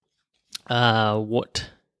What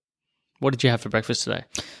did you have for breakfast today?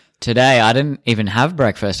 Today, I didn't even have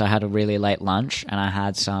breakfast. I had a really late lunch and I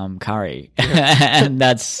had some curry. And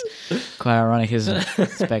that's quite ironic, isn't it? I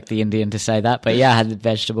expect the Indian to say that. But yeah, I had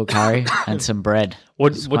vegetable curry and some bread.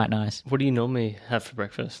 It's quite nice. What do you normally have for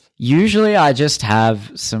breakfast? Usually I just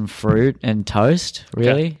have some fruit and toast,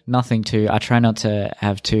 really. Okay. Nothing I try not to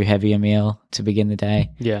have too heavy a meal to begin the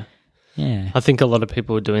day. Yeah. Yeah. I think a lot of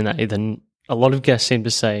people are doing that. A lot of guests seem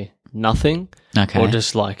to say nothing or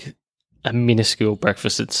just like a minuscule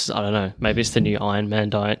breakfast. I don't know, maybe it's the new Iron Man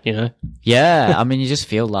diet, you know? Yeah, I mean, you just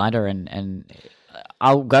feel lighter and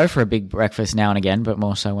I'll go for a big breakfast now and again, but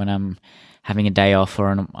more so when I'm having a day off or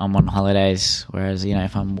I'm on holidays, whereas, you know,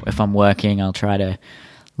 if I'm working, I'll try to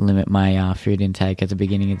limit my food intake at the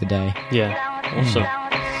beginning of the day. Yeah, awesome.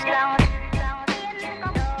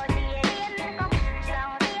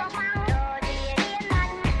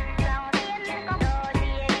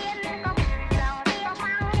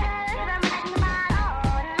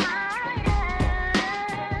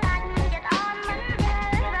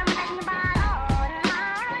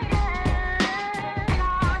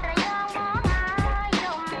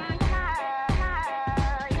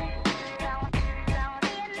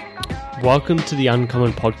 Welcome to the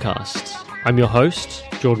Uncommon Podcast. I'm your host,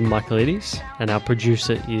 Jordan Michaelides, and our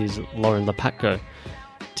producer is Lauren Lopatko.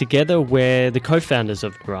 Together, we're the co-founders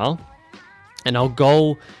of Neural, and our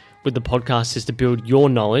goal with the podcast is to build your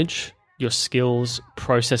knowledge, your skills,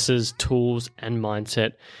 processes, tools, and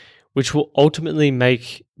mindset, which will ultimately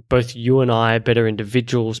make both you and I better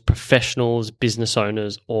individuals, professionals, business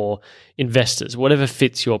owners, or investors, whatever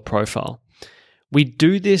fits your profile. We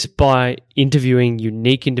do this by interviewing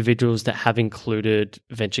unique individuals that have included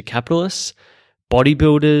venture capitalists,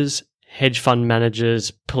 bodybuilders, hedge fund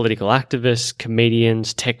managers, political activists,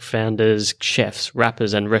 comedians, tech founders, chefs,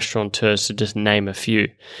 rappers, and restaurateurs, to just name a few.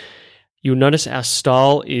 You'll notice our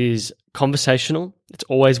style is conversational. It's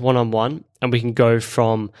always one-on-one, and we can go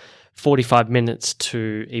from 45 minutes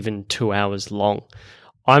to even 2 hours long.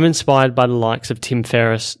 I'm inspired by the likes of Tim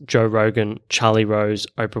Ferriss, Joe Rogan, Charlie Rose,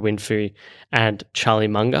 Oprah Winfrey, and Charlie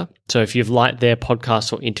Munger. So if you've liked their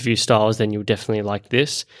podcasts or interview styles, then you'll definitely like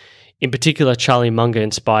this. In particular, Charlie Munger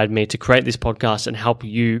inspired me to create this podcast and help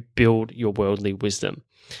you build your worldly wisdom.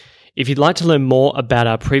 If you'd like to learn more about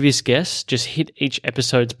our previous guests, just hit each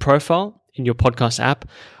episode's profile in your podcast app,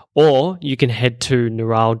 or you can head to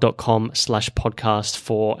neural.com/podcast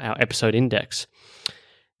for our episode index.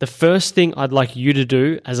 The first thing I'd like you to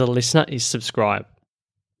do as a listener is subscribe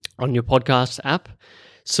on your podcast app.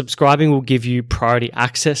 Subscribing will give you priority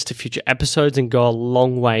access to future episodes and go a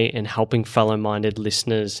long way in helping fellow-minded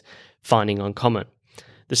listeners finding Uncommon.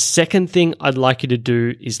 The second thing I'd like you to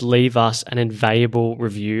do is leave us an invaluable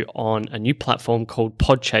review on a new platform called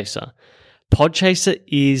Podchaser. Podchaser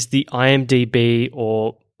is the IMDb,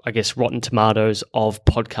 or I guess Rotten Tomatoes, of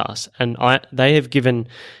podcasts, and they have given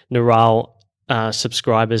Neural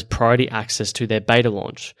subscribers priority access to their beta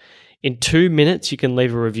launch. In 2 minutes, you can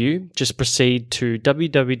leave a review. Just proceed to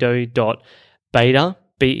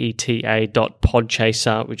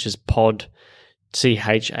www.beta.podchaser, which is pod,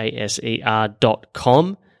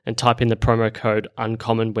 CHASER.com, and type in the promo code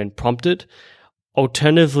UNCOMMON when prompted.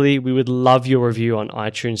 Alternatively, we would love your review on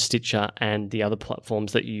iTunes, Stitcher, and the other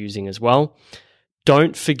platforms that you're using as well.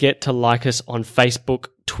 Don't forget to like us on Facebook,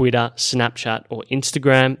 Twitter, Snapchat, or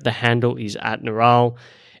Instagram. The handle is @Neural.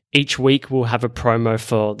 Each week we'll have a promo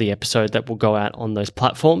for the episode that will go out on those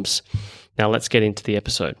platforms. Now let's get into the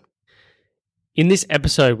episode. In this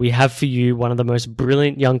episode, we have for you one of the most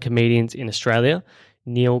brilliant young comedians in Australia,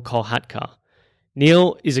 Neil Kolhatkar.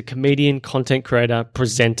 Neil is a comedian, content creator,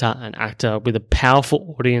 presenter, and actor with a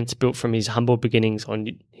powerful audience built from his humble beginnings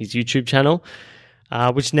on his YouTube channel,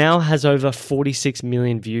 which now has over 46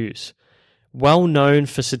 million views. Well known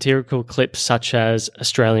for satirical clips such as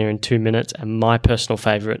Australia in 2 minutes and my personal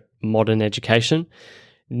favourite, Modern Education,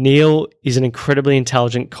 Neil is an incredibly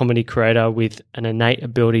intelligent comedy creator with an innate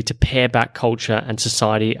ability to pare back culture and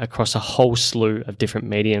society across a whole slew of different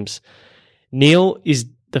mediums. Neil is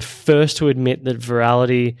the first to admit that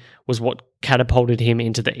virality was what catapulted him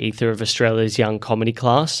into the ether of Australia's young comedy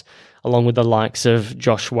class, along with the likes of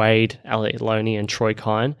Josh Wade, Elliot Loney, and Troy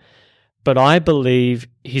Kine. But I believe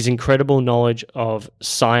his incredible knowledge of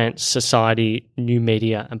science, society, new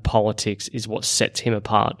media, and politics is what sets him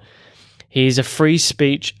apart. He is a free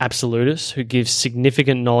speech absolutist who gives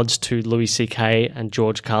significant nods to Louis C.K. and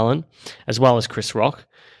George Carlin, as well as Chris Rock,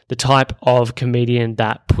 the type of comedian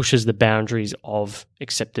that pushes the boundaries of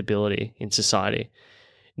acceptability in society.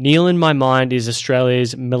 Neil, in my mind, is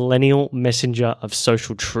Australia's millennial messenger of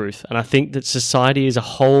social truth, and I think that society is a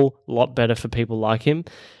whole lot better for people like him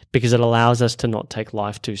because it allows us to not take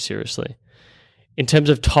life too seriously. In terms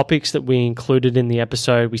of topics that we included in the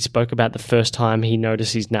episode, we spoke about the first time he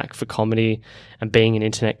noticed his knack for comedy and being an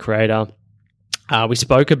internet creator. We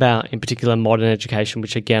spoke about, in particular, modern education,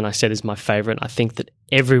 which again I said is my favorite. I think that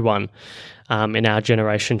everyone in our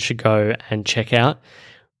generation should go and check out.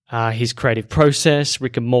 His creative process,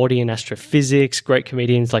 Rick and Morty and astrophysics, great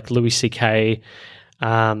comedians like Louis C.K.,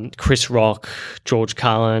 Chris Rock, George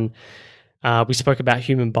Carlin. We spoke about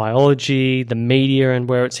human biology, the media and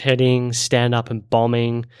where it's heading, stand-up and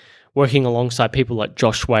bombing, working alongside people like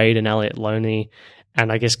Josh Wade and Elliot Loney,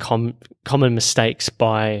 and I guess common mistakes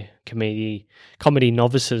by comedy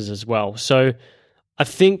novices as well. So I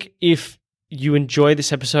think if you enjoy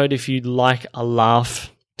this episode, if you like a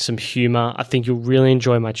laugh, some humor, I think you'll really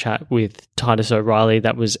enjoy my chat with Titus O'Reilly.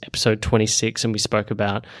 That was episode 26, and we spoke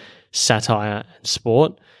about satire and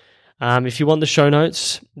sport. If you want the show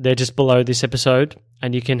notes, they're just below this episode,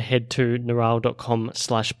 and you can head to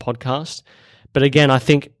naral.com/podcast. But again, I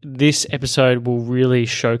think this episode will really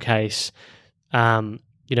showcase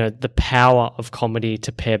the power of comedy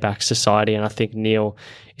to pare back society, and I think Neil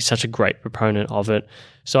is such a great proponent of it.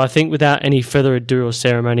 So I think without any further ado or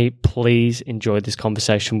ceremony, please enjoy this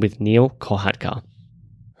conversation with Neil Kolhatkar.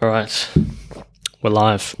 All right, we're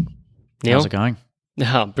live. Neil? How's it going?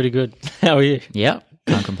 Oh, pretty good. How are you? Yeah,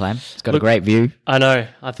 can't complain. It's got a great view. I know.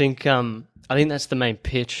 I think that's the main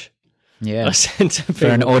pitch. Yeah, for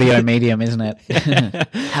an audio medium, isn't it?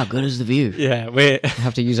 How good is the view? Yeah, we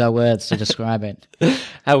have to use our words to describe it.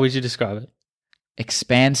 How would you describe it?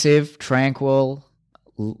 Expansive, tranquil,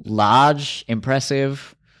 large,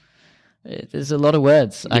 impressive. There's a lot of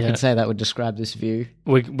words I can say that would describe this view.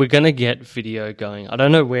 We're going to get video going. I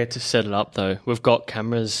don't know where to set it up, though. We've got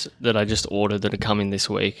cameras that I just ordered that are coming this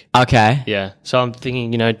week. Okay. Yeah. So I'm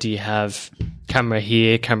thinking, do you have camera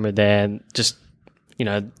here, camera there? Just,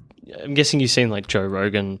 I'm guessing you've seen like Joe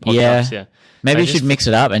Rogan podcasts. Yeah. Maybe you should mix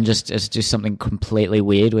it up and just do something completely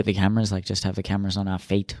weird with the cameras, like just have the cameras on our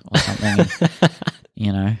feet or something,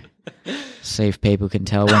 and, see if people can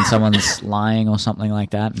tell when someone's lying or something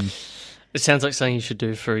like that. And it sounds like something you should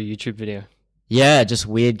do for a YouTube video. Yeah, just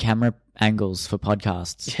weird camera angles for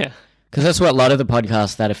podcasts. Yeah. Because that's what a lot of the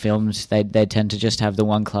podcasts that are filmed, they tend to just have the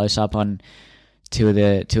one close-up on two of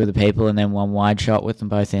the people and then one wide shot with them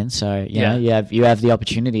both in. So, you have the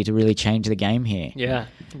opportunity to really change the game here. Yeah,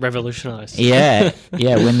 revolutionize. Yeah,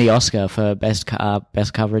 win the Oscar for best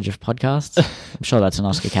coverage of podcasts. I'm sure that's an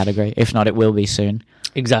Oscar category. If not, it will be soon.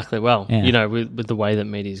 Exactly. Well, with the way that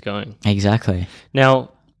media's going. Exactly.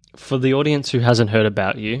 Now, for the audience who hasn't heard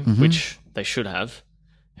about you, which they should have,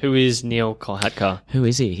 who is Neil Kolhatkar? Who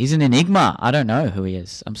is he? He's an enigma. I don't know who he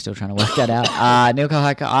is. I'm still trying to work that out. Neil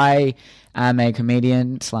Kolhatkar, I am a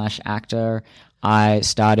comedian/actor. I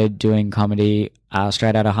started doing comedy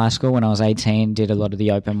straight out of high school when I was 18, did a lot of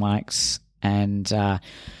the open mics, and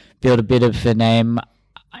built a bit of a name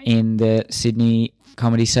in the Sydney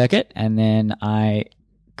comedy circuit. And then I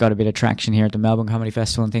got a bit of traction here at the Melbourne Comedy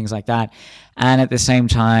Festival and things like that. And at the same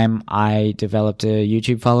time, I developed a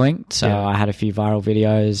YouTube following. So I had a few viral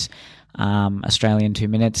videos. Australian 2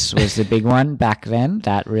 Minutes was the big one back then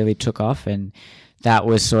that really took off. And that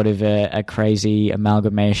was sort of a crazy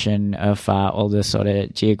amalgamation of all the sort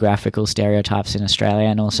of geographical stereotypes in Australia,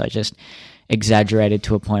 and also just exaggerated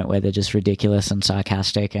to a point where they're just ridiculous and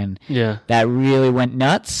sarcastic. And that really went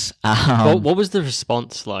nuts. What was the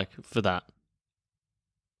response like for that?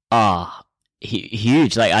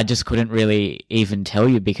 Huge. Like, I just couldn't really even tell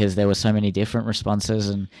you because there were so many different responses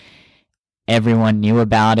and everyone knew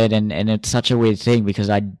about it. And it's such a weird thing because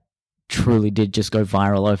I truly did just go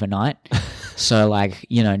viral overnight. So, like,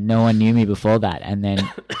 no one knew me before that. And then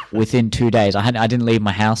within 2 days, I didn't leave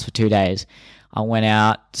my house for 2 days. I went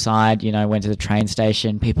outside, went to the train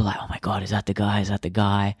station. People were like, oh my God, is that the guy? Is that the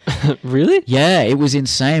guy? Really? Yeah, it was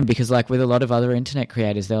insane because, like, with a lot of other internet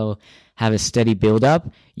creators, they'll have a steady build-up.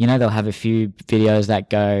 They'll have a few videos that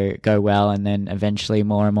go well, and then eventually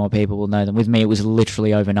more and more people will know them. With me, it was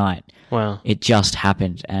literally overnight. Wow. It just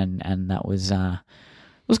happened, and that was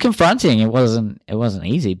confronting. It wasn't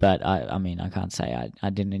easy, but I mean, I can't say I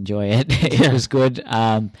didn't enjoy it. It was good.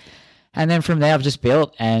 And then from there, I've just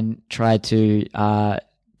built and tried to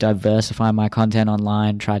diversify my content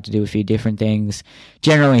online, tried to do a few different things,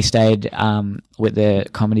 generally stayed with the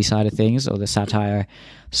comedy side of things or the satire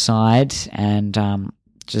side, and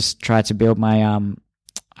just tried to build my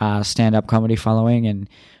stand-up comedy following and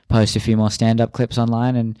post a few more stand-up clips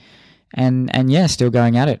online, and still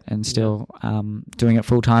going at it and still doing it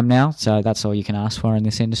full-time now. So that's all you can ask for in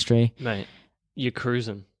this industry. Mate, you're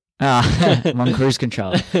cruising. I'm on cruise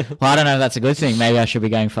control. Well, I don't know if that's a good thing. Maybe I should be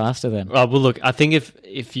going faster then. Well, look, I think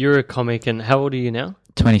if you're a comic, and how old are you now?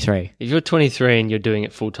 23. If you're 23 and you're doing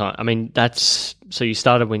it full time, I mean, so you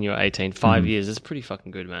started when you were 18, 5 years. That's pretty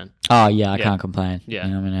fucking good, man. Oh yeah, I can't complain. Yeah.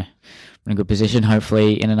 You know, I'm in a good position.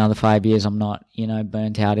 Hopefully in another 5 years I'm not,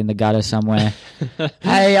 burnt out in the gutter somewhere.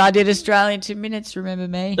 Hey, I did Australian 2 minutes, remember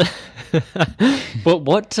me? But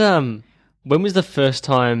when was the first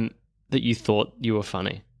time that you thought you were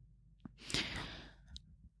funny?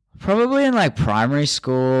 Probably in like primary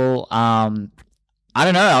school. I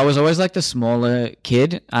don't know. I was always like the smaller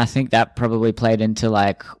kid. I think that probably played into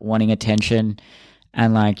like wanting attention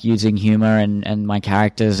and like using humor and my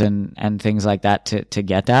characters and things like that to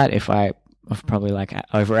get that. If I've probably like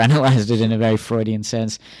overanalyzed it in a very Freudian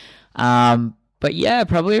sense. But yeah,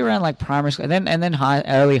 probably around like primary school and then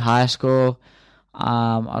early high school.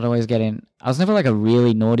 I'd always get in. I was never like a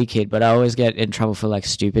really naughty kid, but I always get in trouble for like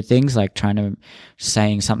stupid things, like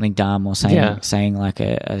saying something dumb or saying like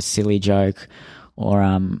a silly joke, or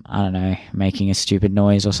I don't know, making a stupid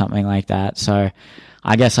noise or something like that. So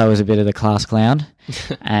I guess I was a bit of the class clown,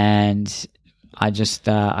 and I just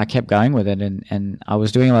I kept going with it, and I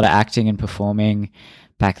was doing a lot of acting and performing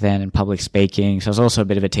back then and public speaking. So I was also a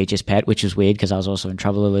bit of a teacher's pet, which was weird because I was also in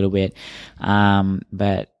trouble a little bit.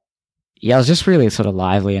 But yeah, I was just really sort of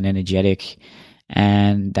lively and energetic,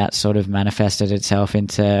 and that sort of manifested itself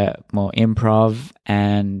into more improv.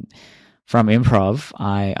 And from improv,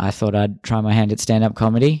 I thought I'd try my hand at stand-up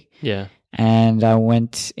comedy. Yeah. And I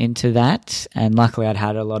went into that, and luckily I'd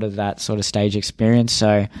had a lot of that sort of stage experience,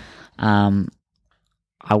 so I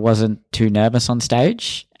wasn't too nervous on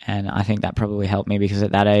stage, and I think that probably helped me because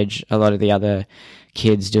at that age, a lot of the other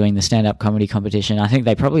kids doing the stand-up comedy competition, I think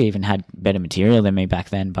they probably even had better material than me back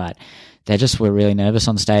then, but they just were really nervous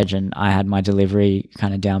on stage, and I had my delivery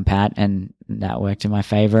kind of down pat, and that worked in my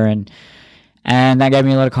favor, and that gave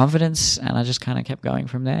me a lot of confidence, and I just kind of kept going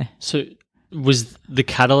from there. So was the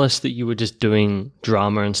catalyst that you were just doing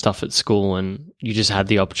drama and stuff at school and you just had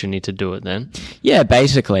the opportunity to do it then? Yeah,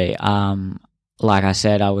 basically. Like I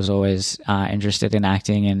said, I was always interested in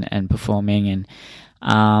acting and performing, and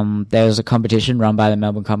there was a competition run by the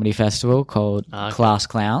Melbourne Comedy Festival called Class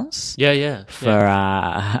Clowns. Yeah. For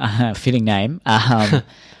a fitting name.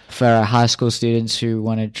 For high school students who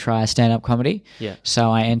want to try stand-up comedy. Yeah.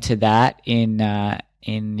 So I entered that in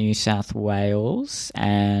New South Wales,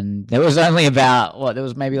 and there was only about, there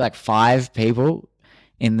was maybe like 5 people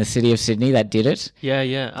in the city of Sydney that did it. Yeah.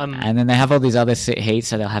 And then they have all these other heats,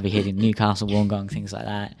 so they'll have a heat in Newcastle, Wollongong, things like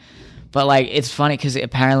that. But like, it's funny because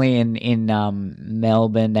apparently in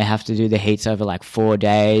Melbourne they have to do the heats over like 4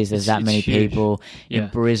 days. There's that many people. Yeah. In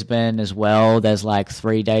Brisbane as well, there's like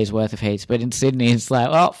 3 days worth of heats. But in Sydney, it's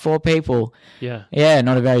like 4 people. Yeah,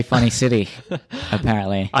 not a very funny city.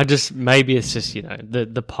 Apparently, maybe it's just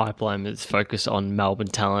the pipeline that's focused on Melbourne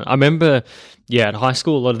talent. I remember, at high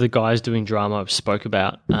school, a lot of the guys doing drama spoke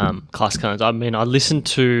about Class Clowns. I mean, I listened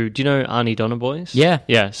to. Do you know Arnie Donaboys?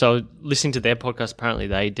 Yeah. So listening to their podcast, apparently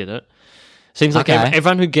they did it. Seems like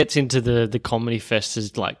everyone who gets into the comedy fest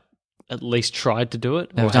has like at least tried to do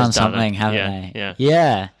it. They've done something, haven't they?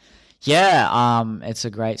 Yeah. It's a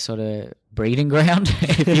great sort of breeding ground,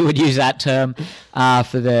 if you would use that term,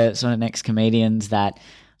 for the sort of next comedians that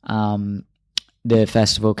the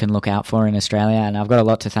festival can look out for in Australia. And I've got a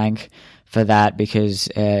lot to thank for that because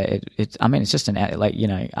it's just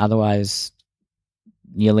otherwise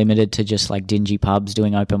you're limited to just like dingy pubs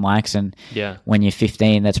doing open mics, and when you're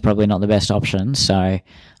 15 that's probably not the best option. So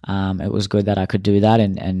it was good that I could do that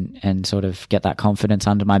and sort of get that confidence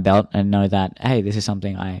under my belt and know that, hey, this is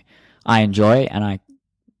something I enjoy and I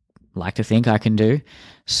like to think I can do.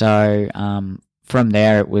 So from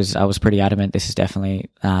there I was pretty adamant this is definitely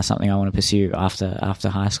something I want to pursue after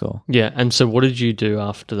high school. Yeah. And so what did you do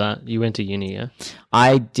after that? You went to uni, yeah?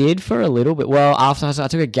 I did for a little bit. Well, after I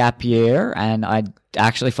took a gap year and I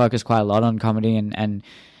actually focused quite a lot on comedy and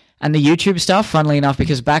the YouTube stuff, funnily enough,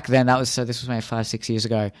 because back then this was maybe 5-6 years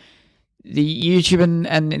ago, the YouTube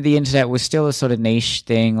and the internet was still a sort of niche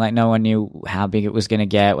thing. Like no one knew how big it was going to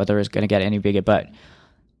get, whether it was going to get any bigger, but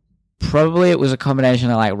probably it was a combination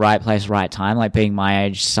of like right place, right time. Like being my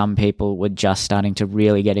age, some people were just starting to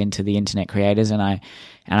really get into the internet creators, and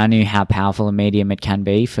I knew how powerful a medium it can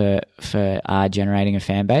be for generating a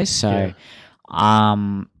fan base. So,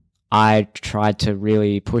 I tried to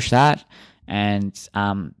really push that, and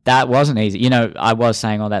that wasn't easy. I was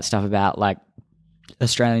saying all that stuff about like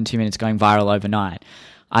Australian 2 minutes going viral overnight.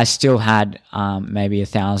 I still had maybe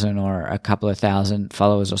 1,000 or a couple of thousand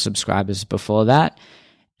followers or subscribers before that.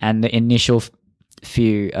 And the initial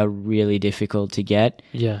few are really difficult to get.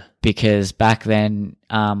 Yeah. because back then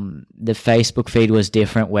the Facebook feed was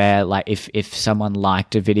different, where like if someone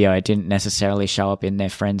liked a video, it didn't necessarily show up in their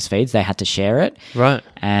friends' feeds. They had to share it. Right.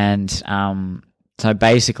 And so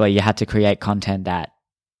basically you had to create content that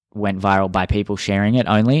went viral by people sharing it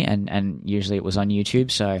only, and usually it was on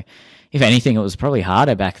YouTube. So if anything, it was probably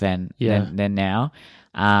harder back then than now.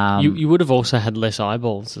 You would have also had less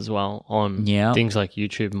eyeballs as well on things like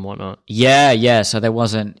YouTube and whatnot. Yeah. So there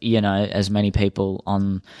wasn't, as many people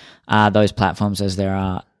on those platforms as there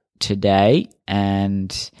are today.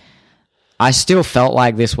 And I still felt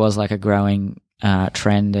like this was like a growing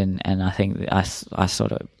trend. And I think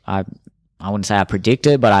I wouldn't say I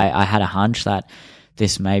predicted, but I had a hunch that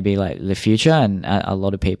this may be like the future, and a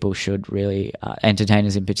lot of people should really,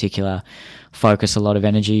 entertainers in particular, focus a lot of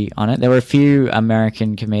energy on it. There were a few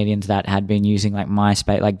American comedians that had been using like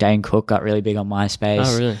MySpace, like Dane Cook got really big on MySpace.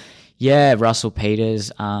 Oh, really? Yeah, Russell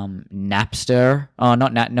Peters, Napster. Oh,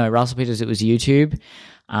 no, Russell Peters, it was YouTube.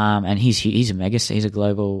 And he's a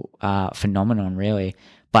global phenomenon, really.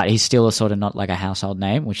 But he's still sort of not like a household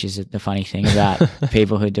name, which is the funny thing about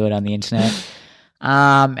people who do it on the internet.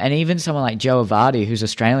 And even someone like Joe Avati, who's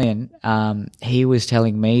Australian, he was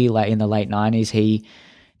telling me like in the late 90s, he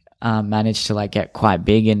managed to like get quite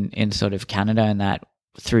big in sort of Canada and that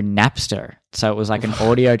through Napster. So it was like an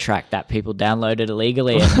audio track that people downloaded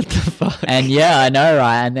illegally. What the fuck? And yeah, I know,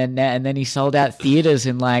 right? And then he sold out theaters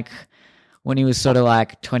in like, when he was sort of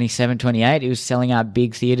like 27, 28, he was selling out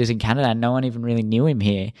big theaters in Canada, and no one even really knew him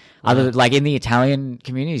here. Other than, like in the Italian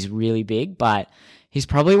community, he's really big, but he's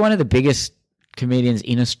probably one of the biggest comedians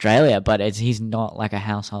in Australia, but he's not like a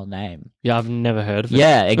household name. Yeah, I've never heard of it.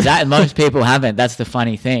 Yeah, exactly. Most people haven't. That's the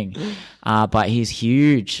funny thing. But he's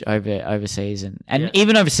huge overseas, and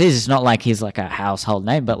even overseas, it's not like he's like a household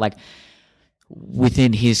name, but like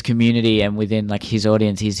within his community and within like his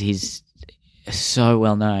audience, he's so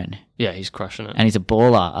well known. Yeah, he's crushing it. And he's a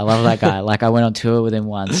baller. I love that guy. Like I went on tour with him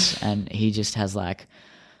once, and he just has like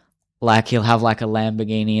he'll have like a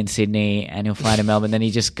Lamborghini in Sydney, and he'll fly to Melbourne. Then he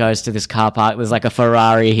just goes to this car park. There's like a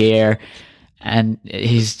Ferrari here, and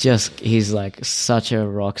he's like such a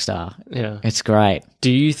rock star. Yeah, it's great.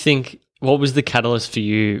 Do you think, what was the catalyst for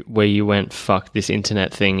you where you went, fuck, this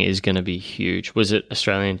internet thing is going to be huge? Was it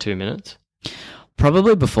Australian 2 minutes?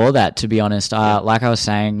 Probably before that, to be honest. Like I was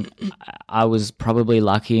saying, I was probably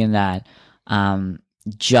lucky in that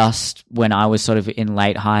just when I was sort of in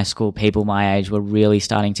late high school, people my age were really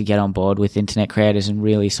starting to get on board with internet creators and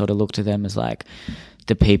really sort of look to them as like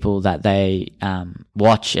the people that they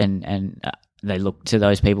watch and they look to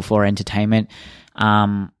those people for entertainment.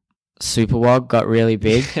 Superwog got really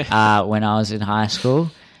big when I was in high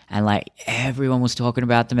school. And like everyone was talking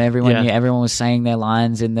about them, everyone was saying their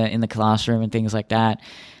lines in the classroom and things like that.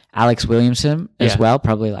 Alex Williamson as well,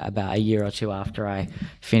 probably like about a year or two after I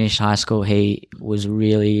finished high school, he was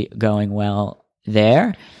really going well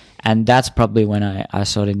there. And that's probably when I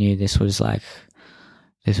sort of knew this was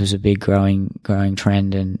a big growing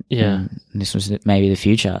trend and this was maybe the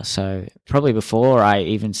future. So probably before I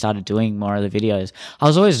even started doing more of the videos, I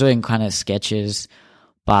was always doing kind of sketches,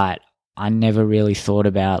 but I never really thought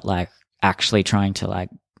about like actually trying to like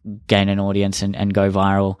gain an audience and go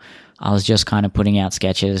viral. I was just kind of putting out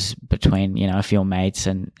sketches between, a few mates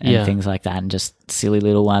and things like that, and just silly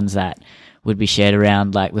little ones that would be shared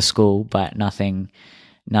around like the school, but nothing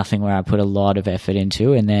where I put a lot of effort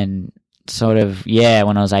into. And then sort of,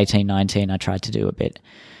 when I was 18, 19, I tried to do a bit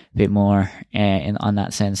more on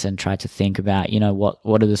that sense and tried to think about,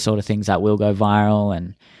 what are the sort of things that will go viral,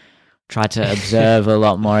 and try to observe a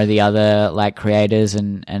lot more of the other like creators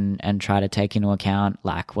and try to take into account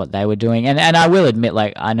like what they were doing. And I will admit,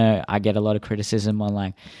 like, I know I get a lot of criticism on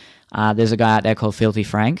like, there's a guy out there called Filthy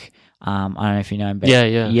Frank. I don't know if you know him, but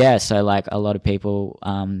yeah. So like a lot of people,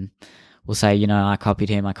 will say, I copied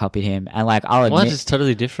him. And like, I'll admit. What? It's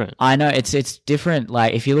totally different. I know it's different.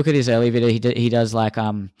 Like if you look at his early video, he does like,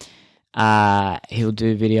 he'll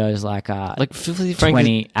do videos like Filthy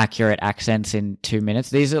 20 accurate accents in 2 minutes.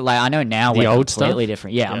 These are like, I know now the we're old completely stuff?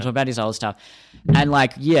 different. Yeah, I'm talking about his old stuff. And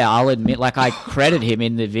like, I'll admit, like I credit him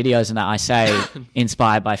in the videos and that I say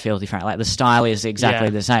inspired by Filthy Frank. Like the style is exactly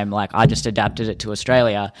the same. Like I just adapted it to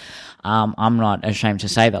Australia. I'm not ashamed to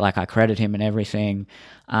say that, like I credit him and everything.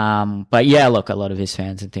 But look, a lot of his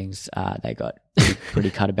fans and things, they got pretty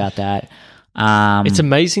cut about that. It's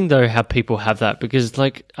amazing though how people have that, because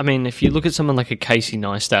like, I mean, if you look at someone like a Casey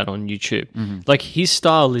Neistat on YouTube, like his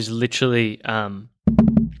style is literally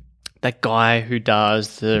that guy who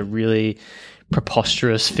does the really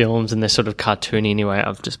preposterous films and they're sort of cartoony anyway.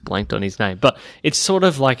 I've just blanked on his name, but it's sort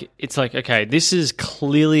of like, it's like, okay, this is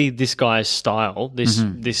clearly this guy's style, this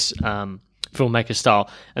filmmaker style.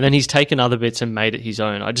 And then he's taken other bits and made it his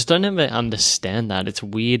own. I just don't ever understand that. It's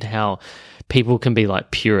weird how people can be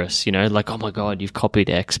like purists, you know, like, oh my God, you've copied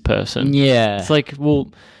X person. Yeah. It's like,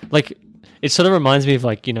 well, like, it sort of reminds me of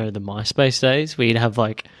like, you know, the MySpace days where you'd have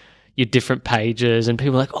like your different pages and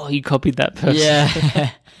people are like, oh, you copied that person.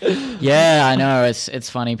 Yeah. Yeah, I know. It's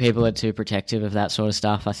funny. People are too protective of that sort of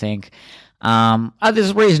stuff, I think.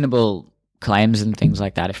 There's reasonable claims and things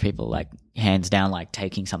like that. If people like hands down, like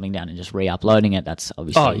taking something down and just re-uploading it, that's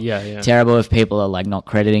obviously terrible. If people are like not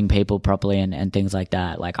crediting people properly and things like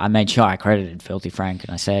that. Like I made sure I credited Filthy Frank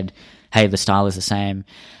and I said, hey, the style is the same.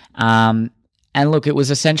 And look, it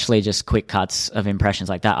was essentially just quick cuts of impressions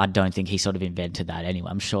like that. I don't think he sort of invented that anyway.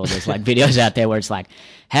 I'm sure there's like videos out there where it's like,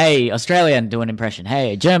 hey, Australian, do an impression.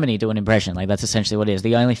 Hey, Germany, do an impression. Like that's essentially what it is.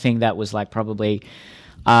 The only thing that was like probably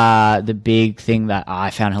the big thing that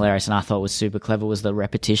I found hilarious and I thought was super clever was the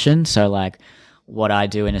repetition. So like what I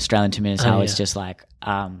do in Australian 2 minutes, it's just like,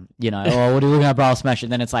 you know, oh, what are you looking at, bro? I'll smash it.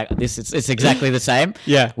 And then it's like this. It's exactly the same.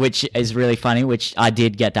 Yeah, which is really funny. Which I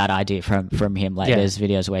did get that idea from him. Like, there's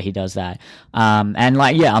videos where he does that. And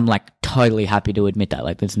like, yeah, I'm like totally happy to admit that.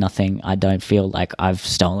 Like, there's nothing. I don't feel like I've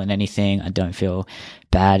stolen anything. I don't feel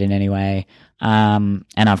bad in any way. And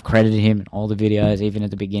I've credited him in all the videos, even at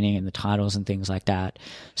the beginning and the titles and things like that.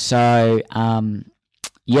 So,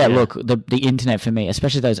 yeah, look, the internet for me,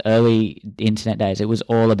 especially those early internet days, it was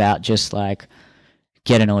all about just like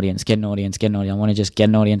get an audience. I want to just get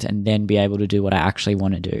an audience and then be able to do what I actually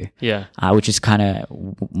want to do. Yeah. Which is kind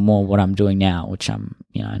of more what I'm doing now, which I'm,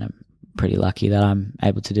 you know, and I'm pretty lucky that I'm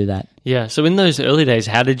able to do that. Yeah. So in those early days,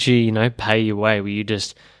 how did you, you know, pay your way? Were you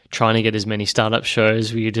just trying to get as many startup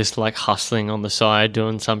shows? Were you just like hustling on the side,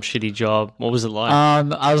 doing some shitty job? What was it like?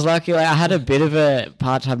 I was lucky. Like, I had a bit of a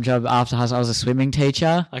part-time job after hustle. I was a swimming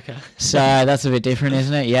teacher. Okay. So that's a bit different,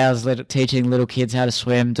 isn't it? Yeah, I was teaching little kids how to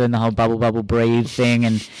swim, doing the whole bubble, breathe thing.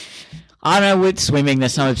 And I don't know, with swimming,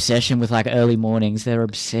 there's some obsession with like early mornings. They're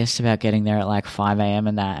obsessed about getting there at like 5 a.m.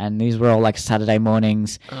 and that. And these were all like Saturday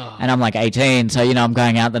mornings. Oh. And I'm like 18. So, you know, I'm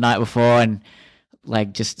going out the night before and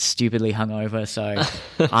like just stupidly hungover, so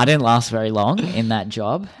I didn't last very long in that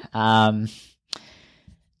job. I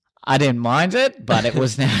didn't mind it, but it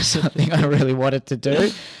was never something I really wanted to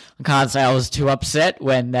do. I can't say I was too upset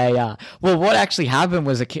when they. Well, what actually happened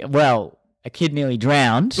was a kid nearly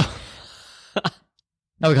drowned.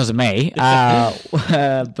 Not because of me,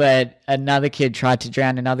 but another kid tried to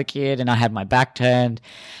drown another kid, and I had my back turned,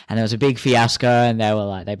 and there was a big fiasco, and they were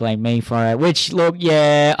like, they blamed me for it. Which, look,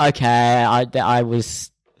 yeah, okay, I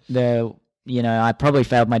was the, you know, I probably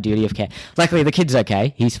failed my duty of care. Luckily, the kid's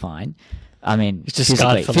okay; he's fine. I mean,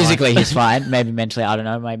 physically he's fine. Maybe mentally, I don't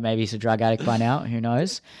know. Maybe he's a drug addict by now. Who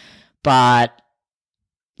knows? But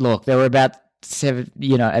look, there were about 7,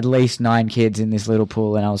 you know, at least 9 kids in this little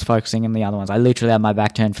pool, and I was focusing on the other ones. I literally had my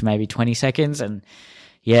back turned for maybe 20 seconds, and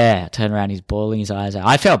yeah, I turned around, he's bawling his eyes out.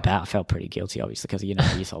 I felt bad. I felt pretty guilty, obviously, because, you know,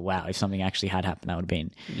 you thought, wow, if something actually had happened, that would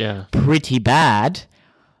have been pretty bad.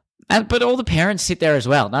 But all the parents sit there as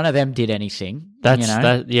well. None of them did anything.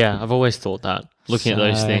 Yeah, I've always thought that, looking at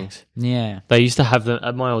those things. Yeah. They used to have them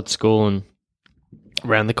at my old school, and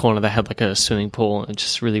around the corner they had like a swimming pool, and it's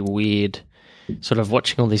just really weird sort of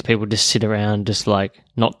watching all these people just sit around, just like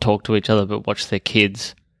not talk to each other, but watch their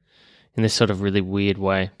kids in this sort of really weird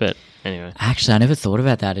way. But anyway. Actually, I never thought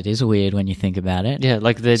about that. It is weird when you think about it. Yeah,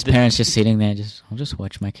 like the parents just sitting there, I'll just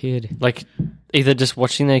watch my kid. Like either just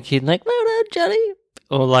watching their kid like, well done, Johnny,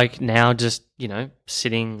 or like now just, you know,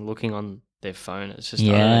 sitting, looking on their phone. It's just I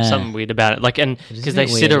don't know, something weird about it. Like, and because they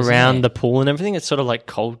sit around the pool and everything, it's sort of like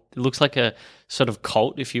cult. It looks like a sort of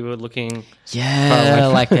cult if you were looking. Yeah,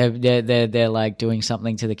 like they're like doing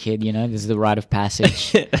something to the kid. You know, this is the rite of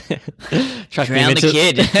passage. Drown the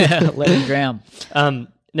kid. Let him drown.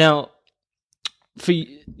 Now, for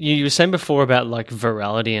you were saying before about like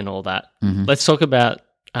virality and all that. Mm-hmm. Let's talk about.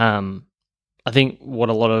 I think what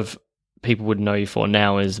a lot of people would know you for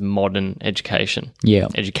now is modern education. Yeah.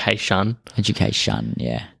 Education,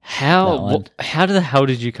 yeah. How the hell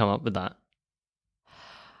did you come up with that?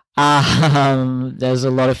 There's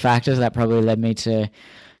a lot of factors that probably led me to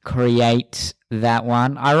create that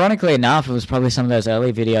one. Ironically enough, it was probably some of those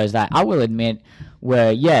early videos that I will admit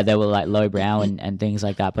were, they were like lowbrow and things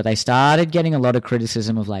like that, but they started getting a lot of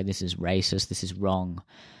criticism of like, this is racist, this is wrong.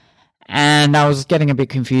 And I was getting a bit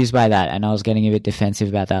confused by that, and I was getting a bit defensive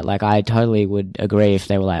about that. Like, I totally would agree if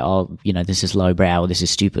they were like, oh, you know, this is lowbrow or this is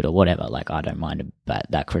stupid or whatever. Like, I don't mind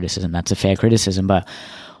about that criticism. That's a fair criticism. But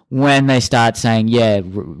when they start saying,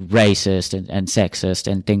 racist and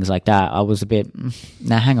sexist and things like that, I was a bit,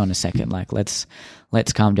 now hang on a second, like let's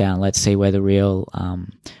calm down. Let's see where the real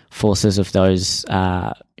forces of those,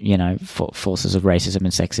 forces of racism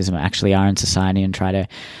and sexism actually are in society, and try to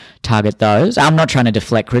target those. I'm not trying to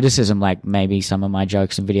deflect criticism, like maybe some of my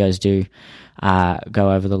jokes and videos do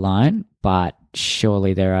go over the line, but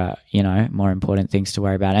surely there are, more important things to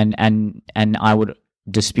worry about. And I would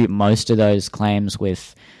dispute most of those claims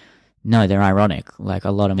with, no, they're ironic. Like,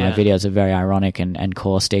 a lot of my videos are very ironic and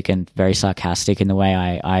caustic and very sarcastic in the way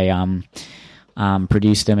I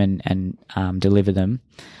produce them and deliver them.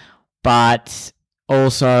 But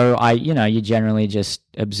also, you generally just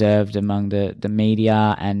observed among the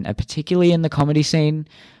media, and particularly in the comedy scene,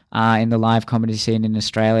 in the live comedy scene in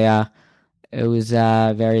Australia, it was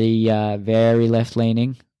very, very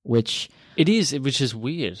left-leaning, which is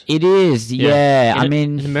weird. It is, yeah.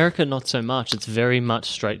 In America, not so much. It's very much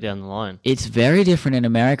straight down the line. It's very different in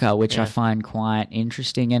America, which I find quite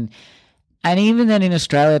interesting. And even then in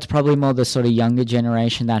Australia, it's probably more the sort of younger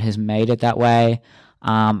generation that has made it that way.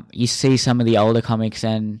 You see some of the older comics,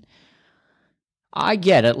 and I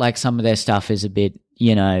get it. Like, some of their stuff is a bit,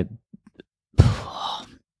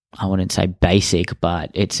 I wouldn't say basic,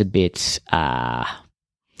 but it's a bit...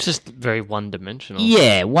 It's just very one-dimensional.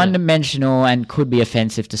 Yeah, one-dimensional, and could be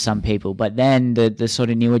offensive to some people. But then the sort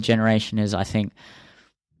of newer generation has, I think,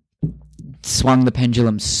 swung the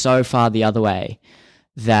pendulum so far the other way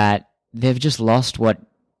that they've just lost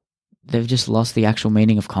the actual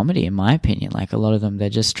meaning of comedy, in my opinion. Like, a lot of them, they're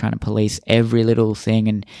just trying to police every little thing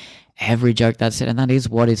and every joke that's said, and that is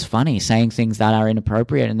what is funny, saying things that are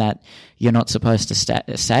inappropriate and that you're not supposed to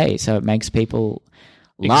say. So it makes people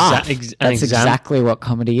laugh. That's exactly what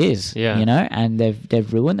comedy is, and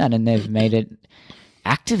they've ruined that, and they've made it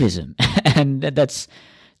activism, and that's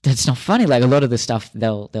not funny. Like, a lot of the stuff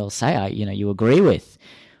they'll say, you agree with,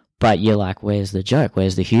 but you're like, where's the joke?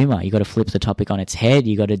 Where's the humor? You got to flip the topic on its head.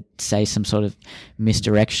 You got to say some sort of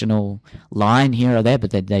misdirectional line here or there,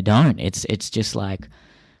 but they don't. It's just like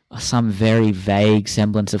some very vague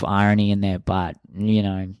semblance of irony in there, but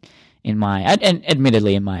in my and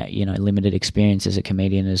admittedly in my limited experience as a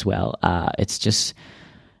comedian as well, it's just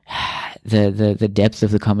the depth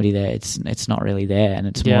of the comedy there. It's not really there, and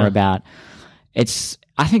it's more about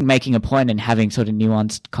I think making a point and having sort of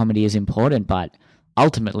nuanced comedy is important, but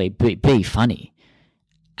ultimately be funny.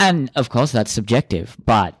 And of course that's subjective,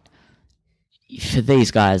 but for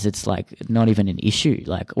these guys it's like not even an issue.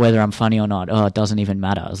 Like, whether I'm funny or not, it doesn't even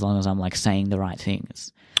matter as long as I'm like saying the right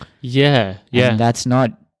things. And that's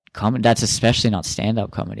not that's especially not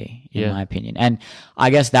stand-up comedy, in my opinion. And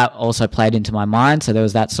I guess that also played into my mind. So there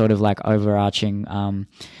was that sort of like overarching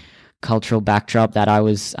cultural backdrop that I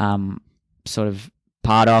was sort of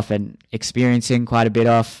part of and experiencing quite a bit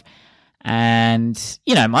of. And,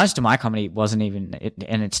 most of my comedy wasn't even,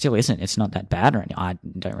 and it still isn't, it's not that bad, or anything. I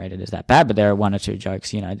don't rate it as that bad, but there are one or two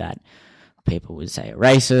jokes, that people would say are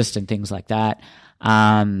racist and things like that.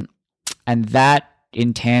 And that,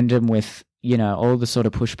 in tandem with, all the sort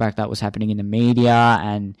of pushback that was happening in the media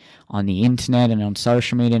and on the internet and on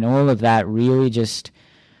social media, and all of that really just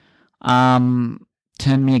turned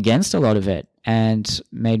me against a lot of it and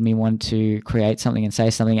made me want to create something and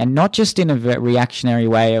say something, and not just in a reactionary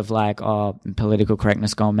way of like, political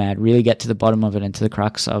correctness gone mad. Really get to the bottom of it and to the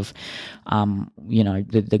crux of,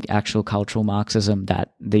 the actual cultural Marxism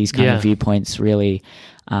that these kind of viewpoints really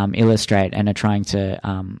illustrate and are trying to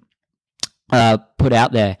put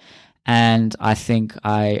out there. And I think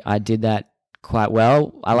I did that quite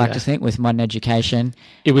well. I like to think, with modern education.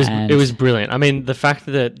 It was brilliant. I mean, the fact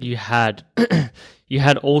that you had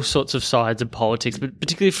all sorts of sides of politics, but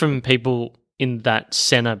particularly from people in that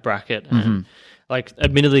center bracket. And like,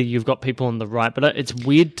 admittedly, you've got people on the right, but it's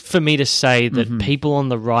weird for me to say that people on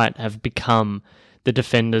the right have become the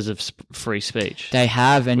defenders of free speech. They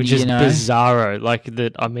have, and which is bizarro. Like,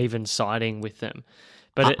 that I'm even siding with them.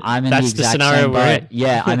 But I'm in that's the scenario we're in.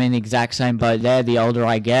 Yeah, I'm in the exact same boat there. The older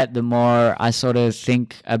I get, the more I sort of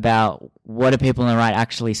think about what are people on the right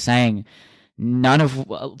actually saying.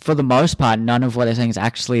 For the most part, none of what they're saying is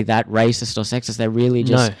actually that racist or sexist. They're really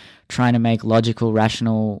just trying to make logical,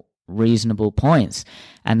 rational, reasonable points.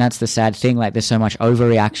 And that's the sad thing. Like, there's so much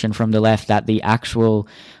overreaction from the left that the actual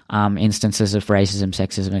instances of racism,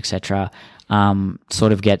 sexism, etc.,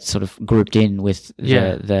 sort of get grouped in with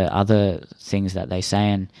the other things that they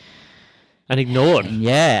say and ignored.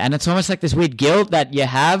 And it's almost like this weird guilt that you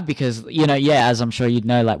have because, as I'm sure you'd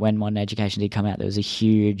know, like when Modern Education did come out, there was a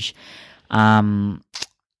huge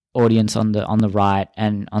audience on the right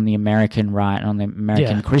and on the American right and on the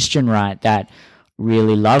American Christian right that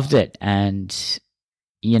really loved it. And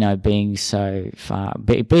being so far,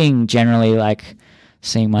 being generally like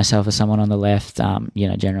seeing myself as someone on the left,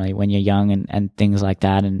 generally when you're young and things like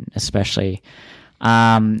that, and especially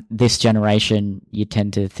this generation, you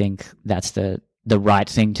tend to think that's the right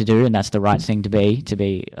thing to do, and that's the right thing to be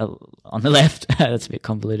on the left. That's a bit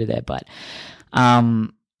convoluted there, but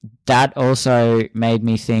that also made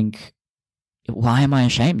me think, why am I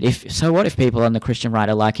ashamed? What if people on the Christian right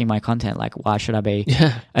are liking my content? Like, why should I be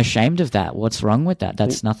ashamed of that? What's wrong with that?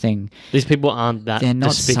 That's nothing. These people aren't that. They're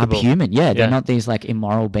not despicable. subhuman. Yeah, they're not these like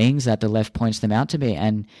immoral beings that the left points them out to be.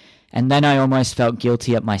 And then I almost felt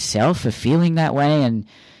guilty at myself for feeling that way.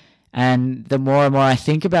 And the more and more I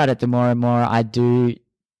think about it, the more and more I do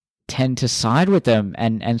tend to side with them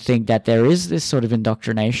and think that there is this sort of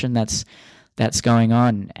indoctrination that's going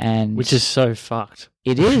on, and which is so fucked.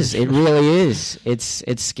 It is. It really is.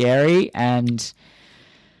 It's scary, and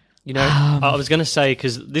I was going to say,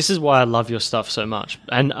 because this is why I love your stuff so much,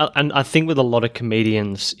 and I think with a lot of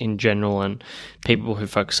comedians in general and people who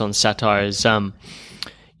focus on satire is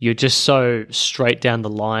you're just so straight down the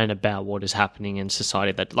line about what is happening in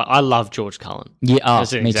society. That, like, I love George Cullen. Yeah,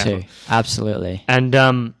 me too. Absolutely. And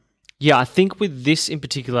I think with this in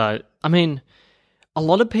particular, I mean, a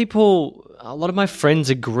lot of my friends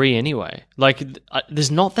agree anyway. Like, there's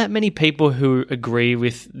not that many people who agree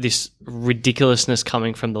with this ridiculousness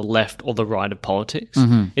coming from the left or the right of politics.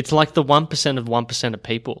 Mm-hmm. It's like the 1% of 1% of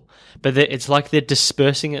people. But it's like they're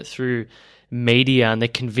dispersing it through media, and they're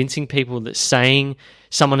convincing people that saying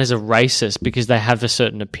someone is a racist because they have a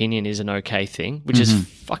certain opinion is an okay thing, which is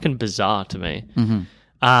fucking bizarre to me.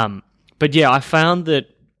 Mm-hmm. But yeah, I found that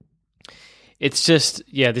it's just,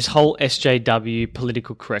 this whole SJW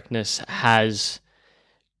political correctness has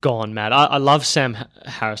gone mad. I love Sam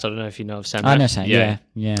Harris. I don't know if you know of Sam Harris. I know Sam,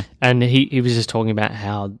 yeah. And he was just talking about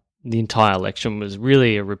how the entire election was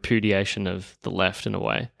really a repudiation of the left in a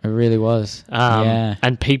way. It really was.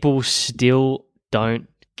 And people still don't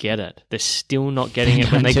get it. They're still not getting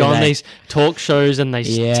it when they go on these talk shows and they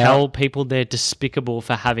tell people they're despicable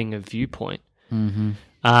for having a viewpoint.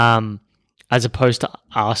 Mm-hmm. As opposed to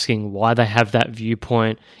asking why they have that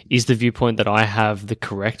viewpoint. Is the viewpoint that I have the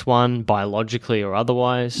correct one, biologically or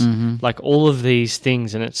otherwise? Mm-hmm. Like, all of these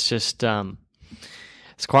things, and it's just,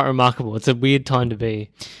 it's quite remarkable. It's a weird time to be.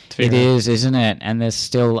 It is, isn't it? And there's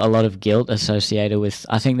still a lot of guilt associated with,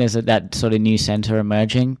 I think there's that sort of new center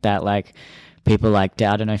emerging that, like, people like,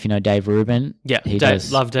 I don't know if you know Dave Rubin. Yeah,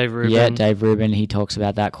 love Dave Rubin. Yeah, Dave Rubin, he talks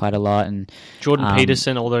about that quite a lot. And Jordan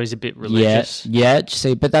Peterson, although he's a bit religious. Yeah.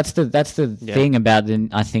 See, but that's the thing about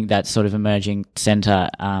I think that sort of emerging center,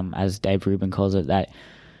 as Dave Rubin calls it, that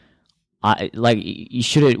we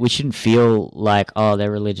shouldn't feel like, oh,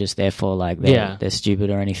 they're religious, therefore like they're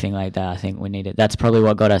stupid or anything like that. I think we need it. That's probably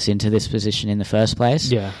what got us into this position in the first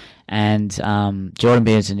place. Yeah. And Jordan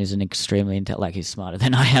Peterson is an extremely he's smarter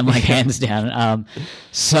than I am, like, hands down.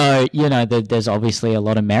 So there's obviously a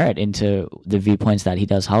lot of merit into the viewpoints that he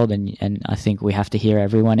does hold, and I think we have to hear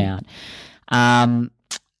everyone out.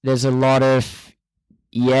 There's a lot of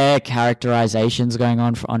characterizations going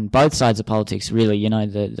on both sides of politics. Really,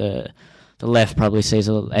 the left probably sees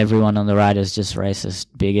everyone on the right as just racist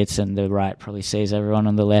bigots, and the right probably sees everyone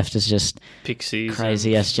on the left as just pixies,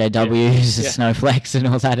 crazy SJWs, snowflakes, and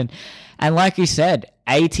all that. And like you said,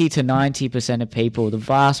 80 to 90% of people, the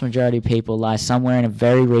vast majority of people, lie somewhere in a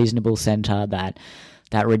very reasonable center that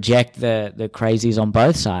reject the crazies on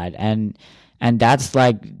both sides, and that's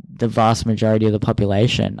like the vast majority of the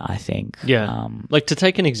population, I think. Yeah. Like, to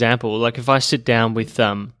take an example, like if I sit down with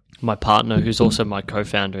my partner, who's also my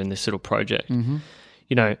co-founder in this little project,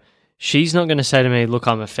 she's not going to say to me, look,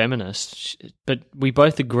 I'm a feminist, but we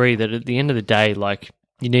both agree that at the end of the day, like,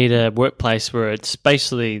 you need a workplace where it's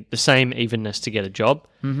basically the same evenness to get a job,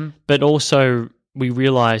 but also we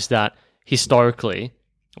realize that historically,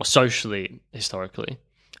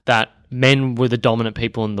 that men were the dominant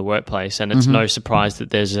people in the workplace, and it's no surprise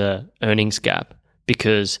that there's a earnings gap,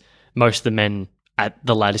 because most of the men at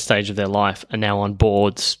the latter stage of their life are now on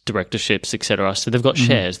boards, directorships, etc. So they've got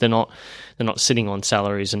shares. They're not sitting on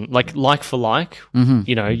salaries, and like for like,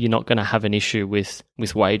 you're not going to have an issue with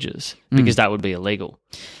wages, because that would be illegal.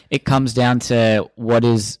 It comes down to what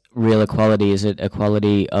is real equality. Is it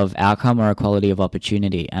equality of outcome or equality of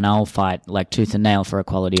opportunity? And I'll fight like tooth and nail for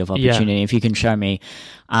equality of opportunity. Yeah. If you can show me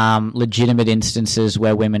legitimate instances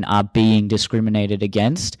where women are being discriminated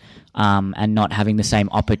against and not having the same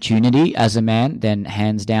opportunity as a man, then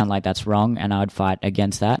hands down, like, that's wrong, and I would fight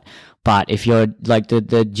against that. But if you're like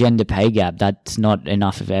the gender pay gap, that's not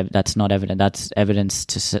enough that's not evident. That's evidence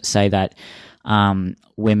to say that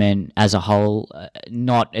women as a whole,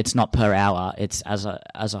 it's not per hour, it's as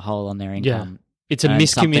a whole on their income. It's a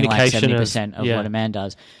earns something like miscommunication 70% of what a man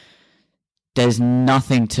does. There's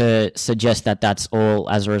nothing to suggest that that's all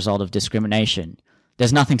as a result of discrimination.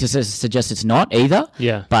 There's nothing to suggest it's not either.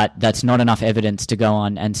 Yeah. But that's not enough evidence to go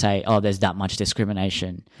on and say, oh, there's that much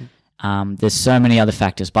discrimination. There's so many other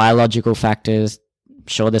factors, biological factors.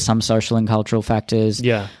 Sure, there's some social and cultural factors.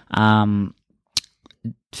 Yeah.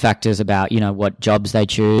 Factors about, what jobs they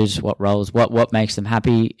choose, what roles, what makes them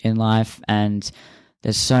happy in life. And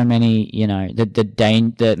there's so many,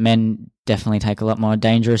 the men definitely take a lot more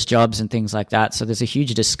dangerous jobs and things like that. So there's a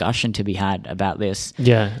huge discussion to be had about this.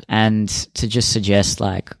 Yeah. And to just suggest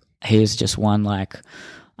like, here's just one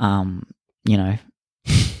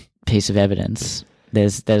piece of evidence.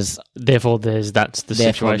 That's the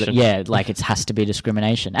situation. It has to be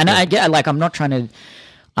discrimination. And I get, I'm not trying to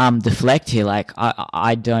deflect here. Like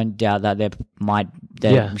I don't doubt that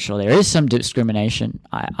I'm sure there is some discrimination.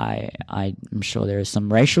 I'm sure there is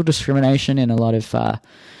some racial discrimination in a lot of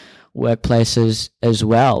workplaces as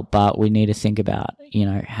well. But we need to think about,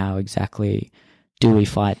 how exactly do we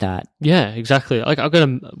fight that? Yeah, exactly. Like I've got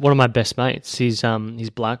one of my best mates. He's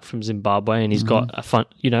black from Zimbabwe, and he's got a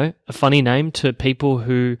funny name to people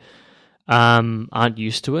who aren't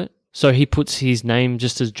used to it. So he puts his name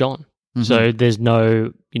just as John. Mm-hmm. So there's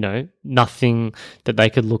no, nothing that they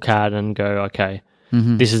could look at and go, okay,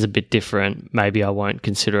 this is a bit different. Maybe I won't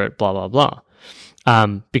consider it, blah, blah, blah.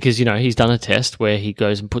 Because, he's done a test where he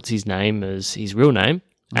goes and puts his name as his real name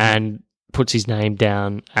and puts his name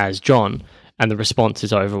down as John, and the response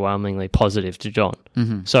is overwhelmingly positive to John.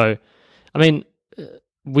 Mm-hmm. So, I mean,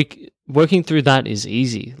 working through that is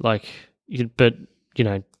easy. But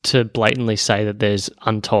to blatantly say that there's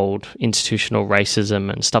untold institutional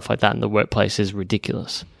racism and stuff like that in the workplace is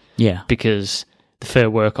ridiculous. Yeah. Because the Fair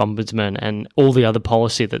Work Ombudsman and all the other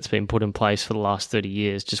policy that's been put in place for the last 30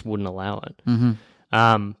 years just wouldn't allow it.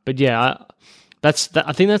 Mm-hmm. But yeah, I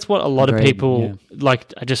think that's what a lot of people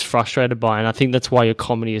are just frustrated by, and I think that's why your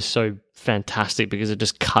comedy is so fantastic, because it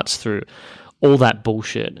just cuts through all that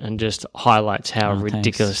bullshit and just highlights how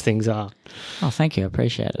ridiculous things are. Oh, thank you. I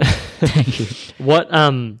appreciate it. Thank you. What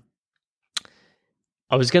I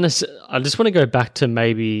just want to go back to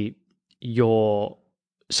maybe your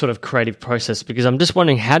sort of creative process, because I'm just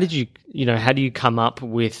wondering, how do you come up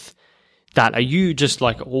with that? Are you just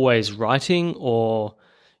always writing, or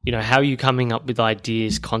how are you coming up with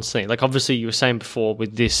ideas constantly? Like, obviously you were saying before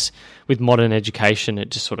with modern education, it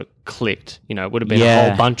just sort of clicked, it would have been a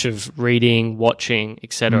whole bunch of reading, watching,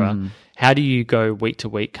 etc. How do you go week to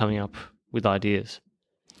week coming up with ideas?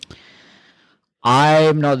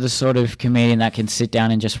 I'm not the sort of comedian that can sit down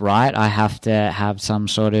and just write. I have to have some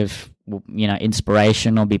sort of,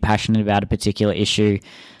 inspiration or be passionate about a particular issue,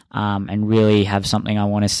 and really have something I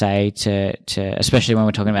want to say to especially when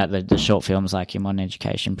we're talking about the short films like your Modern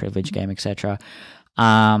Education, Privilege Game, etc.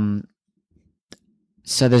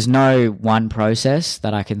 So there's no one process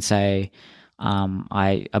that I can say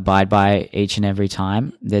I abide by each and every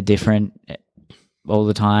time. They're different all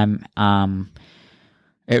the time.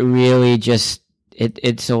 It really just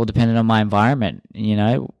it's all dependent on my environment.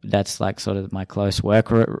 That's sort of my close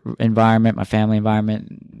work environment, my family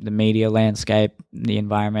environment, the media landscape, the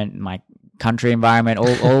environment, my country environment,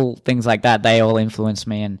 all things like that. They all influence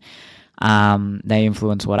me, and they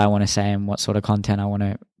influence what I want to say and what sort of content I want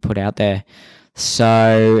to put out there.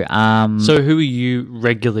 So who are you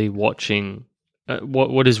regularly watching?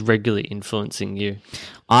 What is regularly influencing you?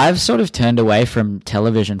 I've sort of turned away from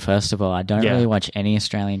television, first of all. I don't really watch any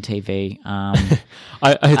Australian TV.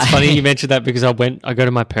 It's funny you mentioned that, because I go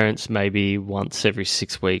to my parents maybe once every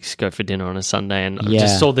 6 weeks, go for dinner on a Sunday, and I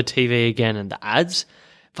just saw the TV again and the ads.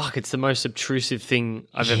 Fuck, it's the most obtrusive thing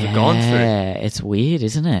I've ever gone through. Yeah, it's weird,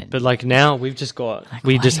 isn't it? But now we've just got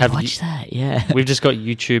we've just got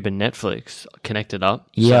YouTube and Netflix connected up.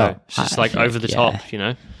 Yeah, so it's just over the top,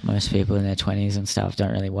 Most people in their 20s and stuff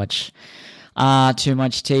don't really watch too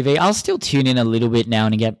much TV. I'll still tune in a little bit now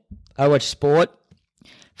and again. I watch sport.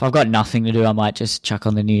 If I've got nothing to do, I might just chuck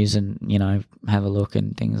on the news and have a look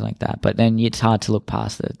and things like that. But then it's hard to look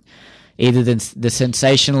past it. Either the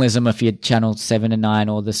sensationalism of your channel 7 and 9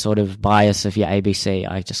 or the sort of bias of your ABC.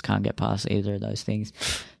 I just can't get past either of those things,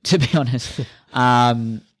 to be honest.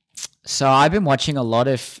 So I've been watching a lot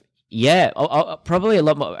of, probably a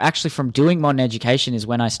lot more. Actually, from doing Modern Education is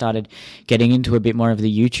when I started getting into a bit more of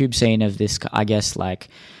the YouTube scene of this, I guess,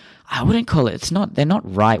 I wouldn't call it, they're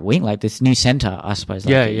not right wing, this new centre, I suppose.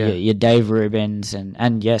 Your Dave Rubins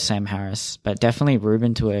and Sam Harris, but definitely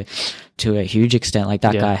Rubin to a huge extent.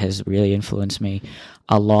 That guy has really influenced me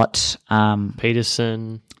a lot.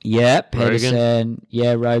 Peterson. Yeah, Peterson.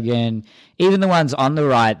 Rogan. Rogan. Even the ones on the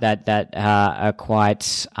right that are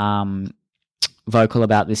quite vocal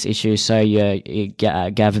about this issue. So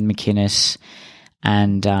Gavin McInnes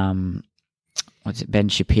and Ben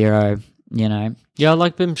Shapiro. You know, Yeah, I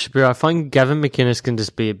like Ben Shapiro. I find Gavin McInnes can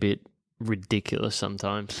just be a bit ridiculous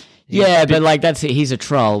sometimes. yeah, but like he's a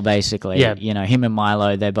troll basically. Yeah. You know, him and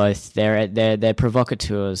Milo, they're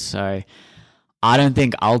provocateurs. So I don't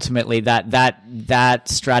think ultimately that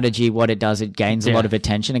strategy, what it does, it gains a lot of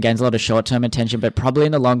attention. It gains a lot of short-term attention, but probably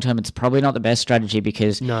in the long term, it's probably not the best strategy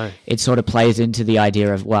because it sort of plays into the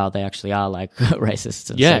idea of, wow, they actually are like racists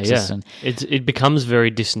and sexist. Yeah. And It becomes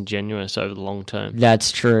very disingenuous over the long term.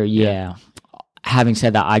 that's true, yeah. Having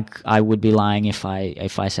said that, I would be lying if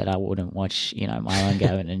I said I wouldn't watch, you know, Milo and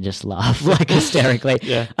Gavin and just laugh like hysterically.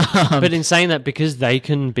 Yeah. But in saying that, because they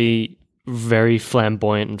can be very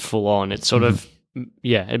flamboyant and full on, it's sort of,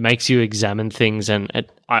 it makes you examine things. And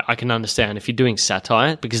I can understand if you're doing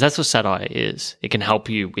satire, because that's what satire is. It can help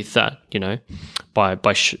you with that, you know, by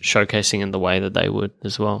showcasing in the way that they would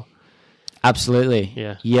as well. Absolutely.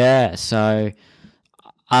 Yeah. Yeah. So,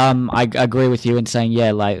 I agree with you in saying,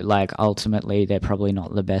 like ultimately they're probably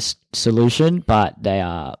not the best solution, but they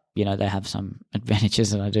are, you know, they have some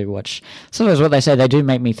advantages, and I do watch sometimes what they say. They do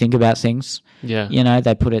make me think about things. Yeah. You know,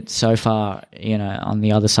 they put it so far, you know, on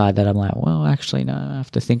the other side that I'm like, well, actually, no, I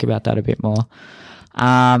have to think about that a bit more.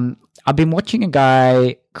 I've been watching a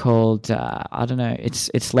guy called, I don't know,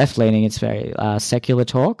 it's left leaning. It's very, Secular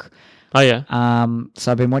Talk. Oh, yeah. So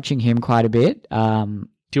I've been watching him quite a bit. Do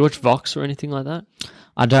you watch Vox or anything like that?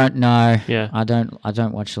 I don't know. Yeah. I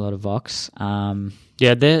don't watch a lot of Vox.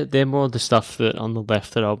 Yeah, they're more the stuff that on the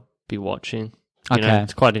left that I'll be watching. You know,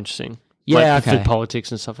 it's quite interesting. Yeah, like okay. with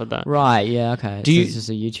politics and stuff like that. Right, yeah, okay. Do you- Is this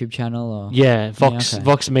a YouTube channel or? Yeah, Vox okay.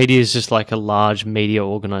 Vox Media is just like a large media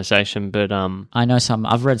organization, but I know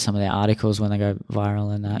I've read some of their articles when they go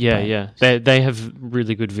viral and that. yeah, they have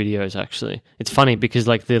really good videos actually. It's funny because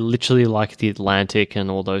like they're literally like the Atlantic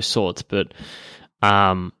and all those sorts, but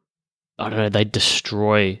I don't know, they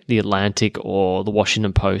destroy the Atlantic or the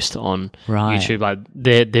Washington Post on YouTube. Like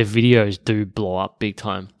their videos do blow up big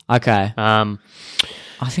time. Okay.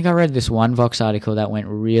 I think I read this one Vox article that went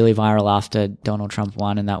really viral after Donald Trump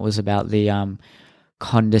won, and that was about the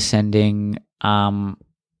condescending, the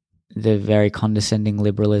very condescending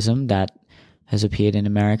liberalism that has appeared in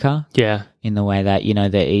America. Yeah. In the way that, you know,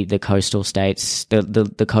 the coastal states,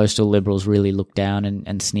 the coastal liberals really look down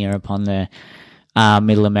and sneer upon the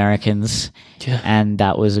middle Americans. Yeah. And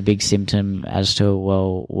that was a big symptom as to,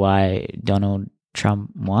 well, why Donald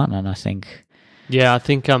Trump won. And I think... Yeah, I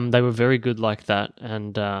think they were very good like that,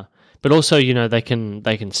 and but also, you know, they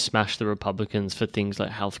can smash the Republicans for things like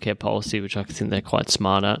healthcare policy, which I think they're quite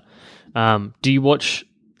smart at. Do you watch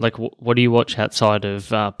what do you watch outside of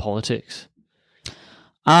politics?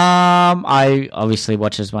 I obviously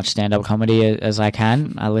watch as much stand-up comedy as I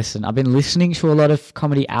can. I've been listening to a lot of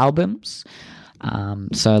comedy albums.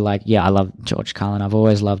 So like, yeah, I love George Carlin. I've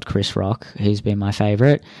always loved Chris Rock. He's been my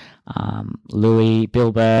favorite. Louis,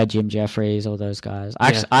 Bill Burr, Jim Jeffries, all those guys.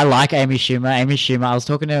 Actually, I like Amy Schumer. I was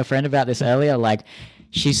talking to a friend about this earlier. Like,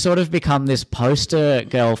 she's sort of become this poster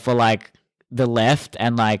girl for like the left,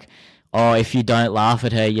 and like, oh, if you don't laugh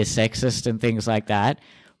at her, you're sexist and things like that.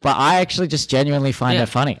 But I actually just genuinely find her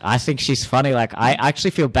funny. I think she's funny. Like, I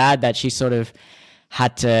actually feel bad that she sort of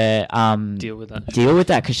had to deal with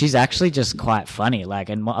that because she's actually just quite funny, like,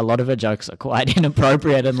 and a lot of her jokes are quite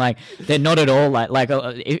inappropriate, and like they're not at all like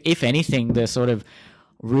if anything, the sort of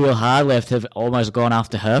real hard left have almost gone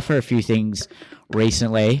after her for a few things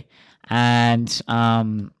recently, and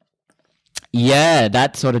yeah,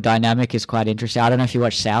 that sort of dynamic is quite interesting. I don't know if you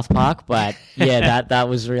watch South Park, but yeah, that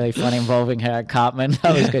was really fun, involving her and Cartman.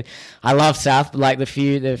 That was good. I love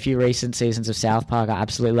the few recent seasons of South Park. I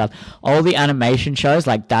absolutely love all the animation shows.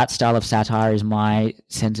 Like, that style of satire is my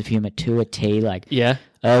sense of humor to a T. Like,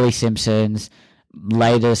 early Simpsons,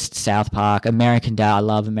 latest South Park, American Dad. I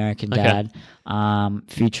love American Dad.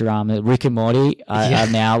 Futurama, Rick and Morty are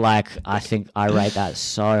now, like, I think I rate that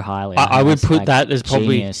so highly. I would put that as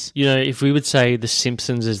probably genius. You know, if we would say The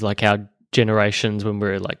Simpsons is like our generations when we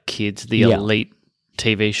were like kids, the elite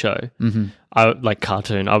TV show, like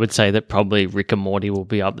cartoon, I would say that probably Rick and Morty will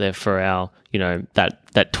be up there for our, you know,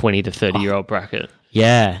 that 20 to 30 year old bracket.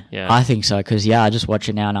 Yeah, I think so, because I just watch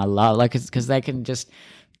it now and I love, like, because they can just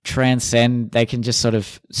transcend, they can just sort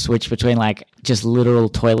of switch between like just literal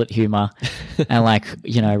toilet humor and like,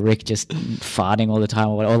 you know, Rick just farting all the time,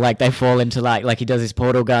 or like they fall into like he does his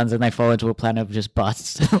portal guns and they fall into a planet of just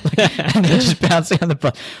busts and they're just bouncing on the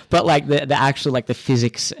bus. But like the actual, like the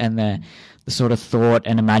physics and the sort of thought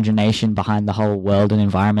and imagination behind the whole world and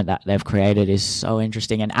environment that they've created is so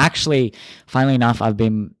interesting. And actually, funnily enough, I've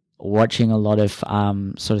been watching a lot of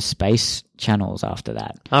sort of space channels after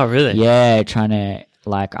that. Oh, really? Yeah, trying to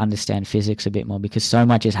like understand physics a bit more because so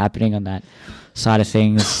much is happening on that side of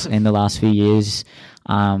things in the last few years.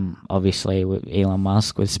 Obviously, with Elon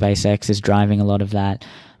Musk with SpaceX is driving a lot of that.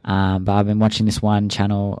 But I've been watching this one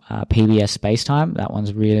channel, PBS Spacetime. That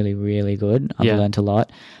one's really, really good. I've learned a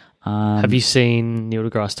lot. Have you seen Neil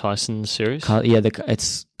deGrasse Tyson's series?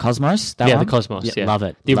 It's Cosmos. That one? The Cosmos. Yeah, love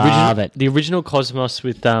it. Love it. The original Cosmos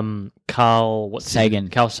with Carl Sagan.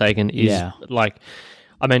 Carl Sagan is like,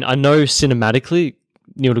 I mean, I know cinematically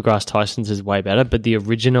Neil deGrasse Tyson's is way better, but the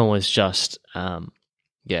original is just,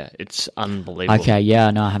 it's unbelievable.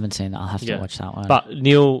 Okay, no, I haven't seen that. I'll have to watch that one. But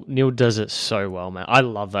Neil does it so well, man. I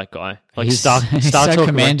love that guy. Like he's Star so Talk,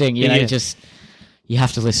 commanding. You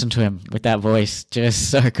have to listen to him with that voice.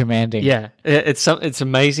 Just so commanding. Yeah, it's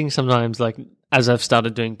amazing sometimes. Like as I've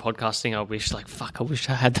started doing podcasting, I wish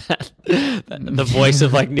I had that the voice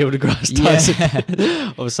of like Neil deGrasse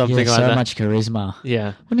Tyson or something like that. So much charisma.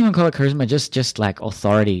 Yeah, wouldn't even call it charisma. Just like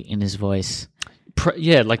authority in his voice.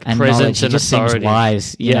 Like and presence and just authority. Seems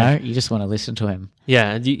wise. You know, you just want to listen to him.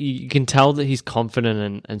 Yeah, you can tell that he's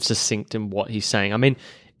confident and succinct in what he's saying. I mean,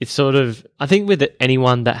 it's sort of, I think with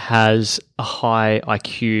anyone that has a high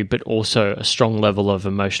IQ but also a strong level of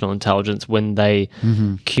emotional intelligence, when they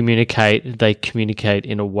communicate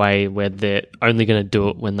in a way where they're only going to do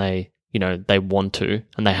it when they want to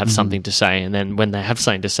and they have something to say. And then when they have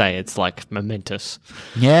something to say, it's like momentous.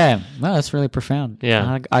 Yeah. No, that's really profound.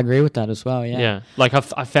 Yeah. I agree with that as well. Yeah. Yeah. Like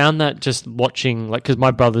I found that just watching, like, because my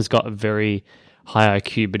brother's got a very high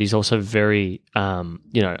IQ, but he's also very,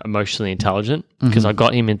 emotionally intelligent because I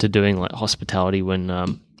got him into doing like hospitality when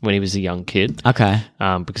he was a young kid. Okay.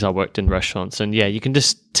 Because I worked in restaurants, and you can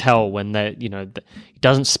just tell when he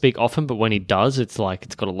doesn't speak often, but when he does, it's like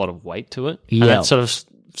it's got a lot of weight to it. Yeah. And that's sort of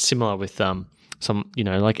similar with some,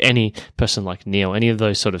 like any person like Neil, any of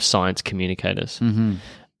those sort of science communicators. Mm-hmm.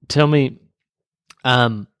 Tell me,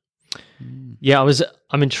 I'm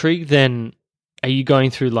intrigued then. Are you going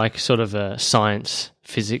through like sort of a science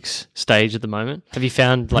physics stage at the moment? Have you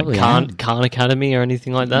found like Khan Academy or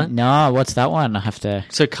anything like that? No, what's that one? I have to.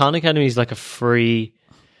 So Khan Academy is like a free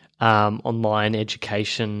online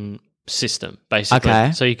education system, basically.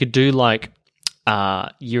 Okay. So you could do like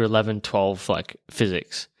year 11, 12, like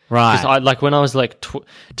physics. Right. Like when I was like,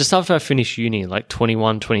 just after I finished uni, like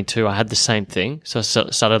 21, 22, I had the same thing. So I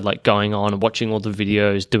started like going on and watching all the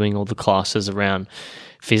videos, doing all the classes around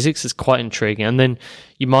physics. Is quite intriguing. And then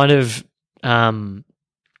you might have 7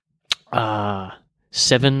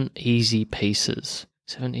 Easy Pieces.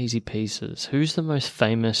 Who's the most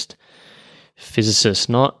famous physicist?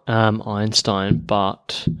 Not Einstein,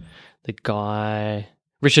 but the guy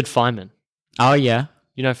Richard Feynman. Oh yeah.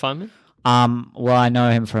 You know Feynman? Well, I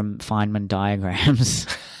know him from Feynman diagrams.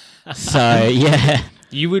 So yeah.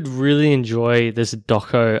 You would really enjoy this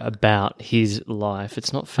doco about his life.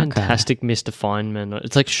 It's not Fantastic Mr. Feynman.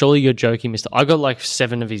 It's like Surely You're Joking, Mr. I got like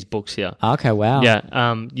 7 of his books here. Okay, wow.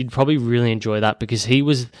 Yeah, you'd probably really enjoy that because I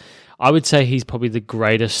would say he's probably the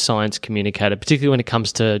greatest science communicator, particularly when it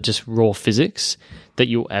comes to just raw physics, that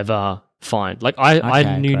you'll ever find. Like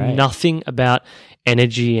I knew nothing about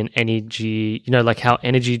energy, like how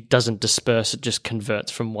energy doesn't disperse, it just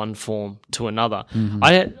converts from one form to another.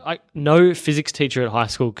 I no physics teacher at high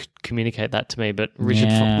school could communicate that to me, but Richard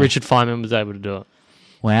Feynman was able to do it.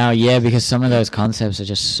 Wow, yeah, because some of those concepts are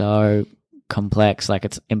just so complex, like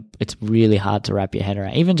it's really hard to wrap your head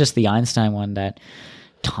around. Even just the Einstein one, that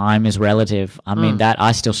time is relative. I mean, that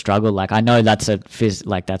I still struggle. Like I know that's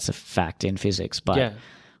that's a fact in physics, but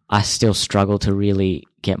I still struggle to really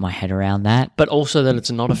get my head around that. But also that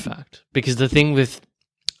it's not a fact. Because the thing with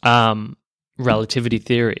relativity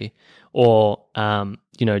theory or,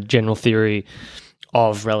 general theory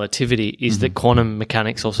of relativity is that quantum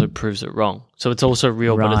mechanics also proves it wrong. So it's also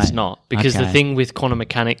real, but it's not. Because the thing with quantum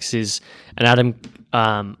mechanics is an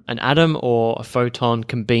atom or a photon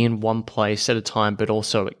can be in one place at a time, but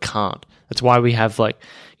also it can't. That's why we have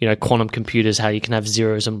quantum computers, how you can have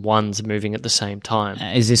zeros and ones moving at the same time.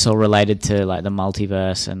 Is this all related to like the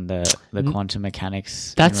multiverse and the quantum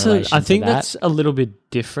mechanics? I think that's a little bit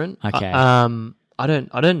different. Okay. I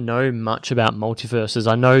don't know much about multiverses.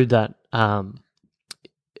 I know that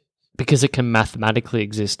because it can mathematically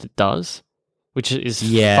exist, it does, which is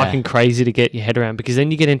fucking crazy to get your head around. Because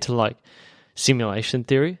then you get into like simulation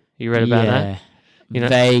theory. You read about that?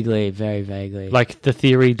 Vaguely, very vaguely. Like the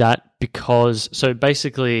theory that so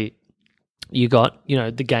basically you got,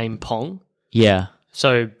 the game Pong. Yeah.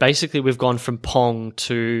 So basically we've gone from Pong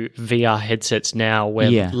to VR headsets now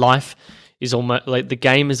where life is almost like the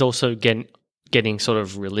game is also getting sort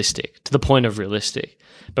of realistic, to the point of realistic.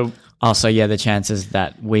 But Also, yeah, the chances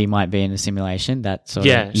that we might be in a simulation, that sort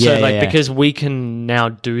yeah, of... so like because we can now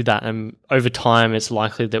do that, and over time it's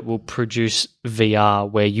likely that we'll produce VR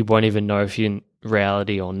where you won't even know if you're in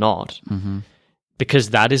reality or not. Mm-hmm. Because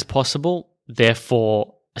that is possible,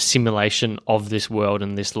 therefore a simulation of this world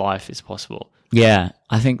and this life is possible. Yeah,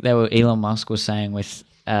 I think Elon Musk was saying with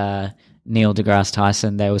Neil deGrasse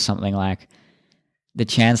Tyson, there was something like the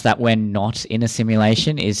chance that we're not in a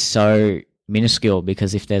simulation is so minuscule,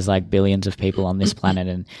 because if there's like billions of people on this planet,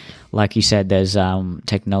 and like you said, there's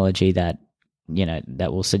technology that, you know,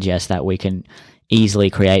 that will suggest that we can easily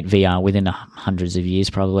create VR within hundreds of years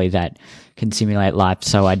probably, that can simulate life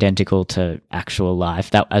so identical to actual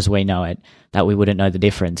life that as we know it, that we wouldn't know the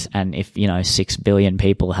difference. And if, you know, 6 billion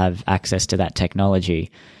people have access to that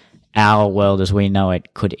technology, our world as we know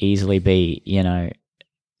it could easily be, you know,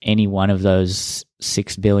 any one of those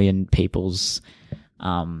 6 billion people's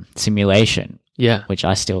simulation. Yeah. Which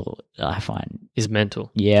I find is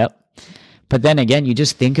mental. Yeah. But then again, you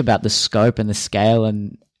just think about the scope and the scale,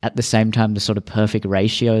 and at the same time, the sort of perfect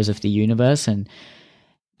ratios of the universe. And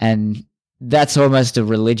that's almost a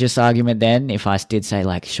religious argument then, if I did say,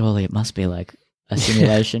 like, surely it must be like a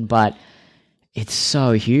simulation. But it's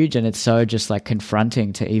so huge, and it's so just like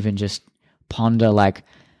confronting to even just ponder like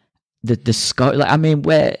the scope. Like, I mean,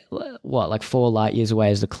 we're like 4 light years away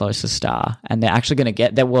is the closest star, and they're actually going to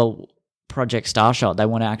get there. Well, Project Starshot, they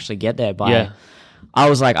want to actually get there by... Yeah. I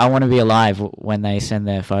was like, I want to be alive when they send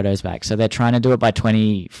their photos back. So they're trying to do it by the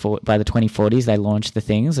 2040s. They launch the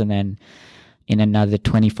things, and then in another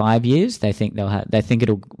 25 years, they think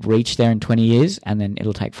it'll reach there in 20 years, and then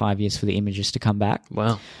it'll take 5 years for the images to come back.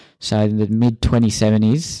 Wow. So in the mid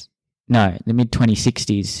 2060s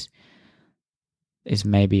is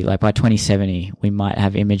maybe like by 2070, we might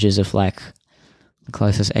have images of like the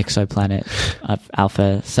closest exoplanet of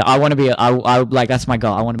Alpha. So I want to be, I like, that's my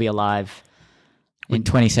goal. I want to be alive in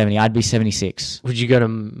 2070. I'd be 76. Would you go to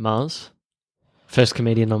Mars? First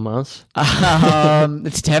comedian on Mars?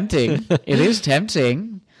 It's tempting. It is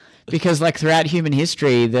tempting, because like throughout human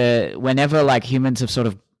history, whenever like humans have sort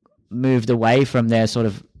of moved away from their sort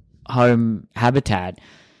of home habitat,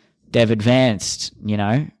 they've advanced, you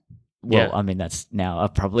know. Well, Yeah. I mean, that's now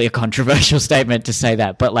probably a controversial statement to say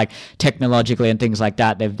that, but like technologically and things like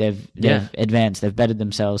that, they've advanced, they've bettered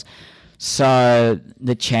themselves. So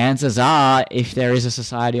the chances are, if there is a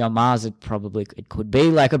society on Mars, it could be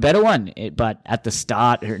like a better one. But at the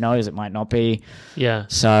start, who knows? It might not be. Yeah.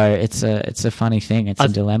 So it's a funny thing. It's a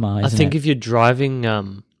dilemma. I think if you're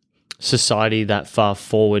driving society that far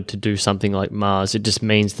forward to do something like Mars, it just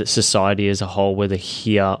means that society as a whole, whether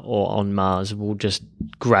here or on Mars, will just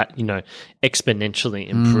exponentially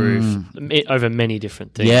improve over many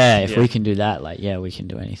different things. Yeah, if we can do that, like, yeah, we can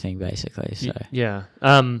do anything basically. So yeah.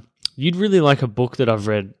 You'd really like a book that I've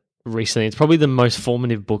read recently. It's probably the most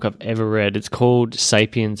formative book I've ever read. It's called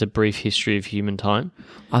Sapiens: A Brief History of Human Time.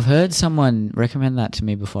 I've heard someone recommend that to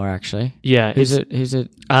me before, actually. Yeah. Who's it?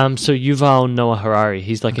 So Yuval Noah Harari,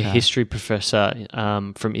 he's like a history professor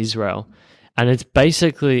from Israel. And it's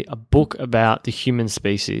basically a book about the human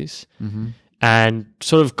species and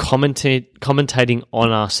sort of commentating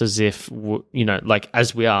on us as if, you know, like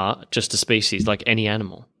as we are just a species, like any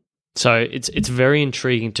animal. So it's very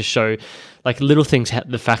intriguing to show like little things.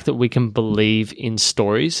 The fact that we can believe in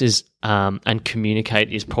stories is and communicate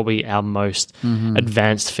is probably our most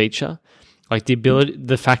advanced feature. Like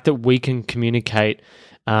the fact that we can communicate.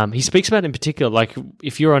 He speaks about in particular, like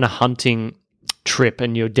if you're on a hunting trip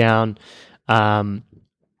and you're down,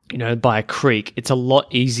 you know, by a creek, it's a lot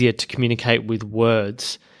easier to communicate with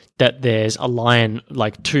words that there's a lion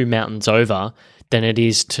like 2 mountains over than it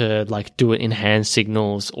is to like do it in hand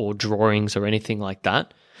signals or drawings or anything like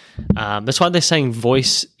that. That's why they're saying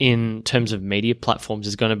voice in terms of media platforms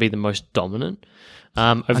is going to be the most dominant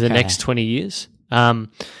over the next 20 years.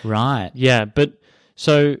 Right. Yeah, but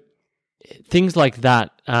so things like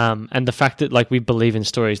that and the fact that like we believe in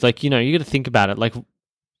stories, like, you know, you got to think about it. Like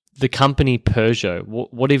the company Peugeot,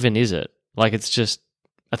 what even is it? Like it's just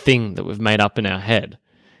a thing that we've made up in our head.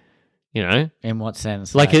 You know, in what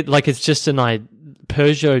sense? Like it's just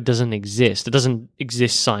Peugeot doesn't exist. It doesn't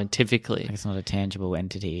exist scientifically. Like it's not a tangible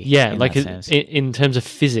entity. Yeah, like in terms of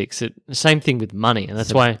physics, same thing with money, and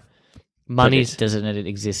that's why money's doesn't it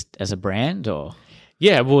exist as a brand or?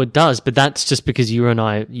 Yeah, well, it does, but that's just because you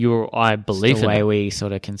or I believe it's the in way it. we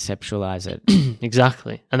sort of conceptualize it.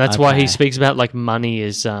 Exactly, and that's why he speaks about like money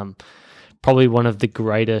is probably one of the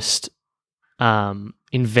greatest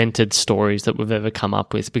invented stories that we've ever come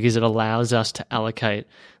up with, because it allows us to allocate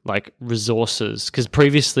like resources, because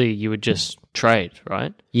previously you would just trade,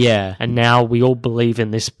 right? Yeah. And now we all believe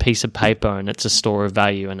in this piece of paper, and it's a store of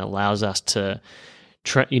value, and allows us to,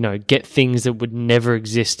 get things that would never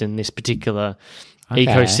exist in this particular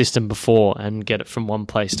ecosystem before, and get it from one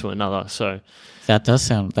place to another. So that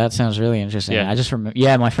sounds really interesting. Yeah. I just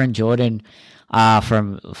remember, my friend Jordan,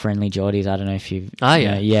 from Friendly Geordies. I don't know if you've,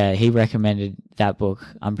 he recommended that book.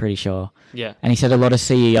 I'm pretty sure. Yeah. And he said a lot of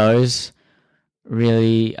CEOs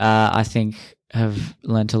really, I think, have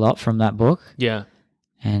learnt a lot from that book. Yeah.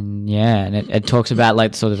 And and it talks about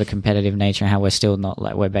like sort of the competitive nature and how we're still not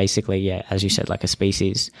like, we're basically, as you said, like a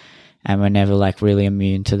species, and we're never like really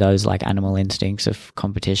immune to those like animal instincts of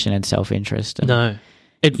competition and self-interest. No.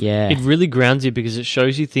 It really grounds you, because it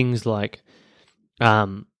shows you things like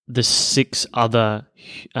the 6 other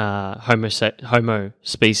Homo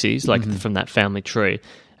species, like from that family tree,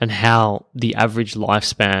 and how the average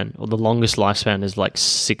lifespan, or the longest lifespan, is like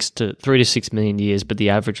 3 to 6 million years, but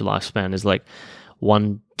the average lifespan is like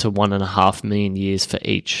 1 to 1.5 million years for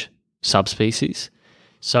each subspecies.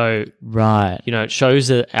 So, right, it shows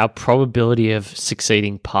that our probability of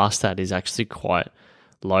succeeding past that is actually quite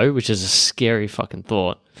low, which is a scary fucking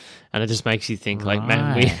thought. And it just makes you think, like,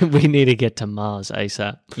 man, we need to get to Mars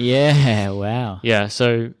ASAP. Yeah, wow. Yeah,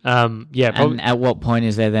 so, and at what point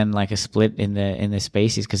is there then like a split in the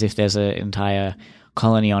species? Because if there's an entire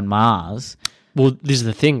colony on Mars... Well, this is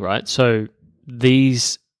the thing, right? So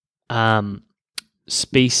these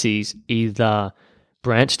species either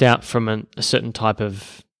branched out from a certain type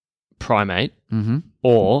of primate,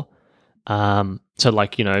 or, so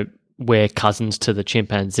like, we're cousins to the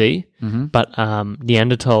chimpanzee, but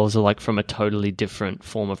Neanderthals are like from a totally different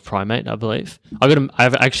form of primate, I believe. I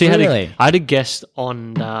had a guest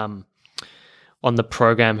on the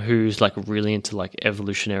program who's like really into like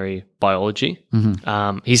evolutionary biology.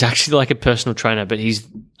 He's actually like a personal trainer, but he's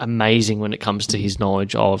amazing when it comes to his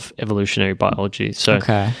knowledge of evolutionary biology. So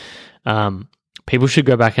people should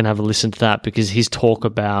go back and have a listen to that, because his talk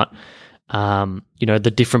about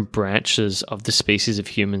the different branches of the species of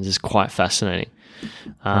humans is quite fascinating.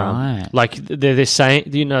 Right. Like they're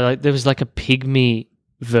saying, like there was like a pygmy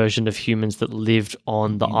version of humans that lived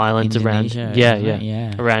on the islands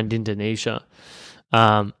Indonesia, around Indonesia.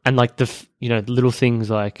 And like the little things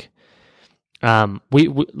like, we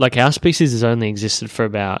like our species has only existed for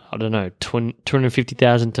about, I don't know,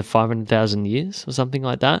 250,000 to 500,000 years or something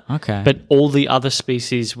like that. Okay. But all the other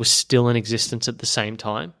species were still in existence at the same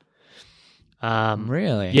time.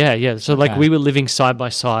 Really? Yeah. So like we were living side by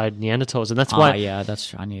side, Neanderthals, and that's why. That's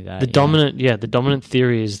true. I knew that. The dominant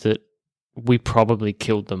theory is that we probably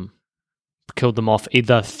killed them off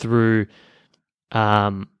either through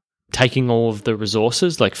taking all of the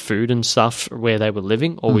resources like food and stuff where they were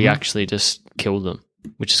living, or we actually just killed them,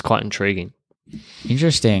 which is quite intriguing.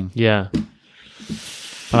 Interesting. Yeah.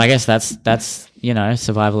 But I guess that's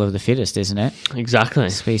survival of the fittest, isn't it?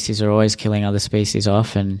 Exactly. Species are always killing other species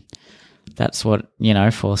off, and that's what,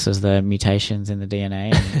 forces the mutations in the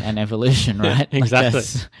DNA and evolution, right? Exactly.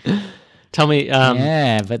 Tell me.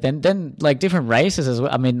 But then like different races as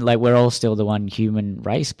well. I mean, like we're all still the one human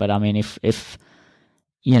race, but I mean, if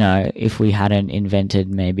we hadn't invented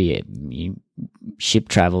maybe ship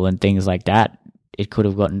travel and things like that, it could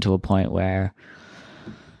have gotten to a point where,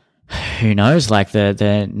 who knows, like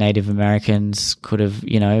the Native Americans could have,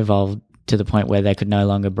 evolved to the point where they could no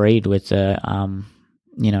longer breed with the,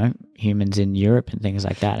 humans in Europe and things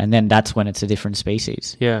like that. And then that's when it's a different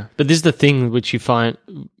species. Yeah. But this is the thing which you'll find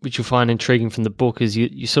intriguing from the book, is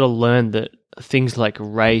you sort of learn that things like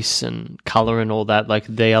race and color and all that, like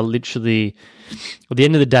they are literally, at the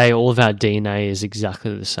end of the day, all of our DNA is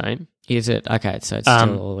exactly the same. Is it? Okay. So it's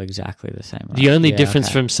still all exactly the same. Right? The only difference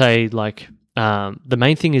from, say, like, the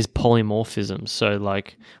main thing is polymorphism. So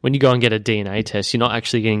like when you go and get a DNA test, you're not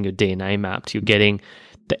actually getting your DNA mapped. You're getting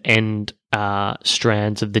the end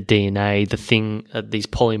strands of the DNA, these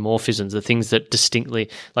polymorphisms, the things that distinctly,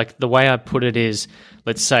 like the way I put it is,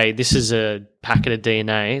 let's say this is a packet of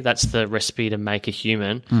DNA, that's the recipe to make a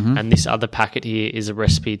human, and this other packet here is a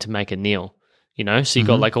recipe to make a Neil, so you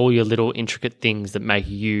got like all your little intricate things that make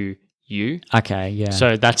you. Okay, yeah.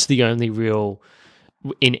 So that's the only real,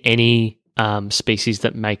 in any species,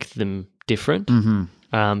 that make them different.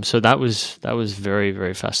 So that was very,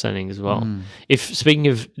 very fascinating as well. If speaking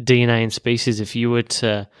of DNA and species, if you were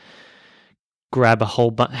to grab a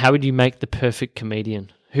whole bunch, how would you make the perfect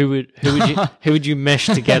comedian? Who would you mesh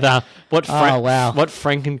together? What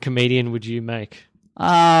Franken comedian would you make?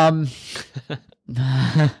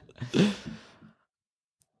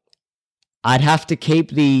 I'd have to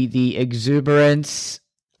keep the exuberance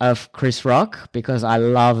of Chris Rock, because I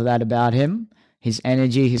love that about him. His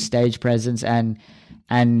energy, his stage presence, and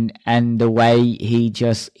and the way he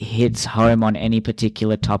just hits home on any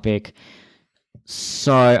particular topic.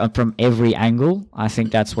 So from every angle, I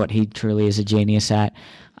think that's what he truly is a genius at.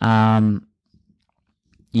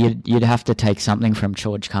 You'd have to take something from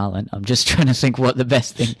George Carlin. I'm just trying to think what the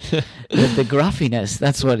best thing. the gruffiness.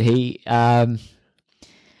 That's what he.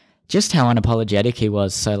 Just how unapologetic he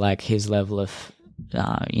was. So like his level of,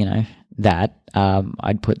 that.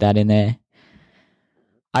 I'd put that in there.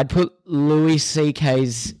 I'd put Louis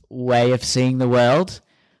C.K.'s way of seeing the world,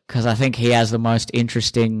 because I think he has the most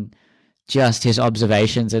interesting, just his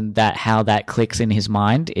observations and that how that clicks in his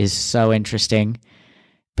mind is so interesting,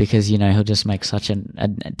 because, he'll just make such a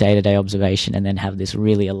day-to-day observation and then have this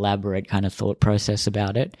really elaborate kind of thought process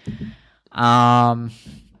about it.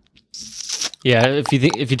 Yeah, if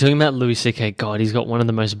you're talking about Louis C.K., God, he's got one of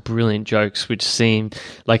the most brilliant jokes, which seem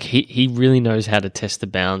like he really knows how to test the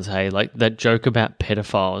bounds. Hey, like that joke about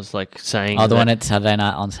pedophiles, like saying, the one at Saturday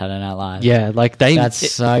Night Live. Yeah, like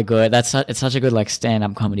so good. It's such a good like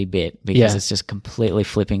stand-up comedy bit, because it's just completely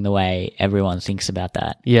flipping the way everyone thinks about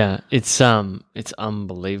that. Yeah, it's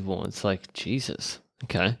unbelievable. It's like, Jesus.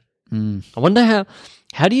 Okay, I wonder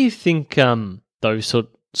how do you think those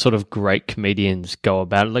sort of great comedians go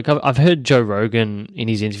about it? Like I've heard Joe Rogan in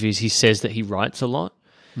his interviews, he says that he writes a lot.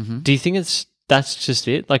 Mm-hmm. Do you think that's just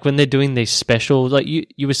it? Like when they're doing these specials, like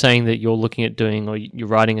you were saying that you're looking at doing, or you're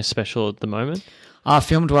writing a special at the moment? I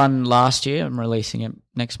filmed one last year. I'm releasing it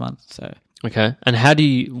next month. So okay.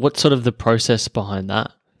 And what's sort of the process behind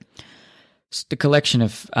that? It's the collection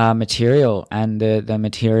of material, and the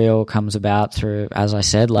material comes about through, as I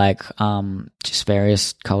said, like just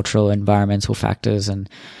various cultural, environmental factors, and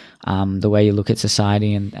the way you look at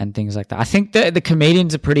society and things like that. I think the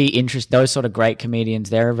comedians are pretty interesting. Those sort of great comedians,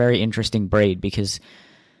 they're a very interesting breed, because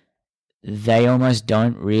they almost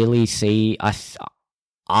don't really see. I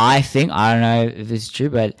think, I don't know if this is true,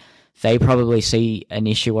 but they probably see an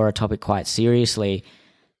issue or a topic quite seriously,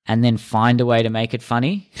 and then find a way to make it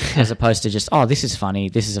funny, as opposed to just, this is funny,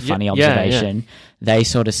 this is a funny observation. Yeah. They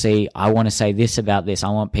sort of see, I want to say this about this, I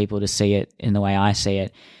want people to see it in the way I see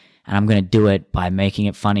it, and I'm going to do it by making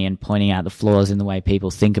it funny and pointing out the flaws in the way people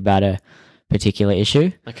think about a particular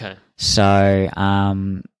issue. Okay. So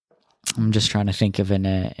I'm just trying to think of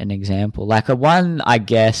an example. Like a one, I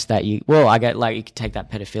guess, that you could take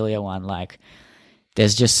that pedophilia one, like,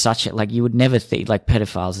 there's just such a, like, you would never think, like,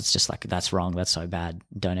 pedophiles, it's just like, that's wrong, that's so bad,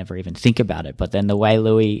 don't ever even think about it. But then the way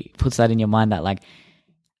Louis puts that in your mind, that, like,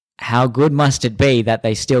 how good must it be that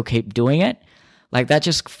they still keep doing it? Like, that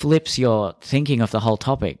just flips your thinking of the whole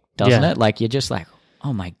topic, doesn't it? Like, you're just like,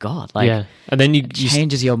 oh my God. Like, and then it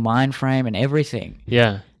changes your mind frame and everything.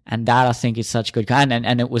 Yeah. And that, I think, is such good.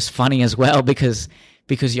 And it was funny as well, because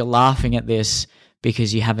you're laughing at this,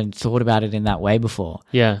 because you haven't thought about it in that way before.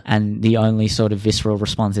 Yeah. And the only sort of visceral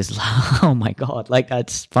response is, oh my God, like,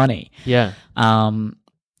 that's funny. Yeah. And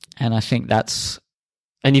I think that's...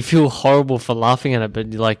 And you feel horrible for laughing at it,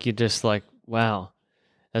 but you're just like, wow,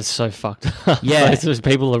 that's so fucked up. Yeah. Like, those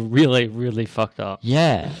people are really, really fucked up.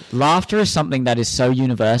 Yeah. Laughter is something that is so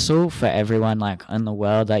universal for everyone, like, in the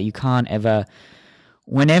world, that you can't ever...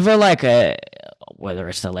 Whenever, like, whether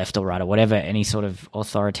it's the left or right or whatever, any sort of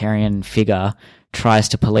authoritarian figure tries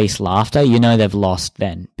to police laughter, they've lost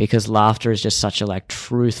then, because laughter is just such a, like,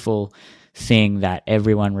 truthful thing that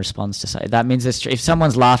everyone responds to. Say that means if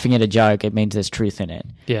someone's laughing at a joke, it means there's truth in it.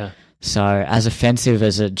 Yeah. So as offensive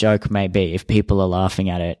as a joke may be, if people are laughing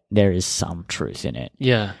at it, there is some truth in it.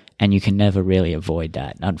 Yeah. And you can never really avoid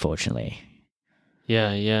that, unfortunately.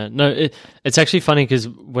 Yeah. No, it's actually funny, because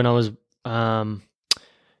when I was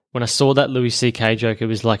when I saw that Louis C.K. joke, it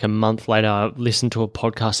was like a month later, I listened to a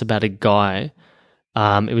podcast about a guy.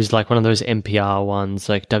 It was like one of those NPR ones,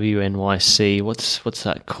 like WNYC. What's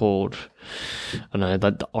that called? I don't know,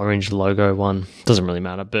 like the orange logo one. Doesn't really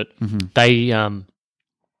matter, but they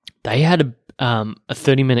had a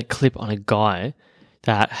 30-minute clip on a guy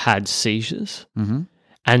that had seizures. Mm-hmm.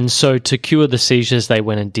 And so to cure the seizures, they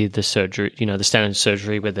went and did the surgery, the standard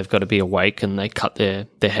surgery where they've got to be awake, and they cut their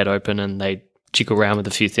head open and they jiggle around with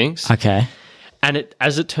a few things. Okay. And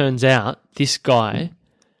as it turns out, this guy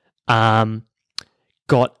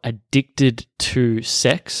got addicted to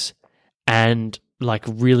sex, and like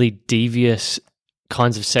really devious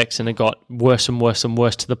kinds of sex, and it got worse and worse and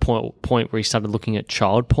worse to the point where he started looking at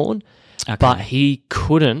child porn. Okay. But he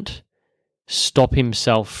couldn't stop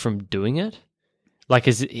himself from doing it. Like,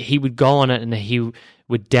 as he would go on it and he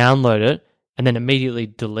would download it and then immediately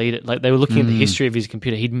delete it. Like, they were looking at the history of his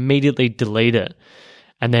computer. He'd immediately delete it,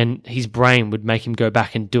 and then his brain would make him go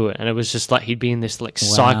back and do it. And it was just like he'd be in this like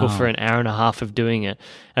cycle for an hour and a half of doing it.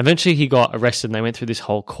 And eventually he got arrested, and they went through this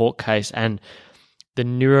whole court case. And the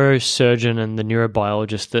neurosurgeon and the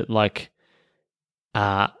neurobiologist that like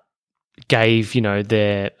gave,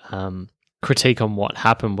 their critique on what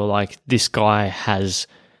happened were like, this guy has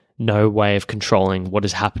no way of controlling what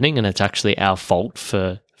is happening, and it's actually our fault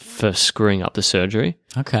for screwing up the surgery.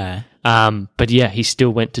 Okay. But yeah, he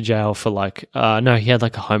still went to jail for like no, he had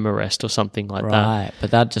like a home arrest or something like that. Right,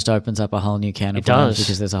 but that just opens up a whole new can of worms,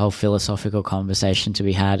 because there's a whole philosophical conversation to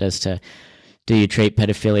be had as to, do you treat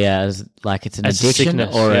pedophilia as like it's an addiction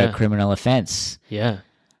or a criminal offense? Yeah.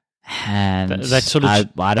 And that sort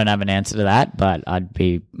of I don't have an answer to that, but I'd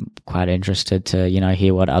be quite interested to,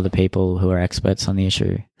 hear what other people who are experts on the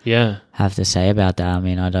issue have to say about that.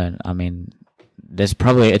 It's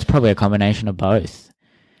probably a combination of both.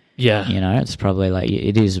 Yeah. It's probably like,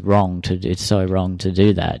 it's so wrong to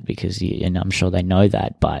do that, because and I'm sure they know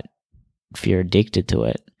that, but if you're addicted to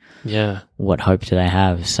it, what hope do they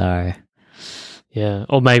have? So, yeah.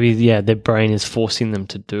 Or maybe, their brain is forcing them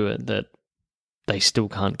to do it, that they still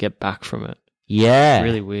can't get back from it. Yeah. It's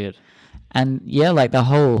really weird. And like the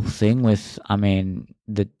whole thing with,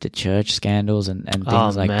 the church scandals and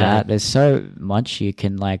things like that, there's so much you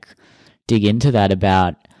can like dig into that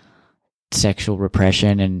about sexual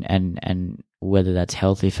repression and whether that's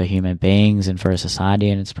healthy for human beings and for a society,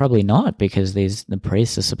 and it's probably not, because the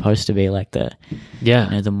priests are supposed to be like the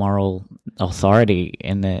the moral authority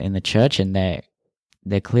in the church, and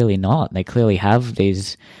they're clearly not. They clearly have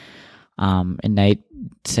these innate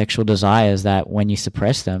sexual desires that, when you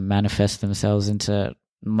suppress them, manifest themselves into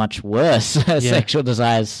much worse sexual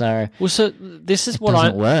desires. So this is what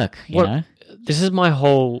doesn't work. You know, this is my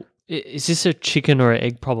whole. Is this a chicken or an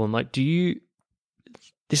egg problem? Like, this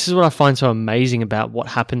is what I find so amazing about what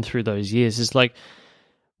happened through those years. Is like,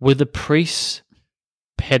 were the priests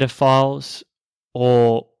pedophiles,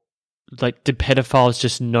 or like, did pedophiles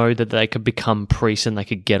just know that they could become priests and they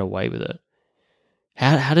could get away with it?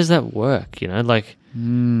 How does that work?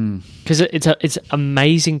 Because it's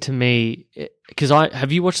amazing to me. Because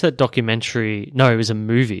have you watched that documentary? No, it was a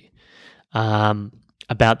movie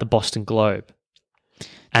about the Boston Globe.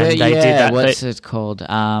 And they did that. What's it called?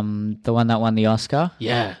 The one that won the Oscar?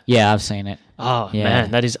 Yeah. Yeah, I've seen it. Oh,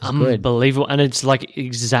 man, that is unbelievable. Good. And it's like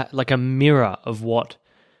like a mirror of what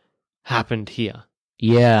happened here.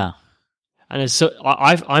 Yeah. And it's so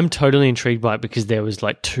I'm totally intrigued by it, because there was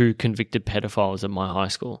like 2 convicted pedophiles at my high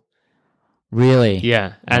school. Really?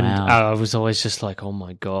 Yeah. And wow. I was always just like, oh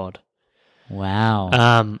my God.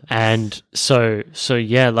 Wow. And so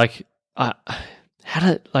yeah, like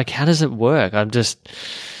how does it work? I'm just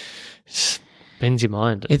bends your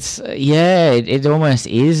mind. It's it almost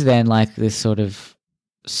is then like this sort of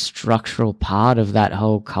structural part of that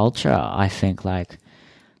whole culture. I think like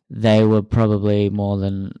they were probably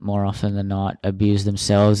more often than not abused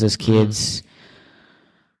themselves as kids.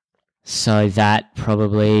 So that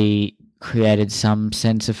probably created some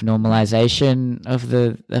sense of normalization of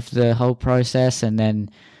the whole process, and then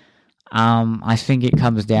I think it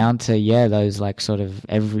comes down to those like sort of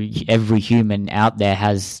every human out there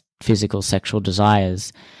has physical sexual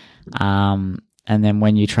desires, and then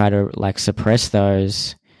when you try to like suppress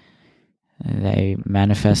those, they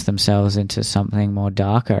manifest themselves into something more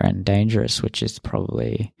darker and dangerous, which is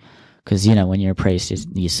probably because when you're a priest,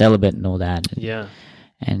 you're celibate and all that. Yeah,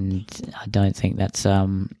 and I don't think that's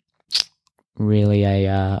really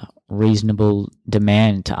a reasonable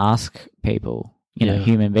demand to ask people.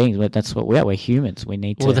 Human beings, but that's what we are. We're humans. We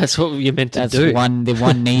need to. Well, that's what you're meant to do. The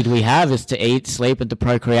one need we have is to eat, sleep, and to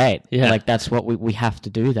procreate. Yeah, like that's what we have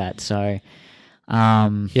to do that. So,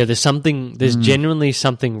 there's genuinely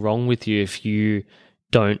something wrong with you if you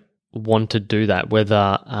don't want to do that,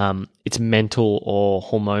 whether it's mental or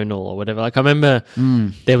hormonal or whatever. Like I remember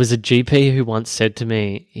there was a GP who once said to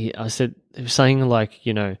me, he was saying like,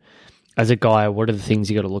 as a guy, what are the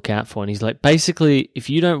things you got to look out for? And he's like, basically, if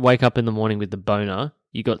you don't wake up in the morning with the boner,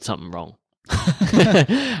 you got something wrong.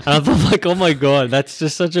 And I thought like, oh my God, that's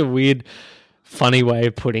just such a weird, funny way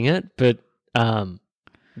of putting it. But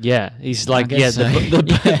he's like,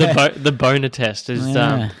 the boner test is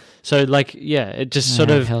so like, it just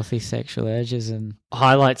sort of healthy sexual urges and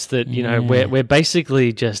highlights that, we're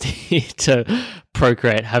basically just here to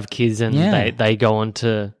procreate, have kids, and they go on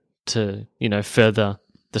to further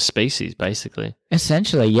the species, basically.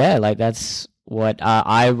 Essentially, like that's what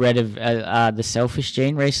I read of The Selfish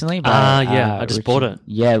Gene recently. I just bought it.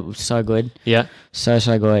 Yeah, it was so good. Yeah, so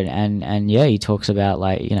good. And he talks about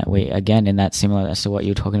like we again in that similar as to what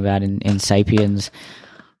you were talking about in Sapiens.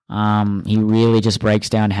 He really just breaks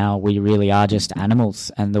down how we really are just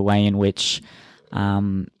animals, and the way in which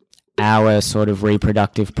our sort of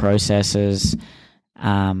reproductive processes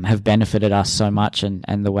have benefited us so much,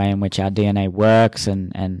 and the way in which our DNA works,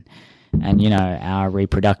 and our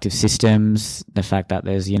reproductive systems, the fact that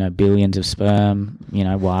there's billions of sperm,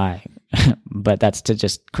 why? But that's to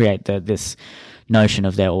just create this notion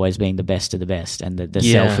of there always being the best of the best, and the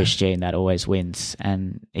selfish gene that always wins.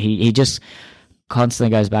 And he just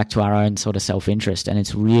constantly goes back to our own sort of self-interest, and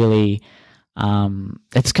it's really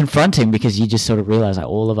it's confronting, because you just sort of realize like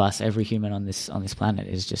all of us, every human on this planet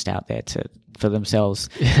is just out there for themselves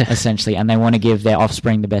essentially, and they want to give their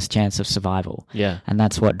offspring the best chance of survival. And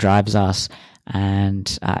that's what drives us.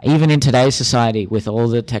 And even in today's society, with all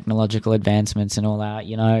the technological advancements and all our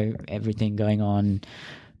everything going on,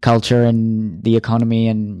 culture and the economy,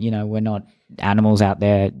 and we're not animals out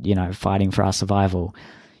there fighting for our survival.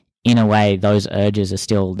 In a way, those urges are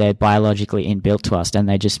still, they're biologically inbuilt to us, and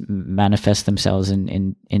they just manifest themselves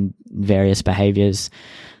in various behaviors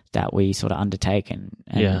that we sort of undertake. And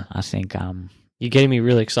I think you're getting me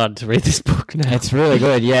really excited to read this book now. It's really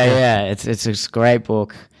good. It's a great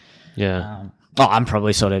book. I'm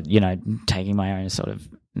probably sort of taking my own sort of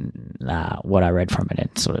what I read from it,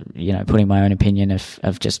 and sort of putting my own opinion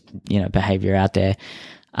of just behavior out there.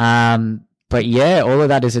 But all of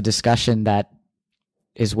that is a discussion that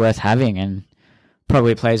is worth having, and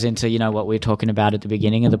probably plays into what we were talking about at the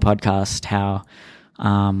beginning of the podcast, how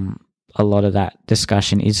a lot of that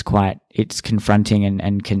discussion is it's confronting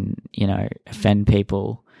and can offend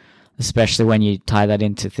people, especially when you tie that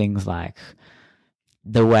into things like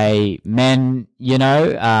the way men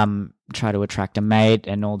try to attract a mate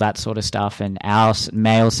and all that sort of stuff, and our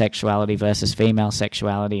male sexuality versus female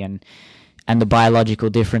sexuality, and the biological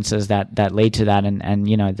differences that lead to that, and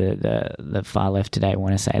the far left today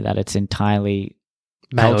want to say that it's entirely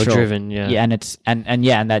male cultural. driven, and it's and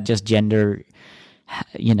that just gender,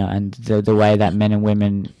 and the way that men and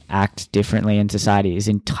women act differently in society is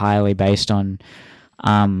entirely based on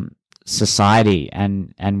society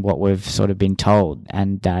and what we've sort of been told,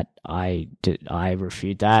 and that I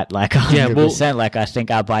refute that like 100%. Like, I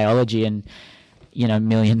think our biology and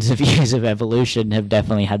millions of years of evolution have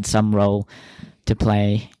definitely had some role to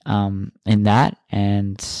play in that,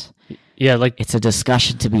 and it's a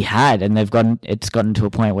discussion to be had, and it's gotten to a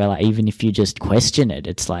point where, like, even if you just question it,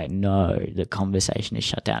 it's like, no, the conversation is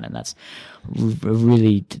shut down, and that's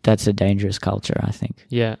a dangerous culture, I think.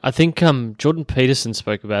 I think Jordan Peterson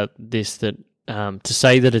spoke about this, that to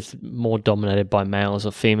say that it's more dominated by males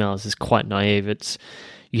or females is quite naive.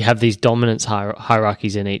 You have these dominance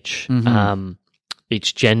hierarchies in each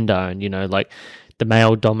each gender, and like the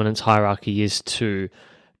male dominance hierarchy is to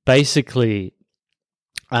basically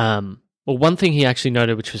one thing he actually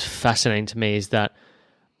noted, which was fascinating to me, is that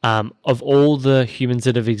of all the humans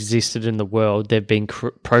that have existed in the world, they've been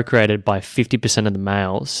procreated by 50% of the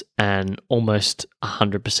males and almost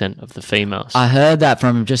 100% of the females. I heard that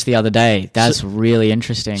from him just the other day. That's really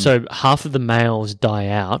interesting. So half of the males die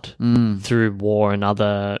out through war and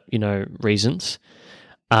other reasons.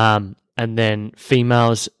 And then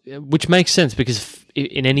females, which makes sense, because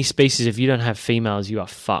in any species, if you don't have females, you are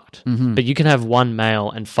fucked. But you can have one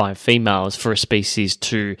male and 5 females for a species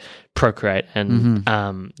to procreate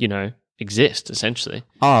and, exist, essentially.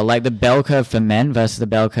 Oh, like the bell curve for men versus the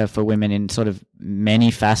bell curve for women in sort of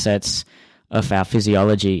many facets of our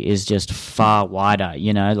physiology is just far wider.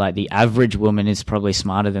 Like the average woman is probably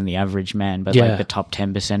smarter than the average man, but like the top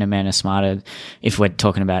 10% of men are smarter. If we're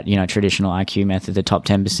talking about, traditional IQ method, the top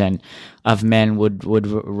 10% of men would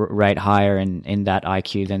rate higher in that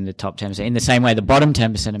IQ than the top 10%. In the same way, the bottom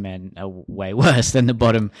 10% of men are way worse than the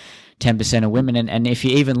bottom 10% of women. And if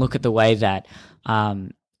you even look at the way that,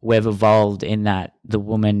 we've evolved in that the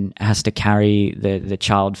woman has to carry the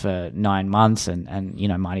child for 9 months and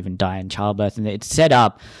might even die in childbirth, and it's set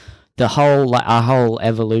up, our whole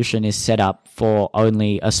evolution is set up for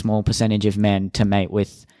only a small percentage of men to mate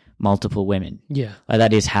with multiple women.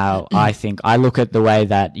 That is how I look at the way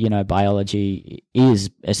that biology is,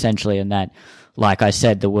 essentially, and that, like I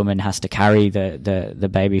said, the woman has to carry the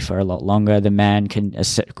baby for a lot longer. The man can,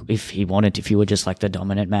 if he wanted, if you were just like the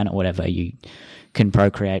dominant man or whatever, you can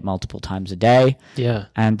procreate multiple times a day.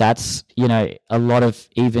 And that's, a lot of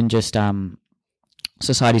even just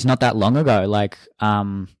societies not that long ago, like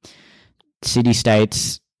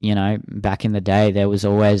city-states, back in the day, there was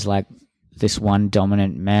always like this one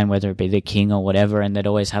dominant man, whether it be the king or whatever, and they'd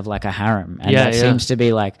always have like a harem. And that seems to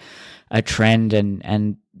be like a trend,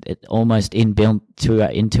 and it almost inbuilt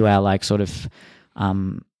into our like sort of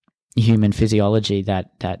human physiology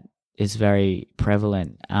that is very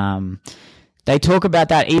prevalent. They talk about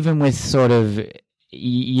that even with sort of,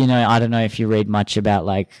 I don't know if you read much about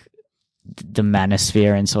like the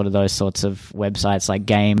manosphere and sort of those sorts of websites like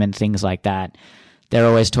Game and things like that. they're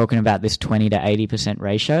always talking about this 20 to 80%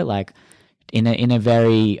 ratio. Like in a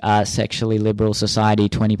very sexually liberal society,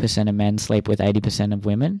 20% of men sleep with 80% of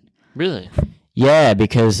women. Really? Yeah,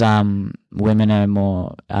 because women are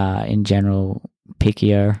more, in general,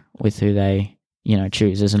 pickier with who they,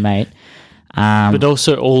 choose as a mate. But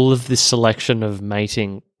also all of this selection of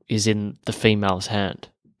mating is in the female's hand.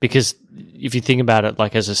 Because if you think about it,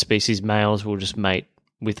 like as a species, males will just mate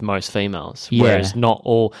with most females. Yeah. Whereas not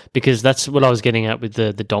all, because that's what I was getting at with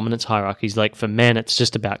the dominance hierarchies. Like for men, it's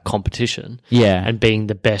just about competition. Yeah. And being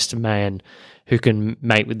the best man who can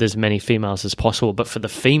mate with as many females as possible. But for the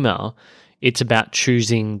female, it's about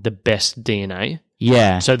choosing the best DNA.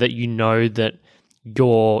 Yeah. So that you know that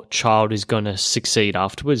your child is going to succeed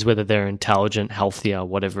afterwards, whether they're intelligent, healthier,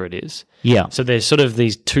 whatever it is. Yeah. So there's sort of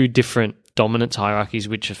these two different dominance hierarchies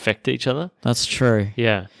which affect each other. That's true.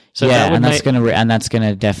 Yeah. So yeah, that's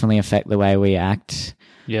gonna definitely affect the way we act.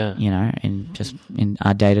 Yeah. In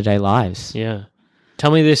our day-to-day lives. Yeah.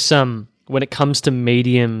 Tell me this, when it comes to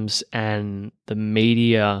mediums and the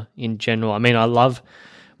media in general, I mean, I love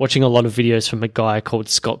watching a lot of videos from a guy called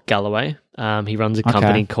Scott Galloway. He runs a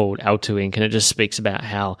company called L2 Inc. and it just speaks about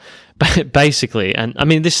how basically, and I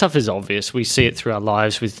mean, this stuff is obvious. We see it through our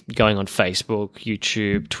lives with going on Facebook,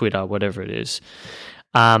 YouTube, Twitter, whatever it is.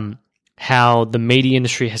 How the media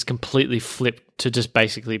industry has completely flipped to just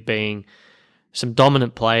basically being some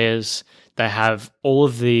dominant players. They have all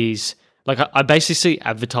of these, like I basically see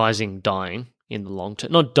advertising dying in the long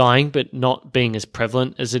term. Not dying, but not being as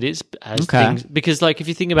prevalent as it is as things. Because like if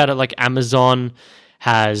you think about it, like Amazon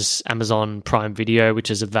has Amazon Prime Video,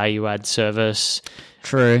 which is a value-add service.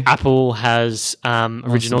 True. Apple has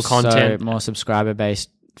original content. So more subscriber-based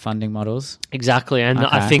funding models. Exactly. And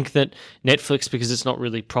I think that Netflix, because it's not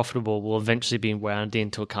really profitable, will eventually be wound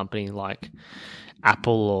into a company like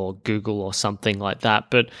Apple or Google or something like that.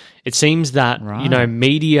 But it seems that,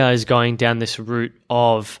 media is going down this route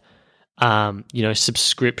of,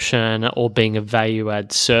 subscription or being a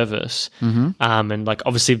value-add service. Mm-hmm. And like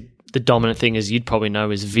obviously the dominant thing, as you'd probably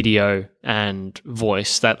know, is video and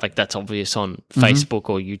voice. That's obvious on Facebook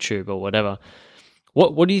or YouTube or whatever.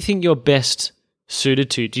 What do you think you're best suited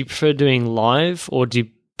to? Do you prefer doing live, or do you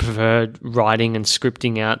prefer writing and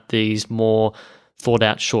scripting out these more thought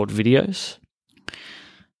out short videos?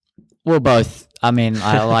 Well, both. I mean,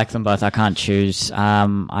 I like them both. I can't choose.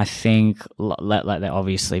 I think they're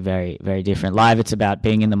obviously very, very different. Live, it's about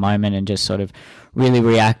being in the moment and just sort of really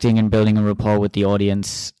reacting and building a rapport with the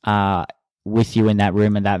audience with you in that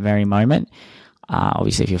room at that very moment.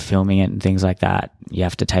 Obviously, if you're filming it and things like that, you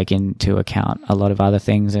have to take into account a lot of other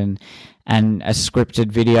things. And a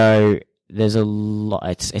scripted video, there's a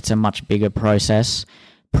lot. It's a much bigger process.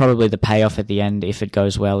 Probably the payoff at the end, if it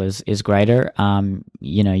goes well, is greater.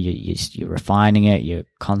 You're refining it. You're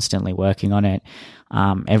constantly working on it.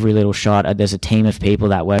 Every little shot, there's a team of people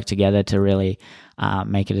that work together to really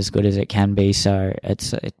make it as good as it can be. So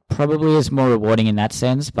it probably is more rewarding in that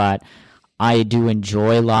sense. But I do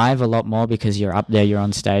enjoy live a lot more because you're up there, you're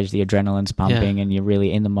on stage, the adrenaline's pumping, and you're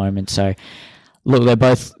really in the moment. So. Look,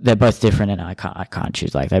 they're both different, and I can't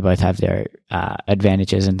choose. Like they both have their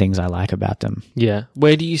advantages and things I like about them. Yeah.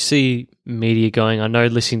 Where do you see media going? I know,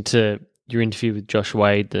 listening to your interview with Josh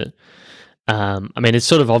Wade, that it's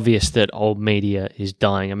sort of obvious that old media is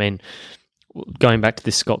dying. I mean, going back to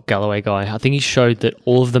this Scott Galloway guy, I think he showed that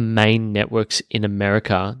all of the main networks in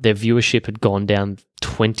America, their viewership had gone down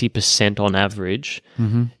 20% on average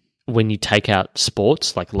when you take out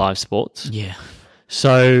sports, like live sports. Yeah.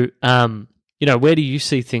 So. Where do you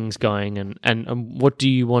see things going, and what do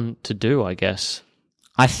you want to do, I guess?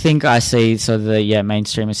 I think I see the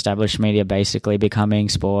mainstream established media basically becoming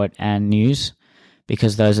sport and news,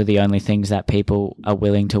 because those are the only things that people are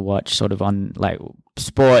willing to watch sort of on, like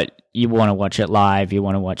sport, you want to watch it live, you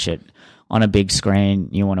want to watch it on a big screen,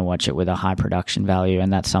 you want to watch it with a high production value,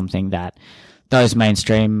 and that's something that those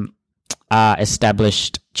mainstream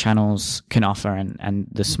established channels can offer, and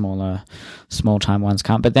the small time ones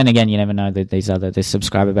can't. But then again, you never know that the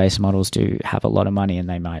subscriber based models do have a lot of money, and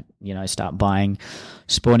they might start buying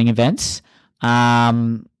sporting events.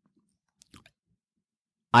 I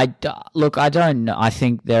don't know. I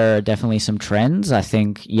think there are definitely some trends. I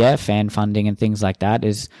think fan funding and things like that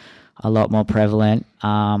is a lot more prevalent.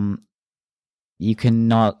 You can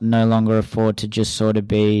no longer afford to just sort of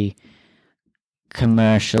be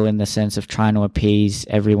commercial in the sense of trying to appease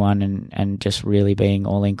everyone and just really being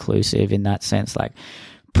all inclusive in that sense. Like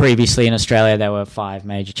previously in Australia, there were 5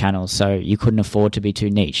 major channels, so you couldn't afford to be too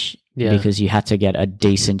niche because you had to get a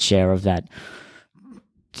decent share of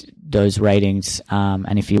those ratings.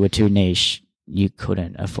 And if you were too niche, you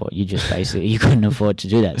couldn't afford. You just basically you couldn't afford to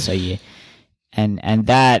do that. So and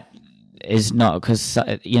that is not because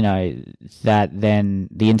that then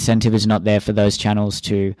the incentive is not there for those channels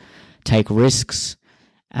to take risks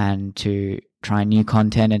and to try new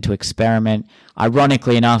content and to experiment.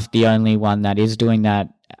 Ironically enough, the only one that is doing that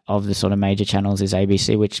of the sort of major channels is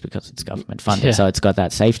ABC, which because it's government funded, so it's got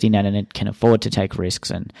that safety net and it can afford to take risks.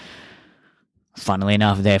 And funnily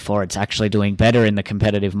enough, therefore, it's actually doing better in the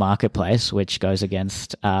competitive marketplace, which goes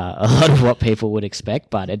against a lot of what people would expect.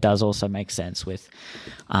 But it does also make sense with,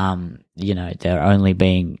 there only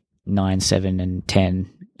being 9, 7, and 10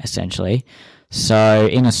 essentially. So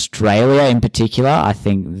in Australia, in particular, I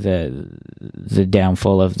think the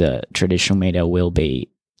downfall of the traditional media will be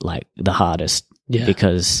like the hardest. Yeah.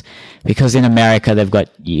 Because in America they've got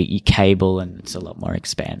your cable and it's a lot more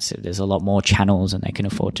expansive. There's a lot more channels and they can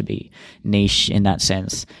afford to be niche in that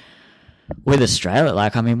sense. With Australia,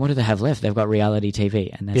 what do they have left? They've got reality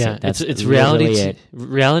TV, and that's it. It's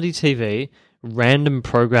reality TV, random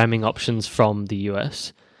programming options from the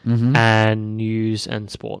US, and news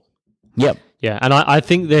and sport. Yep. Yeah, and I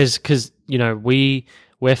think there's because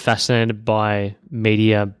we're fascinated by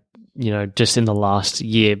media. Just in the last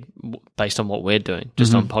year, based on what we're doing,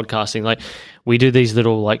 just on podcasting, like we do these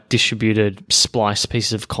little like distributed splice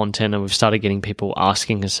pieces of content, and we've started getting people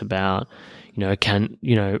asking us about,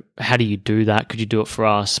 how do you do that? Could you do it for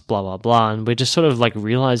us? Blah, blah, blah. And we're just sort of like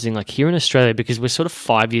realizing like here in Australia, because we're sort of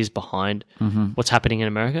 5 years behind what's happening in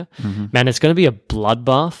America, man, it's going to be a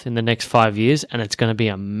bloodbath in the next 5 years, and it's going to be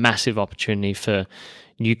a massive opportunity for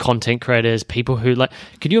new content creators, people who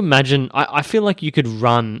could you imagine, I feel like you could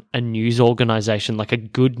run a news organization, like a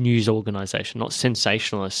good news organization, not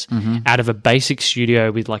sensationalists, out of a basic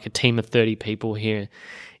studio with like a team of 30 people here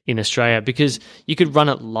in Australia, because you could run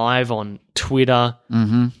it live on Twitter,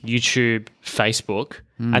 YouTube, Facebook,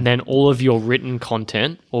 and then all of your written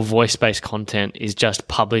content or voice-based content is just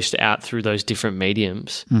published out through those different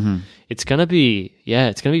mediums. It's going to be,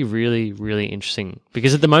 really, really interesting,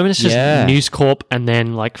 because at the moment it's just News Corp and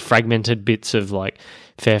then like fragmented bits of like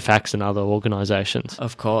Fairfax and other organizations.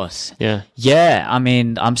 Of course. Yeah. Yeah. I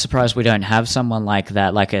mean, I'm surprised we don't have someone like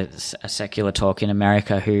that, like a Secular Talk in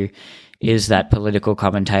America, who is that political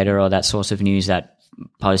commentator or that source of news that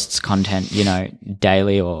posts content,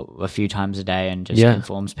 daily or a few times a day, and just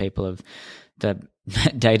informs people of the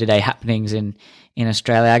day-to-day happenings in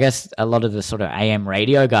Australia. I guess a lot of the sort of AM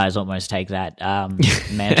radio guys almost take that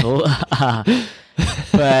mantle.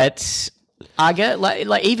 But I get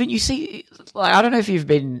like even you see, like, I don't know if you've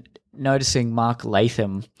been noticing Mark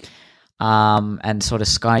Latham and sort of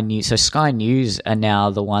Sky News. So Sky News are now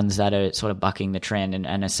the ones that are sort of bucking the trend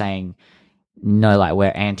and are saying, no, like,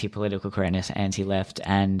 we're anti-political correctness, anti-left,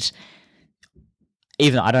 and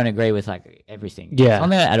even though I don't agree with like everything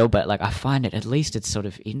on there at all, but like I find it, at least it's sort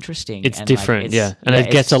of interesting. It's different, and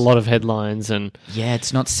it gets a lot of headlines, and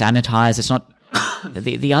it's not sanitized. It's not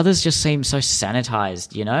the others just seem so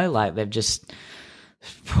sanitized, like they've just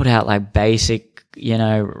put out like basic,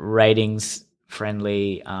 ratings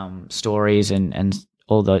friendly stories, and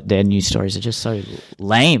all their news stories are just so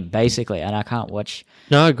lame, basically, and I can't watch.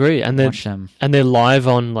 No, I agree. And watch them. And they're live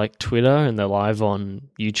on like Twitter, and they're live on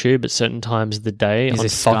YouTube at certain times of the day. Is on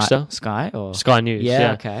this Foxtel, Sky or Sky News?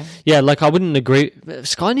 Yeah, okay. Yeah, like I wouldn't agree.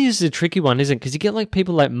 Sky News is a tricky one, isn't it? Because you get like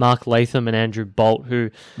people like Mark Latham and Andrew Bolt,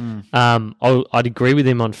 who I'd agree with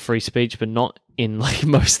him on free speech, but not in like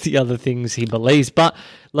most of the other things he believes. But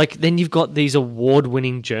like then you've got these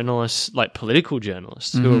award-winning journalists, like political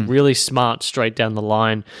journalists, who are really smart straight down the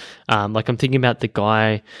line. Like I'm thinking about the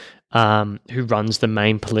guy who runs the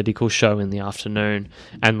main political show in the afternoon,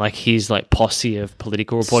 and like his like posse of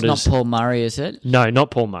political reporters. It's not Paul Murray, is it? No, not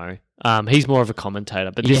Paul Murray. He's more of a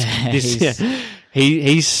commentator, but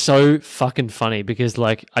he's so fucking funny, because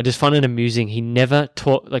like I just find it amusing. He never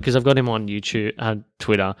talk like, because I've got him on YouTube,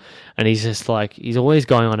 Twitter, and he's just like, he's always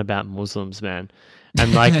going on about Muslims, man.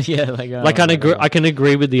 And like, I can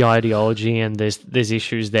agree with the ideology, and there's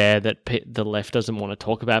issues there that the left doesn't want to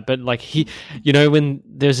talk about. But like when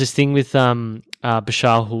there's this thing with Bashar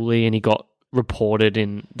Hooli, and he got reported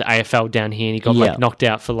in the AFL down here, and he got like knocked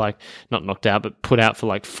out for like, not knocked out, but put out for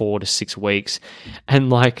like 4 to 6 weeks, and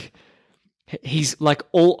like he's like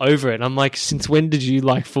all over it. I'm like, since when did you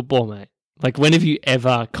like football, mate? Like, when have you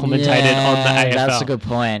ever commentated on the AFL? That's a good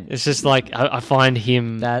point. It's just like, I find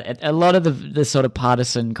him... that a lot of the sort of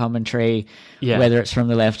partisan commentary, whether it's from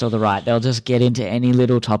the left or the right, they'll just get into any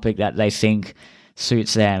little topic that they think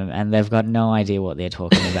suits them, and they've got no idea what they're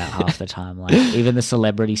talking about half the time. Like, even the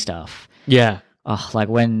celebrity stuff. Yeah. Oh, like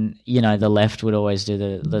when, the left would always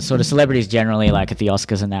do the sort of celebrities generally, like at the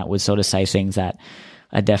Oscars and that, would sort of say things that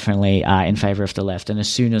are definitely in favor of the left. And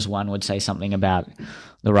as soon as one would say something about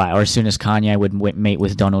the right, or as soon as Kanye would meet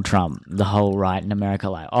with Donald Trump, the whole right in America,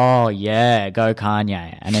 like, oh yeah, go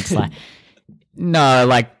Kanye. And it's like, no,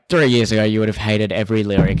 like 3 years ago, you would have hated every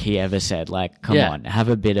lyric he ever said. Like, come on, have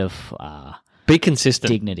a bit of be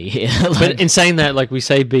consistent, dignity here. But in saying that, like, we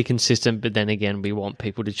say be consistent, but then again, we want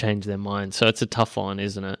people to change their minds. So it's a tough line,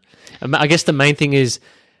 isn't it? I guess the main thing is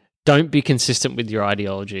don't be consistent with your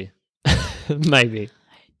ideology. Maybe.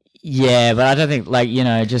 Yeah, but I don't think, like, you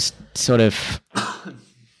know, just sort of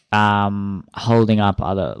holding up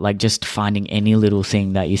other, like, just finding any little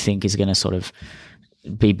thing that you think is going to sort of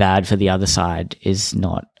be bad for the other side is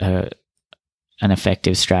not an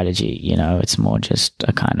effective strategy. You know, it's more just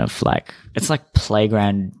a kind of like, it's like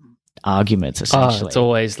playground arguments, essentially. It's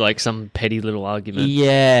always like some petty little argument.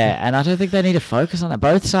 Yeah, and I don't think they need to focus on that.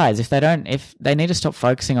 Both sides, if they need to stop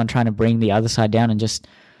focusing on trying to bring the other side down and just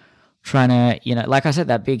trying to, you know, like I said,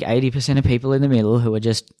 that big 80% of people in the middle who are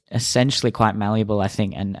just essentially quite malleable, I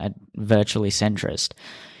think, and are virtually centrist.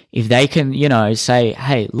 If they can, you know, say,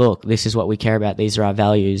 hey, look, this is what we care about, these are our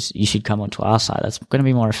values, you should come onto our side, that's going to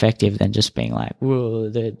be more effective than just being like, whoa,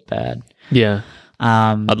 they're bad. Yeah.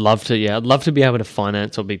 I'd love to be able to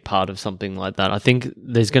finance or be part of something like that. I think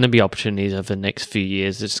there's going to be opportunities over the next few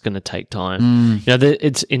years. It's going to take time. You know,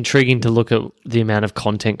 it's intriguing to look at the amount of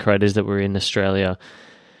content creators that were in Australia,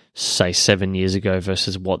 say 7 years ago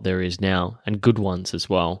versus what there is now, and good ones as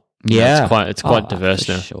well. Yeah, it's quite diverse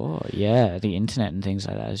now. Sure, yeah, the internet and things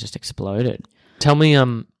like that has just exploded. Tell me,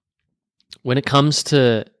 when it comes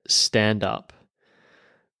to stand up,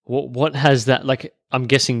 what has that, like? I'm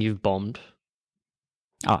guessing you've bombed.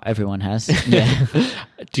 Oh, everyone has. Yeah.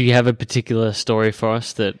 Do you have a particular story for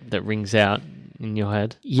us that rings out in your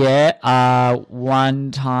head? Yeah.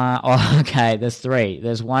 One time. Oh, okay. There's three.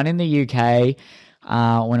 There's one in the UK.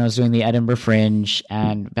 When I was doing the Edinburgh Fringe,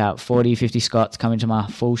 and about 40, 50 Scots coming to my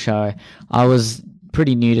full show. I was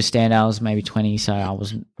pretty new to stand. I was maybe 20, so I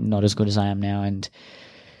was not as good as I am now, and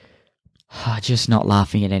just not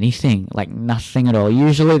laughing at anything, like nothing at all.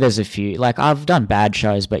 Usually there's a few, like I've done bad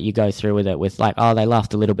shows, but you go through with it with like, oh, they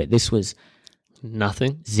laughed a little bit. This was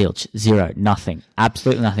nothing. Zilch, zero, nothing,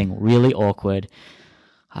 absolutely nothing, really awkward.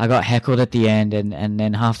 I got heckled at the end, and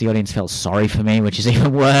then half the audience felt sorry for me, which is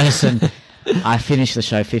even worse, and I finished the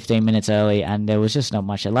show 15 minutes early, and there was just not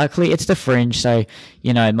much. Luckily, it's the Fringe, so,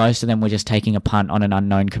 you know, most of them were just taking a punt on an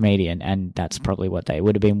unknown comedian, and that's probably what they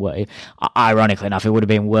would have been. Ironically enough, it would have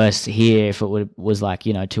been worse here if it was like,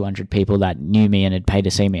 you know, 200 people that knew me and had paid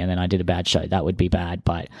to see me, and then I did a bad show. That would be bad,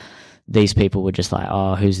 but these people were just like,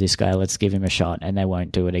 oh, who's this guy? Let's give him a shot, and they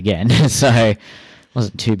won't do it again. So it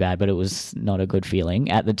wasn't too bad, but it was not a good feeling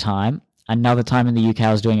at the time. Another time in the UK,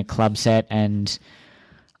 I was doing a club set, and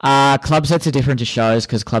club sets are different to shows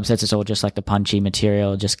because club sets is all just like the punchy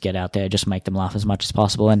material, just get out there, just make them laugh as much as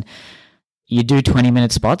possible. And you do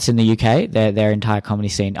 20-minute spots in the UK, their entire comedy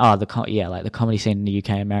scene. Oh, like the comedy scene in the UK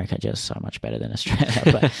and America just so much better than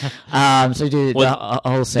Australia. But, so you do the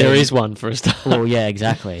whole scene. There is one for a start. Well, yeah,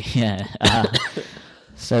 exactly. Yeah.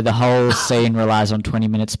 So the whole scene relies on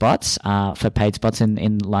 20-minute spots for paid spots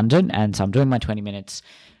in London. And so I'm doing my 20 minutes.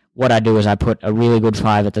 What I do is I put a really good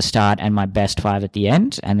 5 at the start and my best 5 at the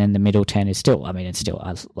end, and then the middle 10 is still, I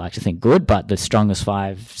like to think good, but the strongest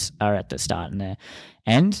 5s are at the start and the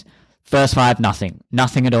end. First 5, nothing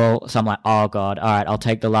at all. So I'm like, oh God, all right, I'll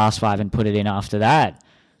take the last 5 and put it in after that.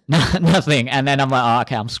 Nothing. And then I'm like, oh,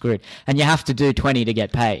 okay, I'm screwed. And you have to do 20 to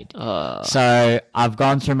get paid. So I've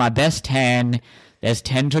gone through my best 10. There's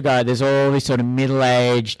 10 to go. There's all these sort of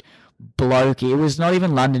middle-aged blokey. It was not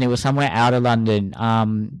even London. It was somewhere out of London,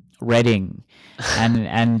 Reading,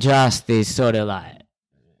 and just these sort of like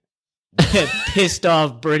pissed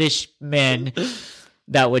off British men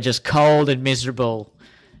that were just cold and miserable,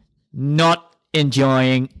 not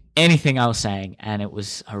enjoying anything I was saying, and it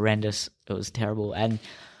was horrendous. It was terrible. And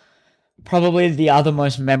probably the other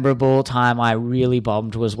most memorable time I really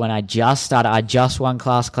bombed was when I just started. I just won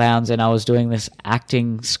Class Clowns, and I was doing this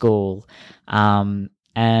acting school.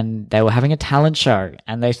 And they were having a talent show,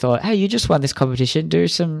 and they thought, hey, you just won this competition, do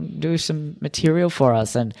some material for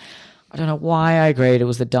us. And I don't know why I agreed. It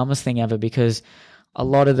was the dumbest thing ever, because a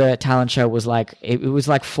lot of the talent show was like, it was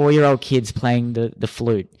like 4-year-old kids playing the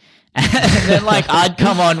flute. And then like I'd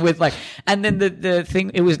come on with like, and then the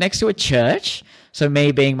thing, it was next to a church. So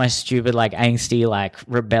me being my stupid, like angsty, like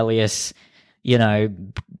rebellious, you know,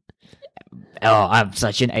 oh, I'm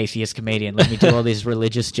such an atheist comedian. Let me do all these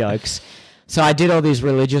religious jokes. So I did all these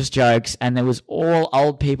religious jokes, and there was all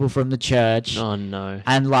old people from the church. Oh, no.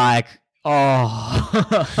 And, like,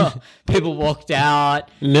 Oh, people walked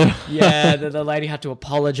out. No. Yeah, the lady had to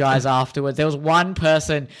apologize afterwards. There was one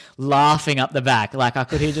person laughing up the back. Like, I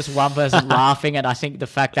could hear just one person laughing, and I think the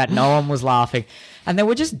fact that no one was laughing. And they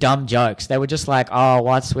were just dumb jokes. They were just like, "Oh,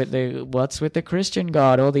 what's with the Christian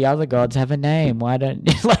God? All the other gods have a name. Why don't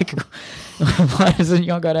like why doesn't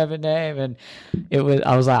your God have a name?" And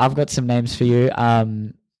I was like, "I've got some names for you.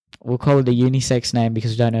 We'll call it a unisex name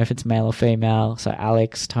because we don't know if it's male or female. So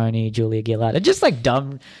Alex, Tony, Julia Gillard." And just like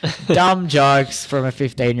dumb jokes from a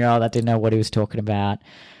 15-year-old that didn't know what he was talking about.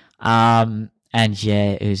 And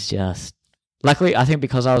yeah, it was just, luckily, I think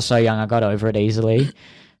because I was so young, I got over it easily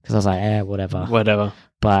because I was like, whatever.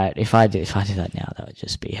 But if I did that now, that would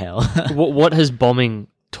just be hell. What has bombing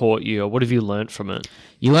taught you, or what have you learnt from it?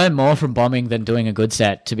 You learn more from bombing than doing a good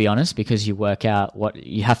set, to be honest, because you work out what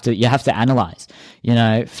you have to analyze. You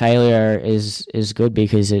know, failure is good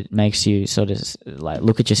because it makes you sort of like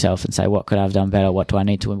look at yourself and say, what could I have done better? What do I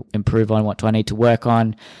need to improve on? What do I need to work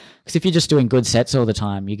on? Because if you're just doing good sets all the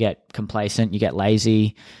time, you get complacent, you get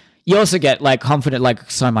lazy. You also get like confident, like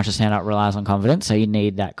so much of stand-up relies on confidence, so you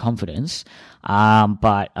need that confidence.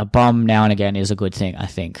 But a bomb now and again is a good thing, I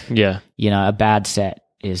think. Yeah. You know, a bad set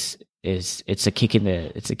is it's a kick in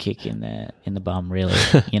the bum, really.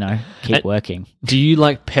 You know, keep working. Do you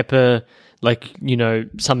like pepper, like, you know,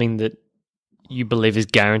 something that you believe is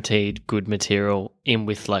guaranteed good material in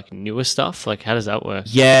with like newer stuff? Like, how does that work?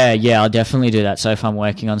 Yeah, I'll definitely do that. So if I'm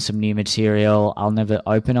working on some new material, I'll never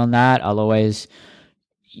open on that. I'll always,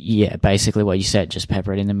 basically what you said, just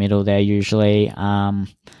pepper it in the middle there usually.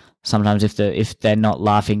 Sometimes if they're not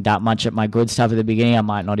laughing that much at my good stuff at the beginning, I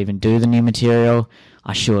might not even do the new material.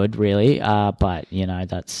 I should really, but you know,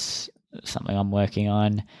 that's something I'm working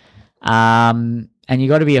on. And you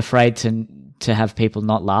got to be afraid to have people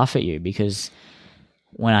not laugh at you, because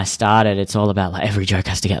when I started, it's all about like every joke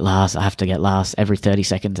has to get laughs. I have to get laughs every 30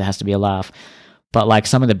 seconds. There has to be a laugh. But like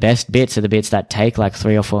some of the best bits are the bits that take like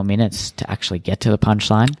 3 or 4 minutes to actually get to the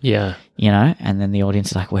punchline. Yeah. You know, and then the audience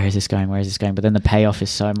is like, where is this going? But then the payoff is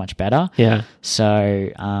so much better. Yeah.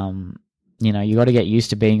 So, you know, you got to get used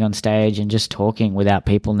to being on stage and just talking without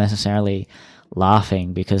people necessarily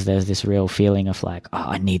laughing, because there's this real feeling of like, oh,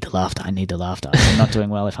 I need the laughter. I'm not doing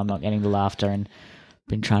well if I'm not getting the laughter, and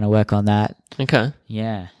been trying to work on that. Okay.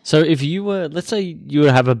 Yeah. So if you were, let's say you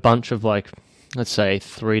would have a bunch of like, let's say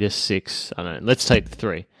 3 to 6, I don't know, let's take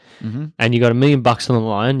 3. Mm-hmm. And you got $1 million on the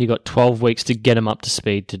line, you got 12 weeks to get them up to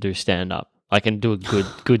speed to do stand-up. I can do a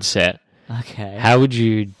good set. Okay. How would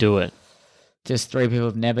you do it? Just 3 people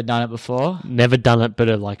who've never done it before? Never done it, but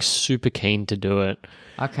are like super keen to do it.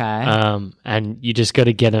 Okay. And you just got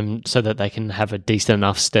to get them so that they can have a decent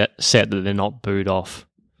enough set that they're not booed off.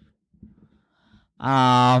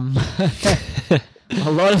 A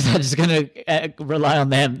lot of that is going to rely on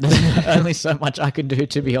them. There's only so much I can do,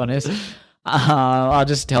 to be honest. I'll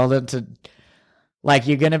just tell them to, like,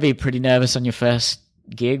 you're going to be pretty nervous on your first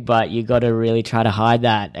gig, but you got to really try to hide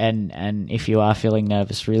that. And if you are feeling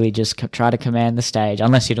nervous, really just try to command the stage,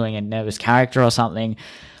 unless you're doing a nervous character or something,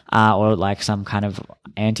 or like some kind of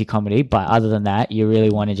anti-comedy. But other than that, you really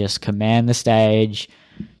want to just command the stage.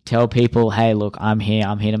 Tell people, hey, look, I'm here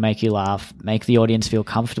to make you laugh. Make the audience feel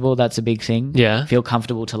comfortable. That's a big thing. Yeah. Feel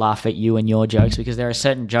comfortable to laugh at you and your jokes, because there are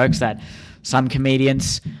certain jokes that some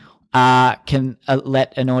comedians can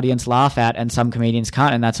let an audience laugh at and some comedians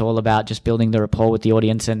can't. And that's all about just building the rapport with the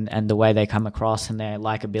audience and the way they come across and their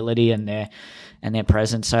likability and their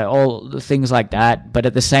presence. So all the things like that. But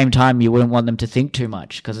at the same time, you wouldn't want them to think too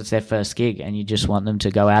much because it's their first gig, and you just want them to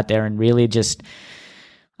go out there and really just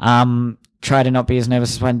try to not be as nervous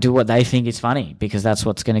as possible and do what they think is funny, because that's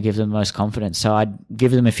what's going to give them the most confidence. So I'd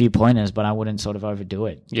give them a few pointers, but I wouldn't sort of overdo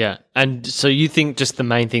it. Yeah. And so you think just the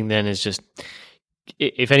main thing then is just,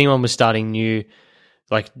 if anyone was starting new,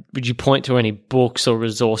 like, would you point to any books or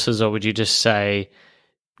resources, or would you just say,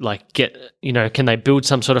 like, can they build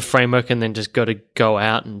some sort of framework and then just go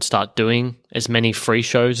out and start doing as many free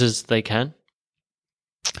shows as they can?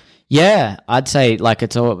 Yeah, I'd say like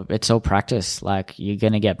it's all practice. Like, you're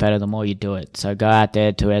going to get better the more you do it. So go out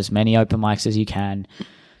there to as many open mics as you can.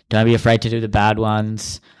 Don't be afraid to do the bad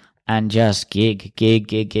ones, and just gig,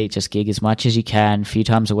 just gig as much as you can, a few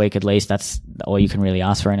times a week at least. That's all you can really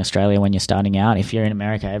ask for in Australia when you're starting out. If you're in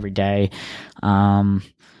America, every day. And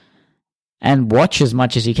watch as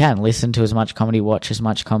much as you can. Listen to as much comedy, watch as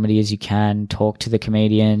much comedy as you can, talk to the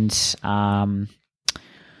comedians,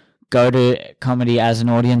 go to comedy as an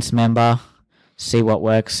audience member, see what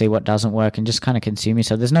works, see what doesn't work, and just kind of consume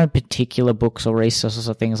yourself. There's no particular books or resources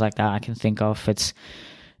or things like that I can think of. It's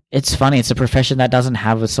funny. It's a profession that doesn't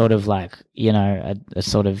have a sort of like, a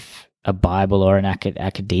sort of a Bible or an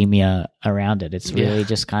academia around it. It's really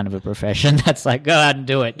just kind of a profession that's like, go out and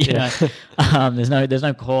do it. You know, there's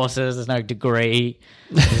no courses, there's no degree,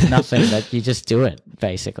 there's nothing. That you just do it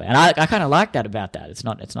basically. And I kind of like that about that. It's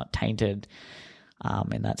not tainted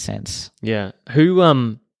in that sense. Yeah.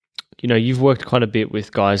 Who you know, you've worked quite a bit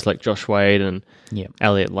with guys like Josh Wade and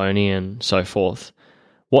Elliot Loney and so forth.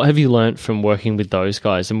 What have you learnt from working with those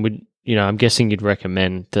guys? And I'm guessing you'd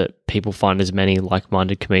recommend that people find as many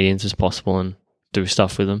like-minded comedians as possible and do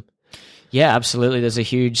stuff with them. Yeah, absolutely. There's a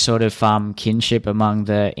huge sort of kinship among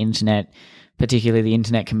the internet, particularly the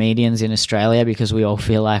internet comedians in Australia, because we all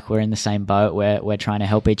feel like we're in the same boat. We're trying to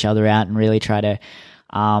help each other out and really try to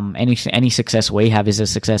any success we have is a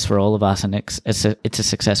success for all of us, and it's a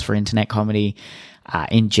success for internet comedy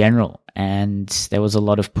in general. And there was a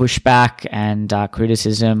lot of pushback and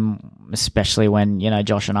criticism, especially when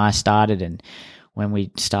Josh and I started and when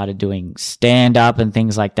we started doing stand up and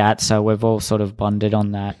things like that. So we've all sort of bonded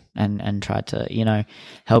on that and tried to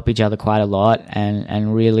help each other quite a lot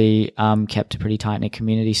and really kept a pretty tight knit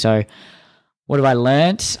community. So what have I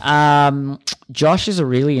learnt? Josh is a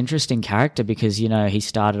really interesting character because, he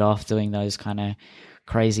started off doing those kind of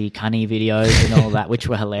crazy cunny videos and all that, which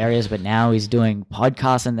were hilarious, but now he's doing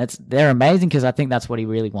podcasts and they're amazing because I think that's what he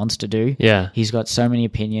really wants to do. Yeah. He's got so many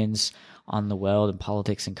opinions on the world and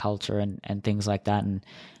politics and culture and things like that. And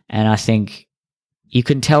I think you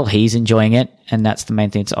can tell he's enjoying it, and that's the main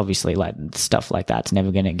thing. It's obviously like stuff like that's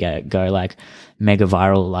never going to go like mega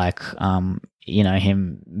viral, like,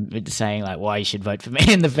 him saying like why you should vote for me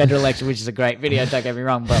in the federal election, which is a great video, don't get me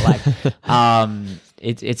wrong, but like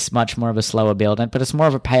it's much more of a slower build, but it's more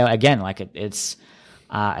of a payout again. Like it's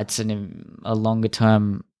a longer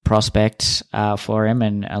term prospect for him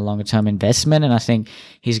and a longer term investment, and I think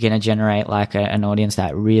he's going to generate like an audience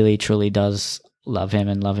that really truly does love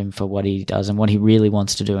him for what he does and what he really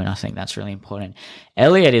wants to do, and I think that's really important.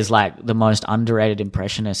 Elliot is like the most underrated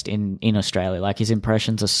impressionist in Australia. Like his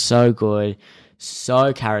impressions are so good,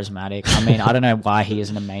 so charismatic. I mean, I don't know why he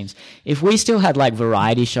isn't a main. If we still had like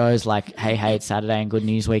variety shows like Hey It's Saturday and Good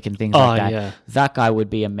News Week and things like that, that guy would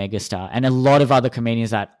be a megastar. And a lot of other comedians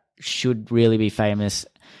that should really be famous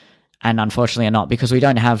and unfortunately are not, because we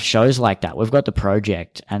don't have shows like that. We've got The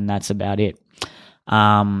Project and that's about it.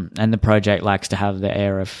 And The Project likes to have the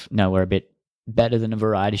air of, no, we're a bit better than a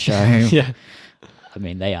variety show. Yeah. I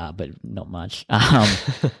mean, they are, but not much.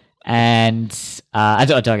 And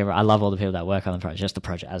I love all the people that work on The Project, just The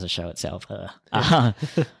Project as a show itself.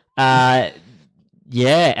 Elliot,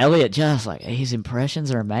 just like his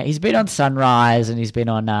impressions are amazing. He's been on Sunrise and he's been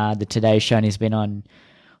on the Today Show and he's been on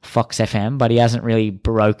Fox FM, but he hasn't really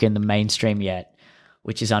broken the mainstream yet,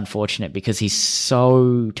 which is unfortunate because he's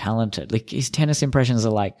so talented. Like his tennis impressions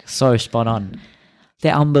are like so spot on.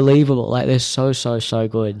 They're unbelievable. Like they're so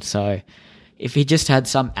good. So if he just had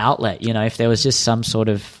some outlet, if there was just some sort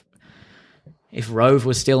of, if Rove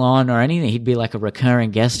was still on or anything, he'd be like a recurring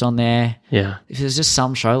guest on there. Yeah. If there's just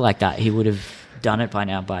some show like that, he would have done it by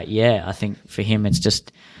now. But yeah, I think for him, it's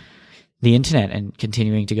just the internet and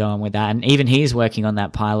continuing to go on with that. And even he's working on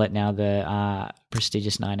that pilot now, the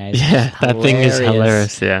prestigious 9As. Yeah, that thing is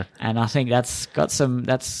hilarious. Yeah. And I think that's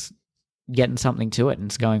getting something to it and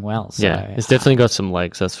it's going well. So, yeah, it's definitely got some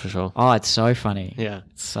legs, that's for sure. Oh, it's so funny. Yeah.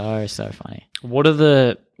 It's so funny. What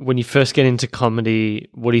are when you first get into comedy,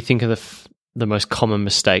 what do you think are the most common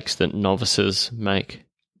mistakes that novices make?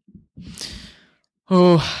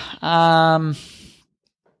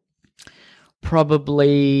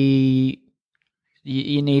 Probably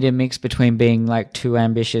you need a mix between being like too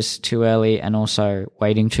ambitious too early and also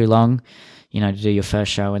waiting too long, to do your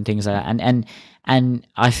first show and things like that. And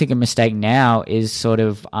I think a mistake now is sort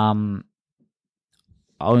of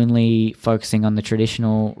only focusing on the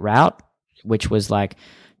traditional route, which was like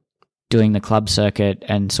doing the club circuit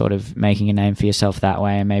and sort of making a name for yourself that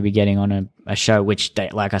way and maybe getting on a show, which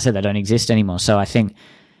like I said, they don't exist anymore. So I think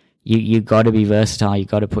you got to be versatile. You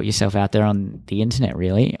got to put yourself out there on the internet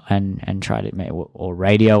really and try to make, or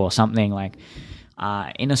radio or something like.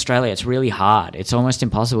 In Australia, it's really hard. It's almost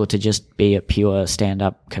impossible to just be a pure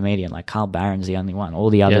stand-up comedian. Like Carl Barron's the only one.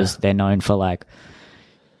 All the others, they're known for like,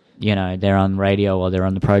 they're on radio or they're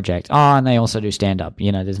on The Project. Oh, and they also do stand-up.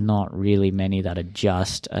 There's not really many that are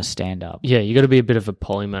just a stand-up. Yeah, you got to be a bit of a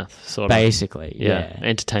polymath, sort of. Basically, yeah.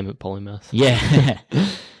 Entertainment polymath. Yeah.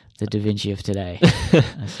 The Da Vinci of today,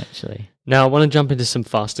 essentially. Now, I want to jump into some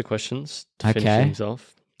faster questions to finish things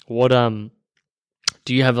off. What,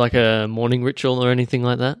 do you have like a morning ritual or anything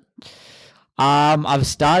like that? I've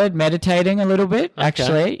started meditating a little bit,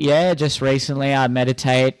 actually. Yeah, just recently I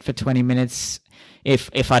meditate for 20 minutes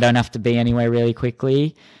if I don't have to be anywhere really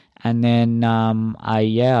quickly. and then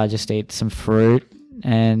I just eat some fruit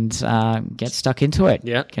and get stuck into it.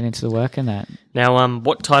 Yeah. Get into the work and that. Now,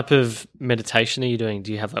 what type of meditation are you doing?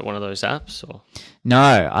 Do you have like one of those apps or?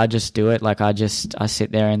 No, I just do it. Like I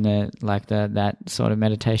sit there in that sort of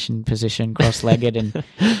meditation position, cross-legged, and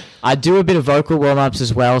I do a bit of vocal warm-ups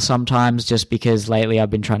as well sometimes, just because lately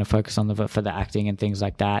I've been trying to focus on for the acting and things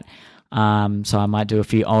like that. So I might do a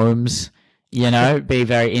few ohms, be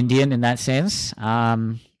very Indian in that sense.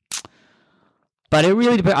 But it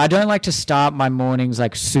really depends. I don't like to start my mornings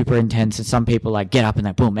like super intense. And some people like get up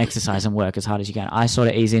and boom, exercise and work as hard as you can. I sort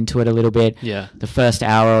of ease into it a little bit. Yeah. The first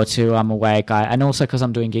hour or two I'm awake. And also because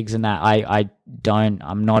I'm doing gigs and that,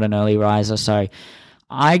 I'm not an early riser. So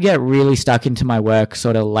I get really stuck into my work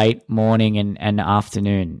sort of late morning and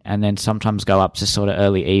afternoon, and then sometimes go up to sort of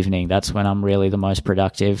early evening. That's when I'm really the most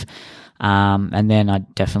productive. And then I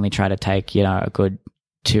definitely try to take, a good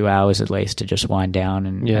 2 hours at least to just wind down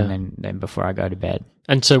and then before I go to bed.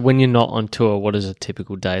 And so when you're not on tour, what does a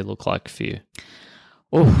typical day look like for you?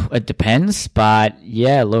 Oh, it depends. But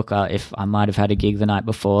yeah, look, if I might have had a gig the night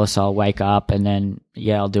before, so I'll wake up and then,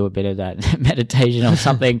 I'll do a bit of that meditation or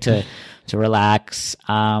something to relax.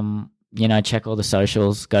 Check all the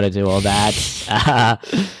socials, got to do all that.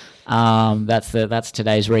 That's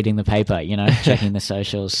today's reading the paper, checking the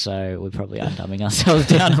socials. So we probably are dumbing ourselves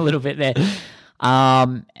down a little bit there.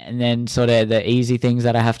 And then sort of the easy things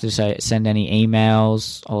that I have to send any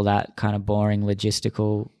emails, all that kind of boring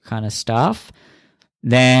logistical kind of stuff.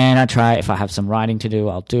 Then I try, if I have some writing to do,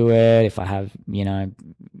 I'll do it. If I have,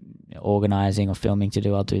 organizing or filming to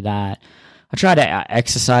do, I'll do that. I try to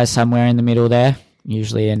exercise somewhere in the middle there,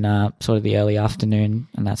 usually in sort of the early afternoon,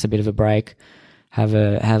 and that's a bit of a break. Have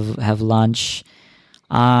lunch.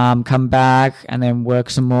 Come back and then work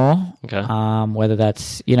some more. Okay. Whether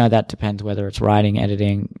that's, that depends whether it's writing,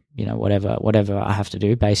 editing, whatever I have to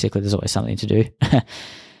do. Basically, there's always something to do.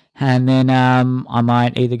 And then I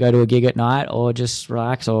might either go to a gig at night or just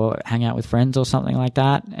relax or hang out with friends or something like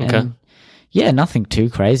that. And Okay. Yeah, nothing too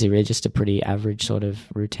crazy, really. Just a pretty average sort of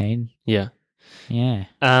routine. Yeah. Yeah.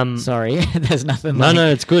 Um, Sorry, there's nothing No,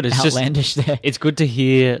 it's good. It's outlandish there. It's good to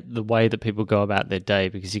hear the way that people go about their day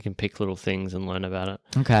because you can pick little things and learn about it.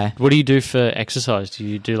 Okay. What do you do for exercise? Do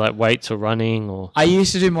you do like weights or running or? I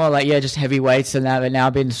used to do more like, just heavy weights and that, but now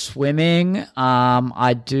I've been swimming.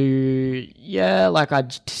 I do, I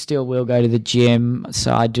still will go to the gym.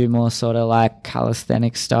 So I do more sort of like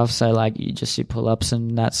calisthenic stuff. So like you pull-ups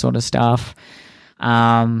and that sort of stuff.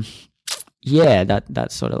 That's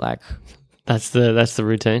sort of like... That's the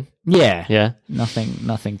routine? Yeah. Yeah.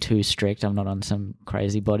 Nothing too strict. I'm not on some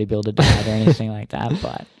crazy bodybuilder diet or anything like that,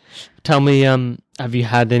 but... Tell me, have you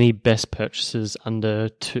had any best purchases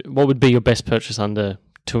what would be your best purchase under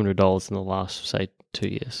 $200 in the last, say, 2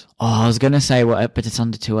 years? Oh, I was going to say, but it's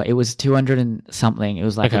under it was 200 and something. It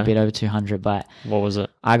was like Okay. a bit over 200, but... What was it?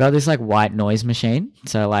 I got this like white noise machine.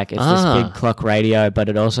 So like it's this big clock radio, but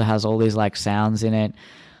it also has all these like sounds in it.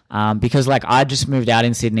 Because like I just moved out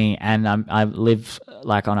in Sydney and I live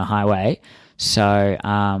like on a highway. So,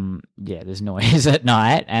 there's noise at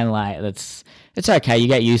night and like it's okay. You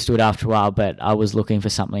get used to it after a while, but I was looking for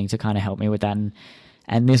something to kind of help me with that.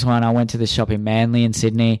 And this one, I went to the shop in Manly in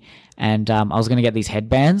Sydney and I was going to get these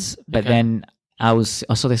headbands, but then I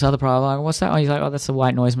saw this other product. I'm like, what's that? He's like, oh, that's a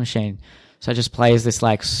white noise machine. So it just plays this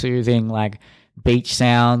like soothing, like beach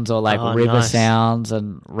sounds or like river nice. sounds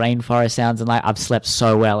and rainforest sounds. And like, I've slept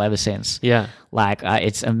so well ever since. Yeah. Like,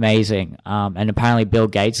 it's amazing. And apparently Bill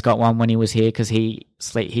Gates got one when he was here because he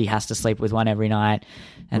has to sleep with one every night.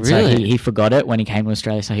 And Really? so he forgot it when he came to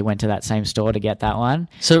Australia. So he went to that same store to get that one.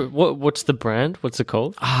 So what's the brand? What's it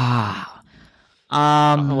called? I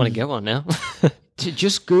want to get one now.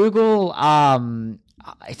 Just Google,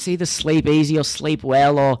 it's either Sleep Easy or Sleep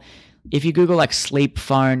Well, or if you Google like Sleep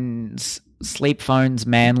Phones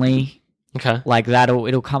Manly, Okay. like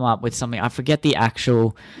it'll come up with something. I forget the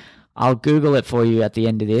actual. I'll Google it for you at the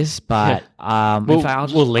end of this, but We'll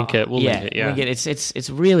link it. We'll link it. Yeah. link it. It's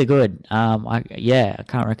really good. I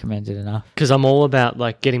can't recommend it enough. Because I'm all about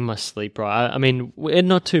like getting my sleep right. I mean, we're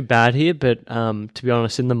not too bad here, but to be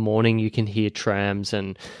honest, in the morning you can hear trams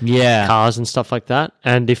and cars and stuff like that.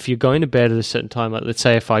 And if you're going to bed at a certain time, like let's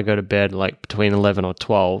say if I go to bed like between 11 or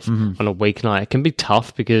 12 on a weeknight, it can be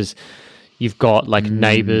tough because you've got like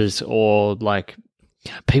neighbors or like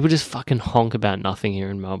people just fucking honk about nothing here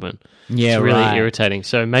in Melbourne. Yeah, it's really right. irritating.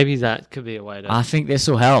 So maybe that could be a way to. I think this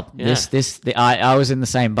will help. Yeah. I was in the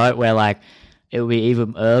same boat where like it would be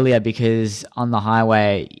even earlier because on the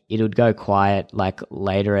highway it would go quiet like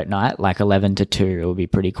later at night, like 11 to 2. It would be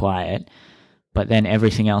pretty quiet. but then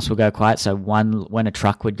everything else would go quiet. So when a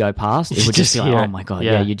truck would go past, it would just be like, oh my God,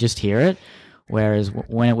 yeah, you just hear it. Whereas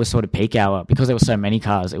when it was sort of peak hour, because there were so many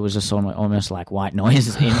cars, it was just almost like white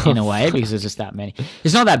noise in a way, because there's just that many.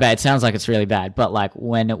 It's not that bad. It sounds like it's really bad, but like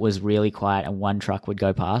when it was really quiet and one truck would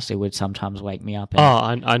go past, it would sometimes wake me up.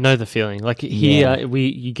 I know the feeling. Like here,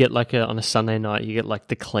 you get like on a Sunday night, you get like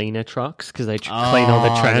the cleaner trucks because they clean all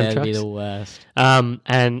the tram that'd trucks. Be the worst. And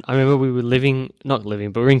I remember we were but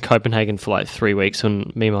we were in Copenhagen for like 3 weeks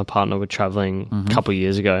when me and my partner were traveling a couple of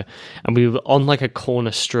years ago, and we were on like a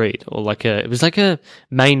corner street or it was like a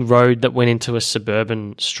main road that went into a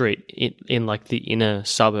suburban street in like the inner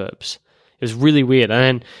suburbs. It was really weird.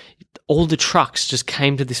 And then all the trucks just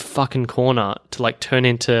came to this fucking corner to like turn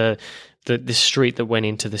into this street that went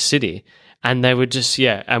into the city. And they were just,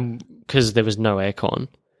 because there was no aircon.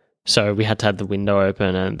 So we had to have the window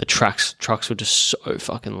open, and the trucks were just so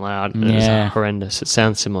fucking loud. And it was horrendous. It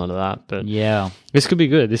sounds similar to that, but this could be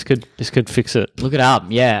good. This could fix it. Look it up.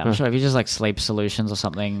 Yeah, I'm sure if you just like Sleep Solutions or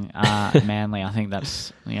something, Manly, I think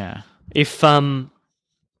that's If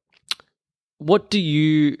what do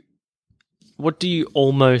you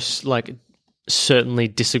almost like certainly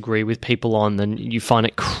disagree with people on, then you find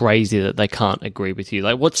it crazy that they can't agree with you?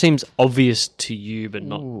 Like, what seems obvious to you but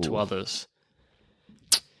not to others?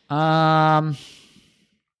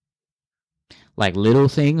 Like little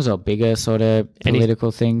things or bigger sort of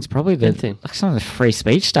political things. Probably like some of the free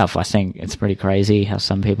speech stuff. I think it's pretty crazy how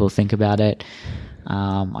some people think about it.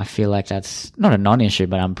 I feel like that's not a non-issue,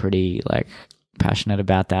 but I'm pretty like passionate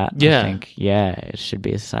about that. Yeah. I think, it should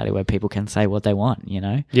be a society where people can say what they want, you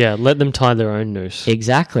know? Yeah, let them tie their own noose.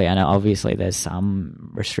 Exactly. I know obviously there's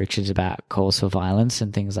some restrictions about calls for violence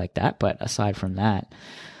and things like that, but aside from that,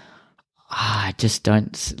 I just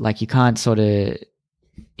don't, like, you can't sort of,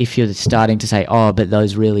 if you're starting to say, but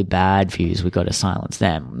those really bad views, we've got to silence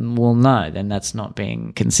them. Well, no, then that's not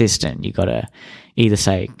being consistent. You got to either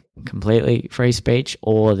say completely free speech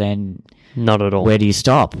or then not at all. Where do you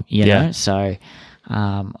stop? You know? So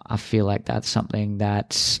I feel like that's something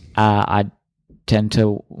that I tend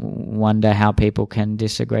to wonder how people can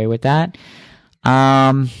disagree with that.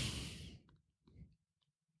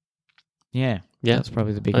 Yeah, that's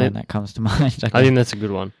probably the big one that comes to mind. I think that's a good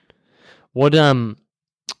one. What's an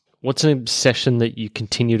obsession that you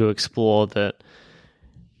continue to explore that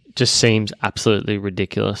just seems absolutely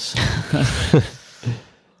ridiculous?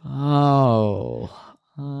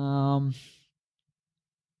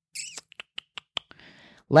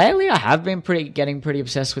 Lately I have been getting pretty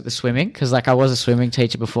obsessed with the swimming, because like I was a swimming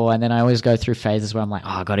teacher before, and then I always go through phases where I'm like,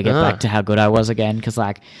 I got to get back to how good I was again, because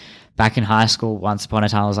like back in high school, once upon a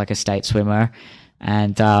time I was like a state swimmer,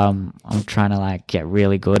 and I'm trying to like get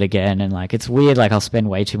really good again, and like it's weird, like I'll spend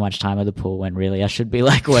way too much time at the pool when really I should be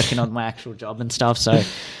like working on my actual job and stuff. So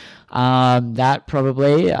that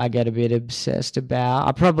probably I get a bit obsessed about.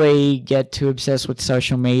 I probably get too obsessed with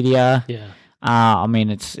social media. Yeah. I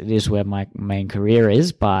mean, it is where my main career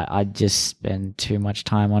is, but I just spend too much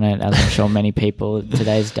time on it, as I'm sure many people in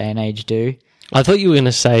today's day and age do. I thought you were going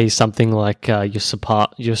to say something like your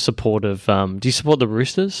support of. Do you support the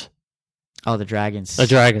Roosters? Oh, the Dragons. The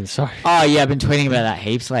Dragons, sorry. Oh, yeah, I've been tweeting about that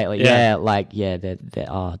heaps lately. They're don't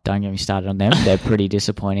get me started on them. They're pretty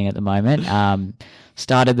disappointing at the moment.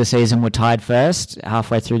 Started the season, were tied first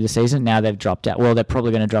halfway through the season. Now they've dropped out. Well, they're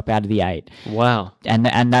probably going to drop out of the 8. Wow.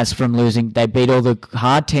 And that's from losing. They beat all the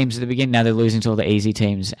hard teams at the beginning. Now they're losing to all the easy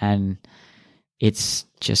teams. And it's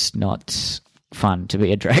just not fun to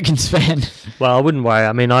be a Dragons fan. Well, I wouldn't worry.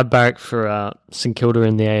 I mean, I barrack for St Kilda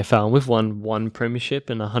in the AFL, and we've won one premiership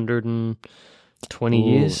in 120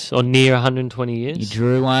 years, or near 120 years. You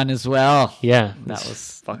drew one as well. Yeah, that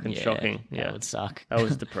was fucking shocking. Yeah, that would suck. That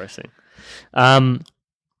was depressing.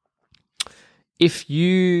 If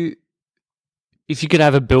you could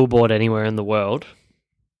have a billboard anywhere in the world,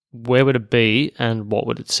 where would it be, and what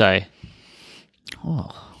would it say?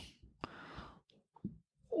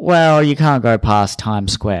 Well, you can't go past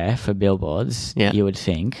Times Square for billboards, you would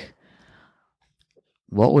think.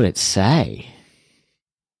 What would it say?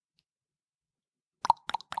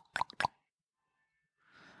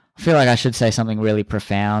 I feel like I should say something really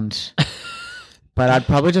profound, but I'd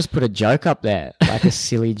probably just put a joke up there, like a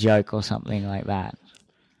silly joke or something like that.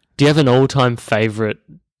 Do you have an all-time favourite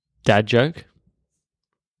dad joke?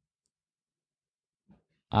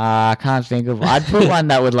 I can't think of. I'd put one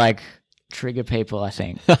that would like trigger people, I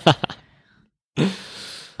think. Well,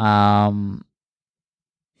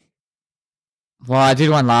 I did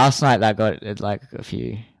one last night that got like a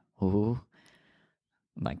few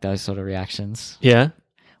like those sort of reactions. Yeah.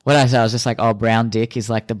 What I said, I was just like, brown dick is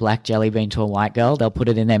like the black jelly bean to a white girl. They'll put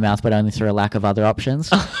it in their mouth, but only through a lack of other options.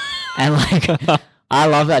 And like, I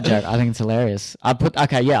love that joke. I think it's hilarious. I'd put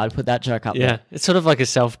that joke up Yeah, there. it's sort of like a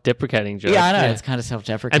self-deprecating joke. Yeah, I know. It's kind of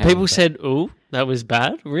self-deprecating. And people but- said, "Ooh, that was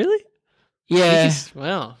bad." Really? yeah,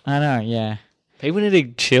 Wow. I know. Yeah, People need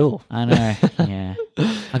to chill. I know. Yeah.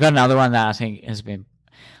 I got another one that I think has been.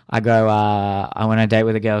 I went on a date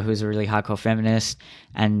with a girl who's a really hardcore feminist,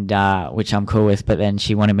 and which I'm cool with. But then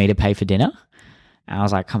she wanted me to pay for dinner, and I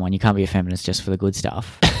was like, "Come on, you can't be a feminist just for the good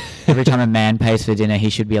stuff." Every time a man pays for dinner, he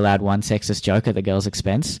should be allowed one sexist joke at the girl's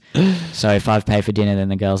expense. So if I've paid for dinner, then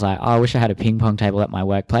the girl's like, "Oh, I wish I had a ping pong table at my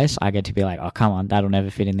workplace." I get to be like, "Oh, come on, that'll never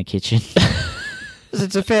fit in the kitchen."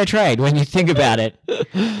 It's a fair trade when you think about it.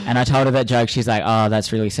 And I told her that joke. She's like, "Oh,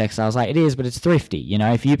 that's really sexist." I was like, "It is, but it's thrifty. You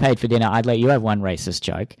know, if you paid for dinner, I'd let you have one racist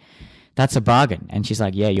joke. That's a bargain." And she's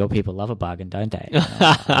like, "Yeah, your people love a bargain, don't they?"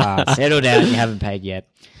 Settle down. You haven't paid yet.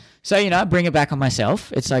 So, you know, bring it back on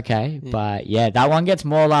myself. It's okay. But yeah, that one gets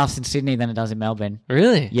more laughs in Sydney than it does in Melbourne.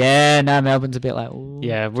 Really? Yeah, no, Melbourne's a bit like, ooh.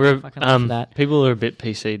 Yeah, we're Fucking up for that. people are a bit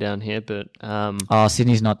PC down here, but Oh,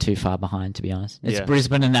 Sydney's not too far behind, to be honest. It's Yeah.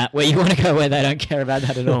 Brisbane and that, where you want to go where they don't care about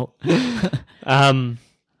that at all.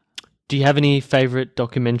 do you have any favorite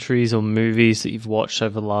documentaries or movies that you've watched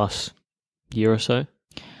over the last year or so?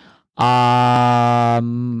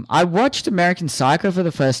 I watched American Psycho for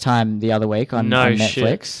the first time the other week on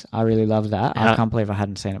Netflix. I really loved that. I can't believe I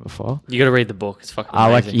hadn't seen it before. You got to read the book. It's fucking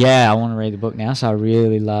amazing. I want to read the book now. So I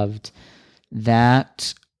really loved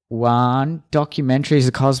that one. Documentaries,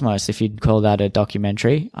 The Cosmos, if you'd call that a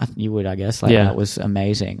documentary. You would, I guess. Like, Yeah. that was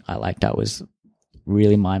amazing. That was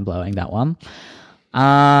really mind-blowing, that one.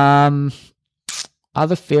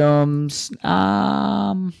 Other films,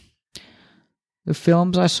 the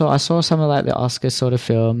films I saw some of like the Oscar sort of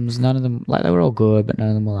films. None of them, like, they were all good, but none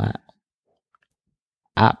of them were like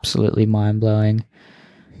absolutely mind-blowing.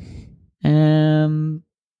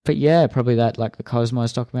 But yeah, probably that, like the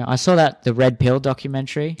Cosmos documentary. I saw the Red Pill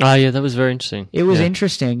documentary. Oh, yeah, that was very interesting. It was Yeah.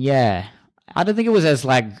 interesting, yeah. I don't think it was as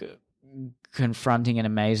like confronting and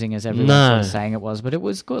amazing as everyone No. was saying it was, but it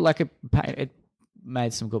was good. Like it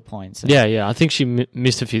made some good points. Yeah. I think she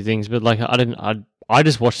missed a few things, but like I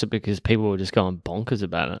just watched it because people were just going bonkers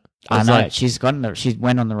about it. I was know like, she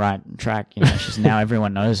went on the right track. You know, she's now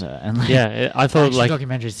everyone knows her. And like, yeah, I thought the like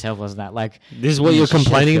documentary itself wasn't that like this is what you're she should've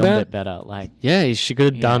complaining filmed about. It better, like Yeah, she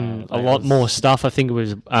could have done like, a it lot was more stuff. I think it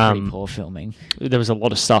was pretty poor filming. there was a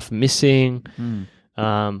lot of stuff missing,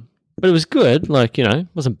 but it was good. Like, you know, it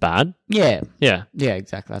wasn't bad. Yeah, Yeah. yeah,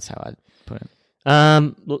 exactly. That's how I'd put it.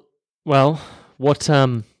 Well, what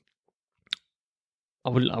I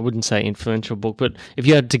wouldn't say influential book, but if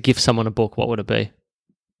you had to give someone a book, what would it be?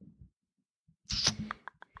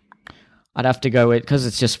 I'd have to go with, because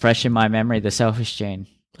it's just fresh in my memory, The Selfish Gene.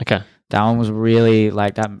 Okay. That one was really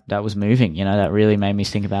like that was moving. You know, that really made me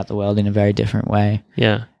think about the world in a very different way.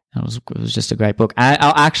 Yeah. It was just a great book.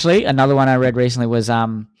 Actually, another one I read recently was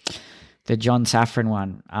the John Safran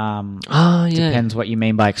one. Oh, yeah. Depends what you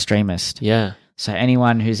mean by extremist. Yeah. So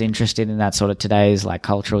anyone who's interested in that sort of today's like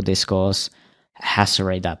cultural discourse has to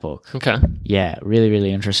read that book. Okay. Yeah, really,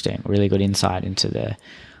 really interesting. Really good insight into the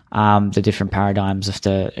different paradigms of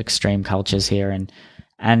the extreme cultures here,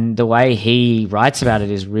 and the way he writes about it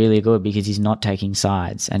is really good because he's not taking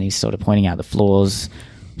sides and he's sort of pointing out the flaws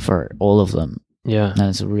for all of them. Yeah. And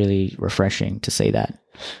it's really refreshing to see that.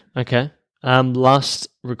 Okay. Last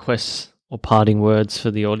requests or parting words for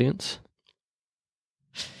the audience?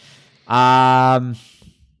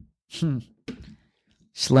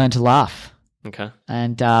 Just learn to laugh Okay.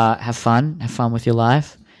 and have fun. Have fun with your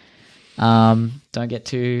life. Don't get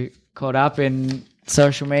too caught up in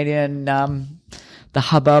social media and the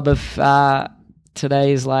hubbub of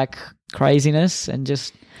today's like craziness, and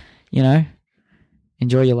just, you know,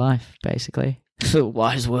 enjoy your life, basically.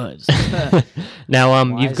 Wise words. Now,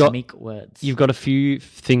 Wise, meek words. you've got a few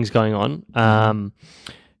things going on.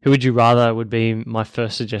 Who would you rather would be my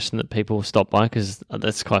first suggestion that people stop by, because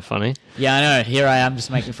that's quite funny. Yeah, I know. Here I am just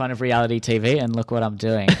making fun of reality TV, and look what I'm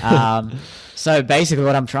doing. So basically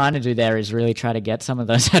what I'm trying to do there is really try to get some of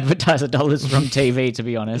those advertiser dollars from TV, to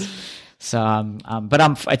be honest. So, but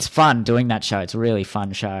it's fun doing that show. It's a really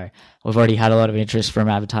fun show. We've already had a lot of interest from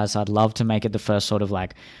advertisers. I'd love to make it the first sort of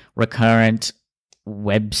like recurrent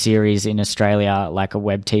web series in Australia, like a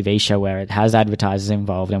web TV show where it has advertisers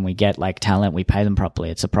involved and we get like talent, we pay them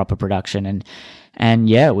properly. It's a proper production, and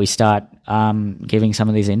yeah, we start giving some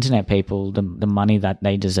of these internet people the money that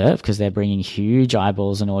they deserve, because they're bringing huge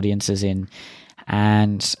eyeballs and audiences in,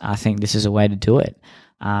 and I think this is a way to do it.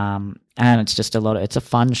 And it's just it's a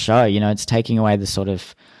fun show, you know. It's taking away the sort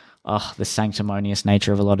of the sanctimonious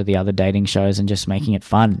nature of a lot of the other dating shows and just making it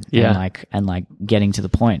fun. Yeah. And like getting to the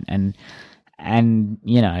point. and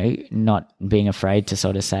not being afraid to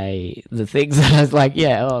sort of say the things that I was like,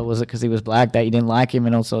 was it because he was black that you didn't like him,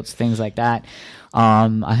 and all sorts of things like that.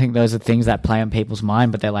 I think those are things that play on people's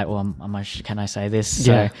mind, but they're like, well, can I say this?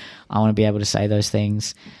 So I want to be able to say those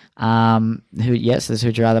things. There's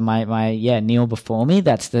Who'd You Rather, my Kneel Before Me.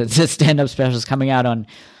 That's the stand-up special is coming out on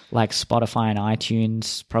like Spotify and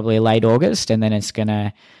iTunes probably late August, and then it's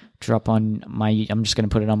gonna drop on I'm just gonna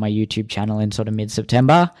put it on my YouTube channel in sort of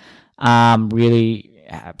mid-September. Really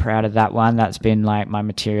proud of that one. That's been like my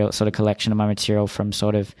material, sort of collection of my material from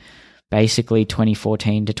sort of basically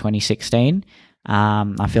 2014 to 2016.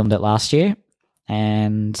 I filmed it last year,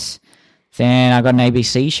 and then I got an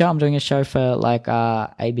ABC show. I'm doing a show for like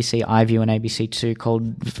ABC iView and ABC2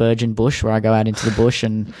 called Virgin Bush, where I go out into the bush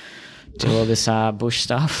and do all this bush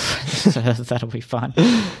stuff. So that'll be fun.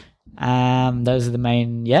 Those are the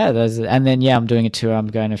main, and then I'm doing a tour. I'm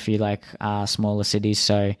going to a few like smaller cities,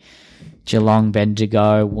 so Geelong,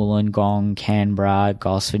 Bendigo, Wollongong, Canberra,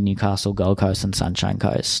 Gosford, Newcastle, Gold Coast, and Sunshine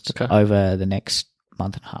Coast over the next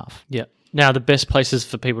month and a half. Yeah. Now, the best places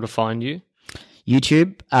for people to find you?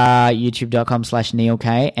 YouTube,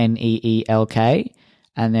 youtube.com/NeelK, NEELK,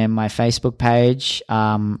 and then my Facebook page,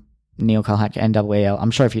 Neil Culhack, NEEL.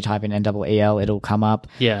 I'm sure if you type in NEEL, it'll come up.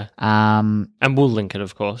 Yeah. And we'll link it,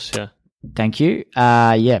 of course. Yeah. Thank you.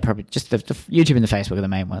 Probably just the YouTube and the Facebook are the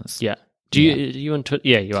main ones. Yeah. You on Twitter?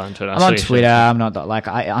 Yeah, you are on Twitter. I'm on Twitter. I'm not like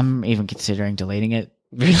I'm even considering deleting it.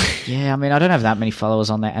 Really? Yeah. I mean, I don't have that many followers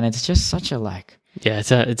on there, and it's just such a like. Yeah,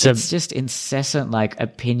 it's just incessant, like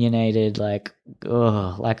opinionated, it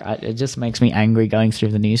just makes me angry going through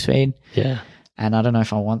the newsfeed. Yeah. And I don't know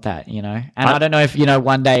if I want that, And I don't know if,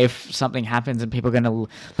 one day if something happens and people are going to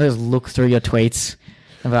just look through your tweets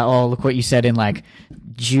and be like, oh, look what you said in like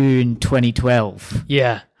June 2012.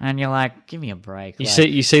 Yeah. And you're like, give me a break. You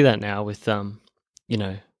see that now with,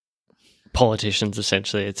 politicians,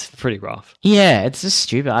 essentially. It's pretty rough. Yeah, it's just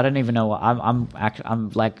stupid. I don't even know what I'm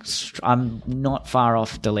not far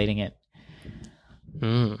off deleting it.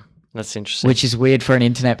 That's interesting. Which is weird for an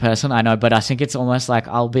internet person, I know, but I think it's almost like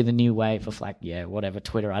I'll be the new wave of like, whatever,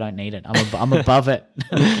 Twitter, I don't need it. I'm above it.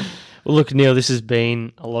 Well, look, Neil, this has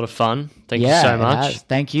been a lot of fun. Thank you so much.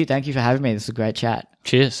 Thank you for having me. This was a great chat.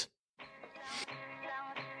 Cheers.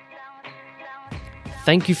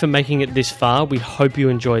 Thank you for making it this far. We hope you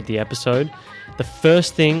enjoyed the episode. The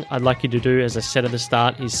first thing I'd like you to do, as I said at the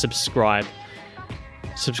start, is subscribe.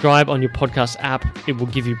 Subscribe on your podcast app. It will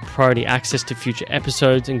give you priority access to future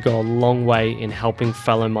episodes and go a long way in helping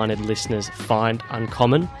fellow-minded listeners find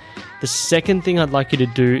Uncommon. The second thing I'd like you to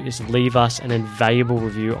do is leave us an invaluable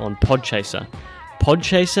review on Podchaser.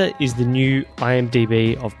 Podchaser is the new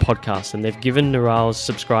IMDb of podcasts, and they've given Neural's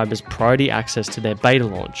subscribers priority access to their beta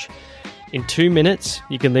launch. In 2 minutes,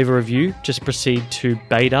 you can leave a review. Just proceed to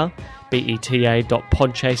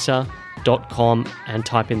beta.podchaser.com and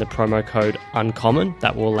type in the promo code UNCOMMON.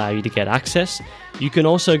 That will allow you to get access. You can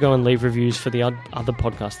also go and leave reviews for the other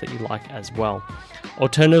podcasts that you like as well.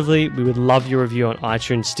 Alternatively, we would love your review on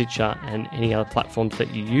iTunes, Stitcher, and any other platforms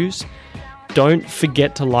that you use. Don't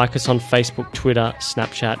forget to like us on Facebook, Twitter,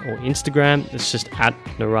 Snapchat, or Instagram. It's just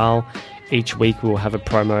 @Neural. Each week we will have a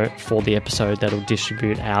promo for the episode that will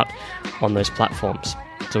distribute out on those platforms.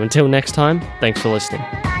 So until next time, thanks for listening.